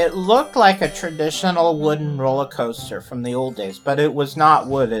it looked like a traditional wooden roller coaster from the old days, but it was not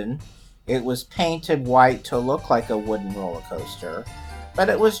wooden. It was painted white to look like a wooden roller coaster. But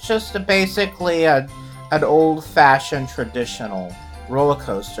it was just basically an old-fashioned traditional roller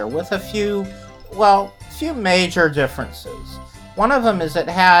coaster with a few major differences. One of them is it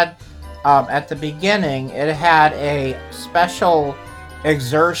had, at the beginning, it had a special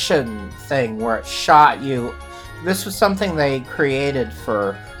exertion thing where it shot you. This was something they created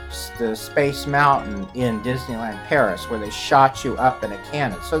for the Space Mountain in Disneyland Paris, where they shot you up in a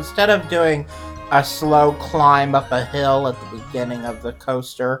cannon. So instead of doing a slow climb up a hill at the beginning of the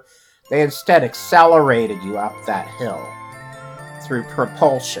coaster, they instead accelerated you up that hill through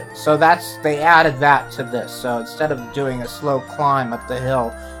propulsion. So they added that to this. So instead of doing a slow climb up the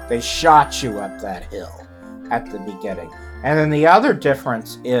hill, they shot you up that hill at the beginning. And then the other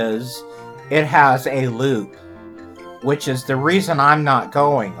difference is it has a loop, which is the reason I'm not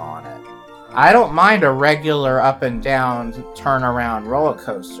going on it. I don't mind a regular up and down turnaround roller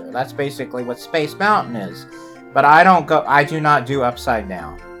coaster. That's basically what Space Mountain is. But I do not do upside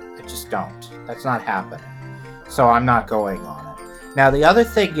down. I just don't. That's not happening. So I'm not going on it. Now the other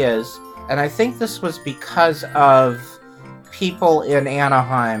thing is, and I think this was because of people in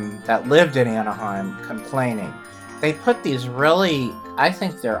Anaheim that lived in Anaheim complaining. They put these really, I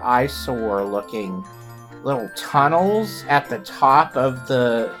think they're eyesore looking little tunnels at the top of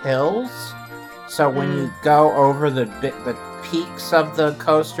the hills. So when you go over the peaks of the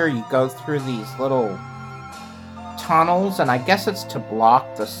coaster, you go through these little tunnels, and I guess it's to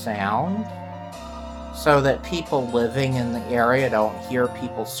block the sound so that people living in the area don't hear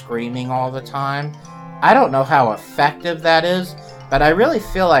people screaming all the time. I don't know how effective that is, but I really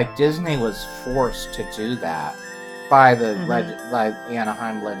feel like Disney was forced to do that by the by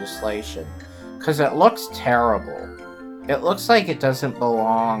Anaheim legislation, because it looks terrible. It looks like it doesn't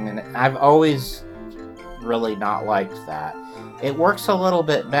belong, and I've always really not liked that. It works a little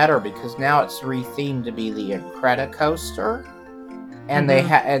bit better because now it's rethemed to be the Incredicoaster, and they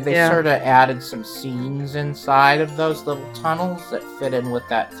sort of added some scenes inside of those little tunnels that fit in with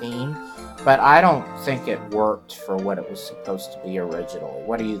that theme. But I don't think it worked for what it was supposed to be originally.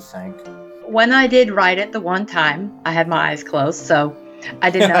 What do you think? When I did ride it the one time, I had my eyes closed, so I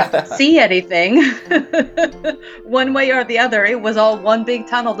did not see anything one way or the other. It was all one big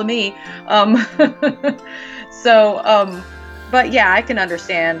tunnel to me. But yeah, I can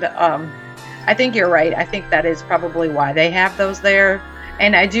understand. I think you're right. I think that is probably why they have those there.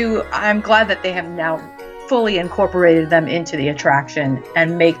 And I'm glad that they have now fully incorporated them into the attraction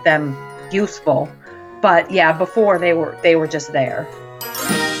and make them useful. But yeah, before they were just there.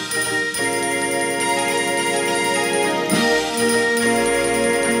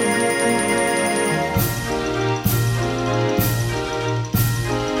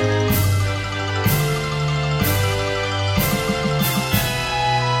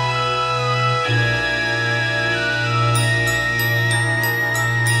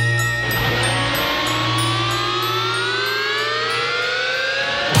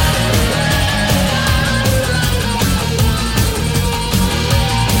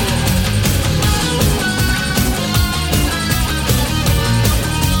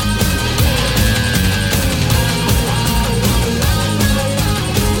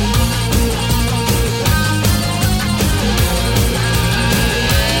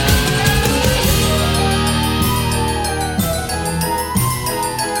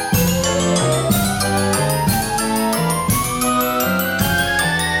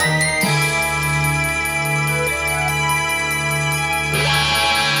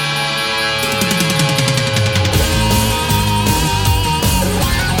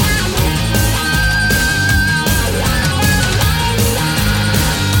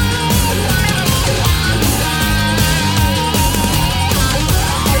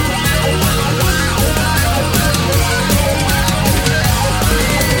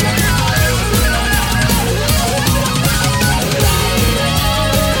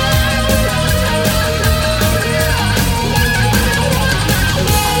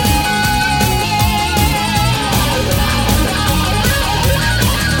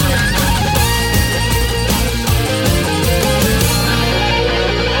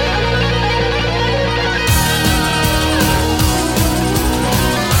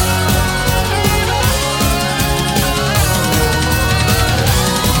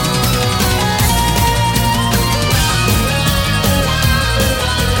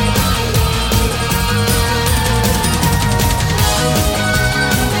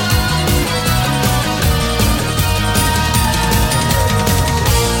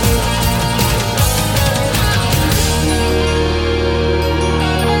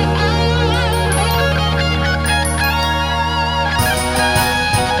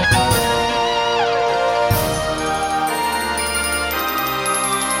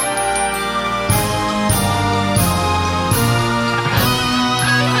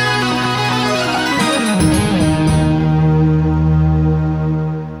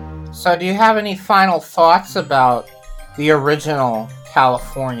 So do you have any final thoughts about the original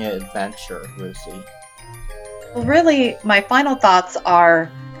California Adventure, Lucy? Well, really, my final thoughts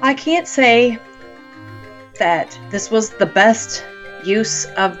are, I can't say that this was the best use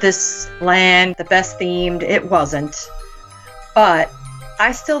of this land, the best themed. It wasn't. But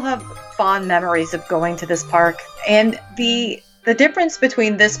I still have fond memories of going to this park. And the difference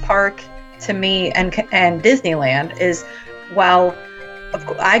between this park, to me, and Disneyland is, while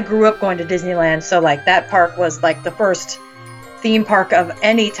I grew up going to Disneyland, so like that park was like the first theme park of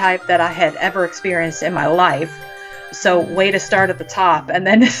any type that I had ever experienced in my life. So way to start at the top, and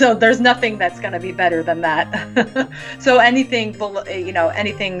then so there's nothing that's going to be better than that. So anything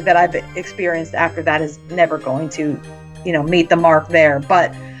that I've experienced after that is never going to, meet the mark there.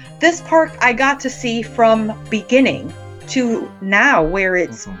 But this park I got to see from beginning to now, where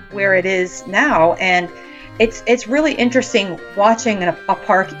it is now, and it's really interesting watching a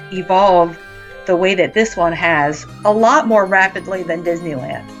park evolve the way that this one has, a lot more rapidly than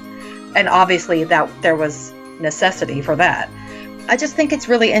Disneyland. And obviously that there was necessity for that. I just think it's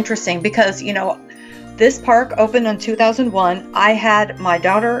really interesting because, this park opened in 2001. I had my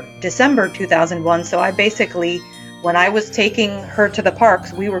daughter December 2001, so I basically, when I was taking her to the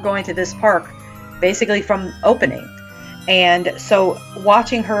parks, we were going to this park basically from opening. And so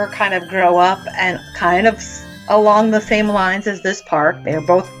watching her kind of grow up and kind of along the same lines as this park, they're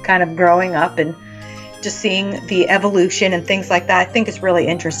both kind of growing up and just seeing the evolution and things like that, I think is really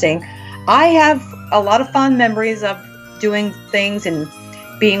interesting. I have a lot of fond memories of doing things and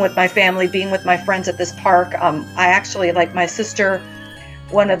being with my family, being with my friends at this park. I actually, like my sister,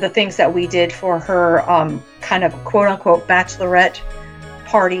 one of the things that we did for her kind of quote unquote bachelorette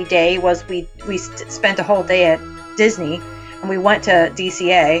party day was we spent a whole day at Disney, and we went to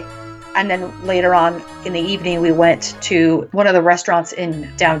DCA, and then later on in the evening we went to one of the restaurants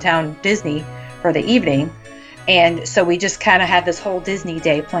in downtown Disney for the evening. And so we just kind of had this whole Disney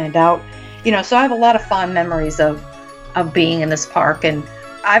day planned out, so I have a lot of fond memories of being in this park, and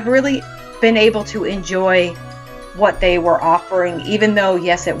I've really been able to enjoy what they were offering, even though,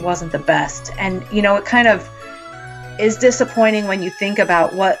 yes, it wasn't the best. And, it kind of is disappointing when you think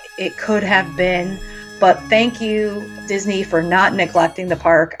about what it could have been. But thank you, Disney, for not neglecting the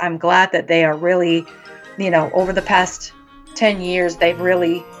park. I'm glad that they are really, over the past 10 years, they've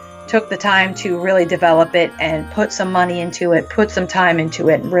really took the time to really develop it and put some money into it, put some time into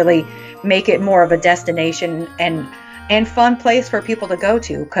it, and really make it more of a destination and fun place for people to go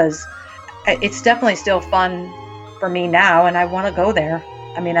to, because it's definitely still fun for me now, and I want to go there.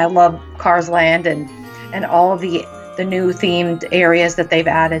 I mean, I love Cars Land and all of the new themed areas that they've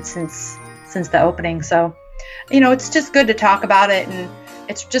added since the opening. So, it's just good to talk about it, and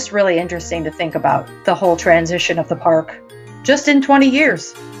it's just really interesting to think about the whole transition of the park just in 20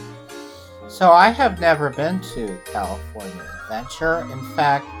 years. So I have never been to California Adventure. In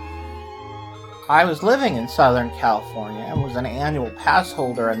fact, I was living in Southern California and was an annual pass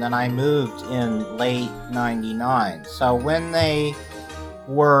holder, and then I moved in late 99. So when they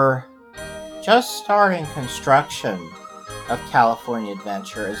were just starting construction of California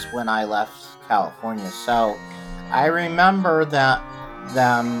Adventure is when I left California. So I remember that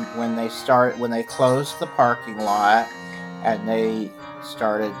them when they closed the parking lot and they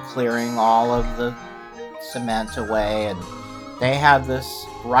started clearing all of the cement away, and they had this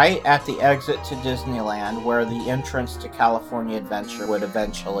right at the exit to Disneyland where the entrance to California Adventure would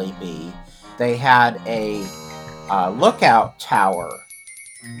eventually be. They had a lookout tower,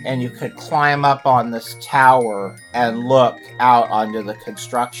 and you could climb up on this tower and look out onto the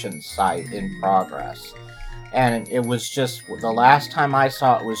construction site in progress. And it was just, the last time I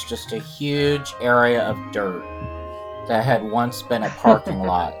saw it was just a huge area of dirt that had once been a parking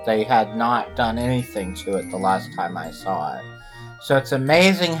lot. They had not done anything to it the last time I saw it. So it's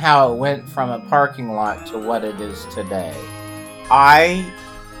amazing how it went from a parking lot to what it is today. I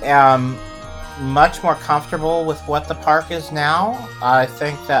am much more comfortable with what the park is now. I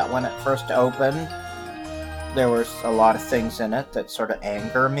think that when it first opened, there was a lot of things in it that sort of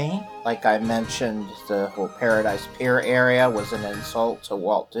anger me. Like I mentioned, the whole Paradise Pier area was an insult to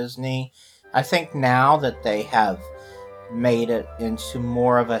Walt Disney. I think now that they have made it into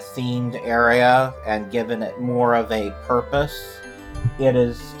more of a themed area and given it more of a purpose, it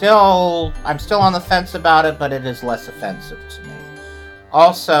is still, I'm still on the fence about it, but it is less offensive to me.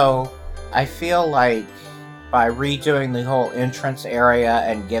 Also, I feel like by redoing the whole entrance area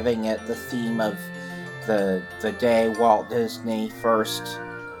and giving it the theme of the day Walt Disney first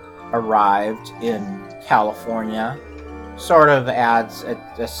arrived in California, sort of adds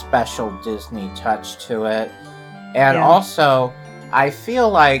a special Disney touch to it. And also, I feel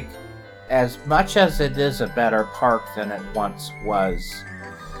like as much as it is a better park than it once was,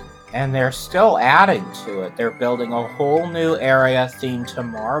 and they're still adding to it. They're building a whole new area themed to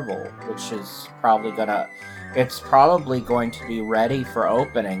Marvel, which is probably going to be ready for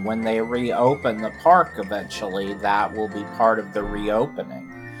opening. When they reopen the park eventually, that will be part of the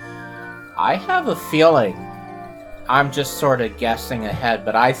reopening. I have a feeling, I'm just sort of guessing ahead,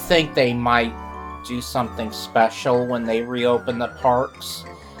 but I think they might do something special when they reopen the parks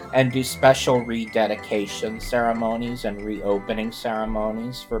and do special rededication ceremonies and reopening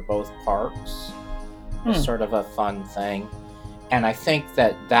ceremonies for both parks. as sort of a fun thing. And I think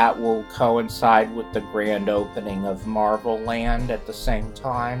that will coincide with the grand opening of Marvel Land at the same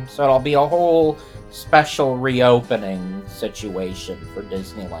time. So it'll be a whole special reopening situation for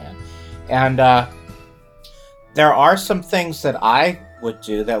Disneyland. And there are some things that I would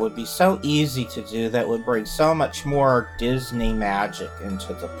do that would be so easy to do that would bring so much more Disney magic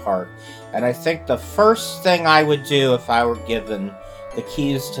into the park. And I think the first thing I would do if I were given the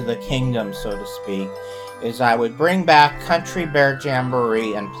keys to the kingdom, so to speak, is I would bring back Country Bear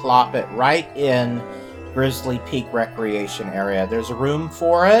Jamboree and plop it right in Grizzly Peak Recreation Area. There's room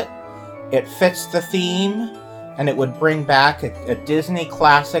for it. It fits the theme, and it would bring back a Disney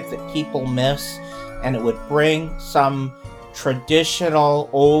classic that people miss, and it would bring some traditional,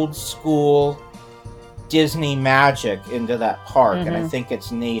 old school Disney magic into that park, and I think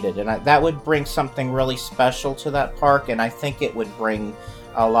it's needed. And that would bring something really special to that park, and I think it would bring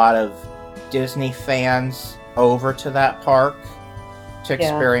a lot of Disney fans over to that park to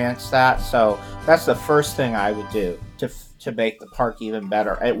experience that. So that's the first thing I would do to make the park even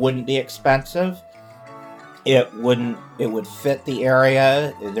better. It wouldn't be expensive. It would fit the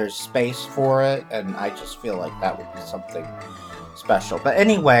area. There's space for it, and I just feel like that would be something special. But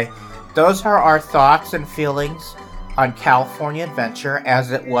anyway, those are our thoughts and feelings on California Adventure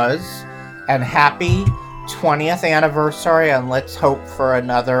as it was, and happy 20th anniversary, and let's hope for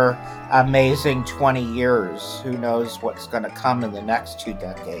another amazing 20 years. Who knows what's going to come in the next 2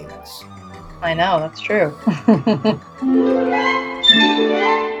 decades. I know, that's true.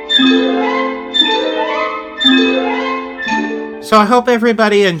 So I hope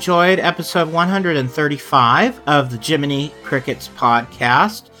everybody enjoyed episode 135 of the Jiminy Crickets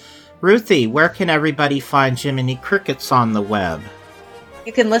podcast. Ruthie, where can everybody find Jiminy Crickets on the web?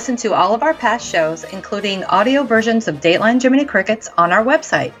 You can listen to all of our past shows, including audio versions of Dateline Jiminy Crickets, on our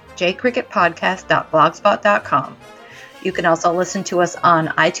website, jcricketpodcast.blogspot.com. You can also listen to us on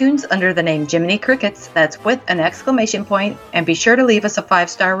iTunes under the name Jiminy Crickets, that's with an exclamation point, and be sure to leave us a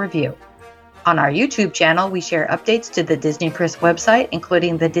 5-star review. On our YouTube channel, we share updates to the Disney Chris website,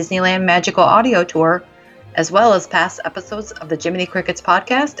 including the Disneyland Magical Audio Tour, as well as past episodes of the Jiminy Crickets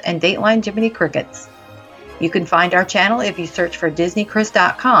podcast and Dateline Jiminy Crickets. You can find our channel if you search for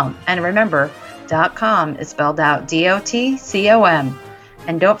DisneyChris.com. And remember, .com is spelled out DOTCOM.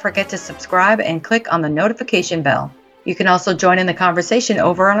 And don't forget to subscribe and click on the notification bell. You can also join in the conversation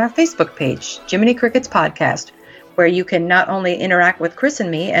over on our Facebook page, Jiminy Crickets Podcast, where you can not only interact with Chris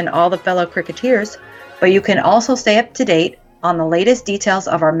and me and all the fellow Cricketeers, but you can also stay up to date on the latest details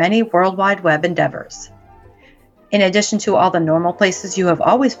of our many World Wide Web endeavors. In addition to all the normal places you have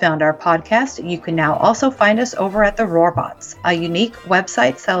always found our podcast, you can now also find us over at the Roarbots, a unique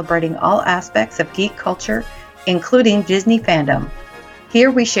website celebrating all aspects of geek culture, including Disney fandom.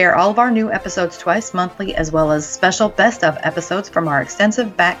 Here we share all of our new episodes twice monthly, as well as special best of episodes from our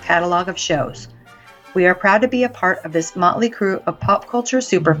extensive back catalog of shows. We are proud to be a part of this motley crew of pop culture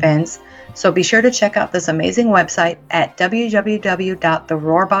superfans, so be sure to check out this amazing website at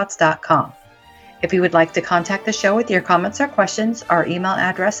www.theroarbots.com. If you would like to contact the show with your comments or questions, our email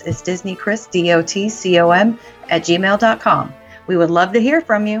address is disneychris.dotcom@gmail.com. We would love to hear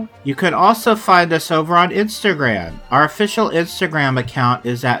from you. You can also find us over on Instagram. Our official Instagram account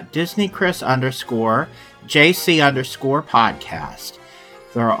is at DisneyChris_JC_podcast.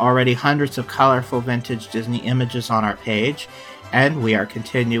 There are already hundreds of colorful vintage Disney images on our page, and we are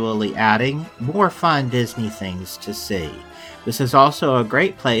continually adding more fun Disney things to see. This is also a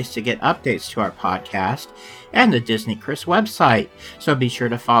great place to get updates to our podcast and the Disney Chris website, so be sure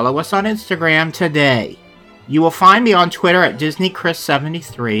to follow us on Instagram today. You will find me on Twitter at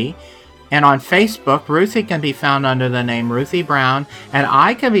DisneyChris73, and on Facebook, Ruthie can be found under the name Ruthie Brown, and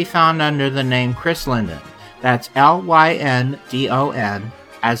I can be found under the name Chris Linden. That's Lyndon,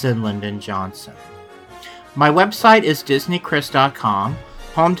 as in Lyndon Johnson. My website is DisneyChris.com,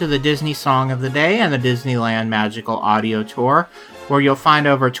 home to the Disney Song of the Day and the Disneyland Magical Audio Tour, where you'll find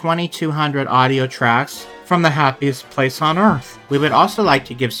over 2,200 audio tracks from the happiest place on earth. We would also like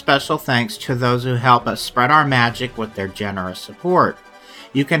to give special thanks to those who help us spread our magic with their generous support.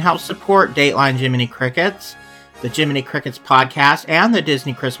 You can help support Dateline Jiminy Crickets, the Jiminy Crickets podcast, and the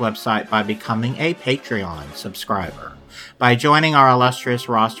Disney Chris website by becoming a Patreon subscriber. By joining our illustrious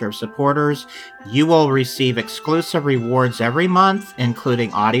roster of supporters, you will receive exclusive rewards every month,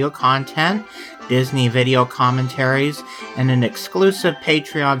 including audio content, Disney video commentaries, and an exclusive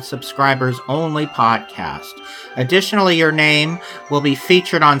Patreon subscribers-only podcast. Additionally, your name will be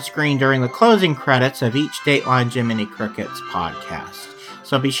featured on screen during the closing credits of each Dateline Jiminy Crickets podcast.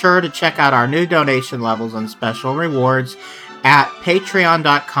 So be sure to check out our new donation levels and special rewards at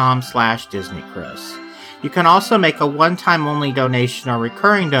patreon.com/DisneyChris. You can also make a one-time only donation or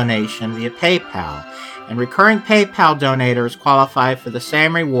recurring donation via PayPal. And recurring PayPal donators qualify for the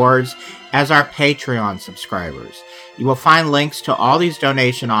same rewards as our Patreon subscribers. You will find links to all these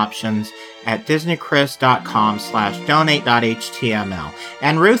donation options at disneychris.com/donate.html.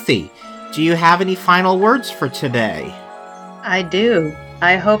 And Ruthie, do you have any final words for today? I do.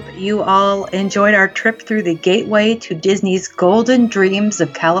 I hope you all enjoyed our trip through the gateway to Disney's Golden Dreams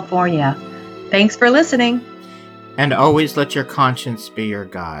of California. Thanks for listening. And always let your conscience be your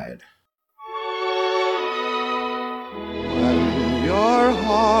guide. When your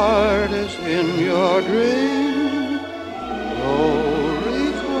heart is in your dreams,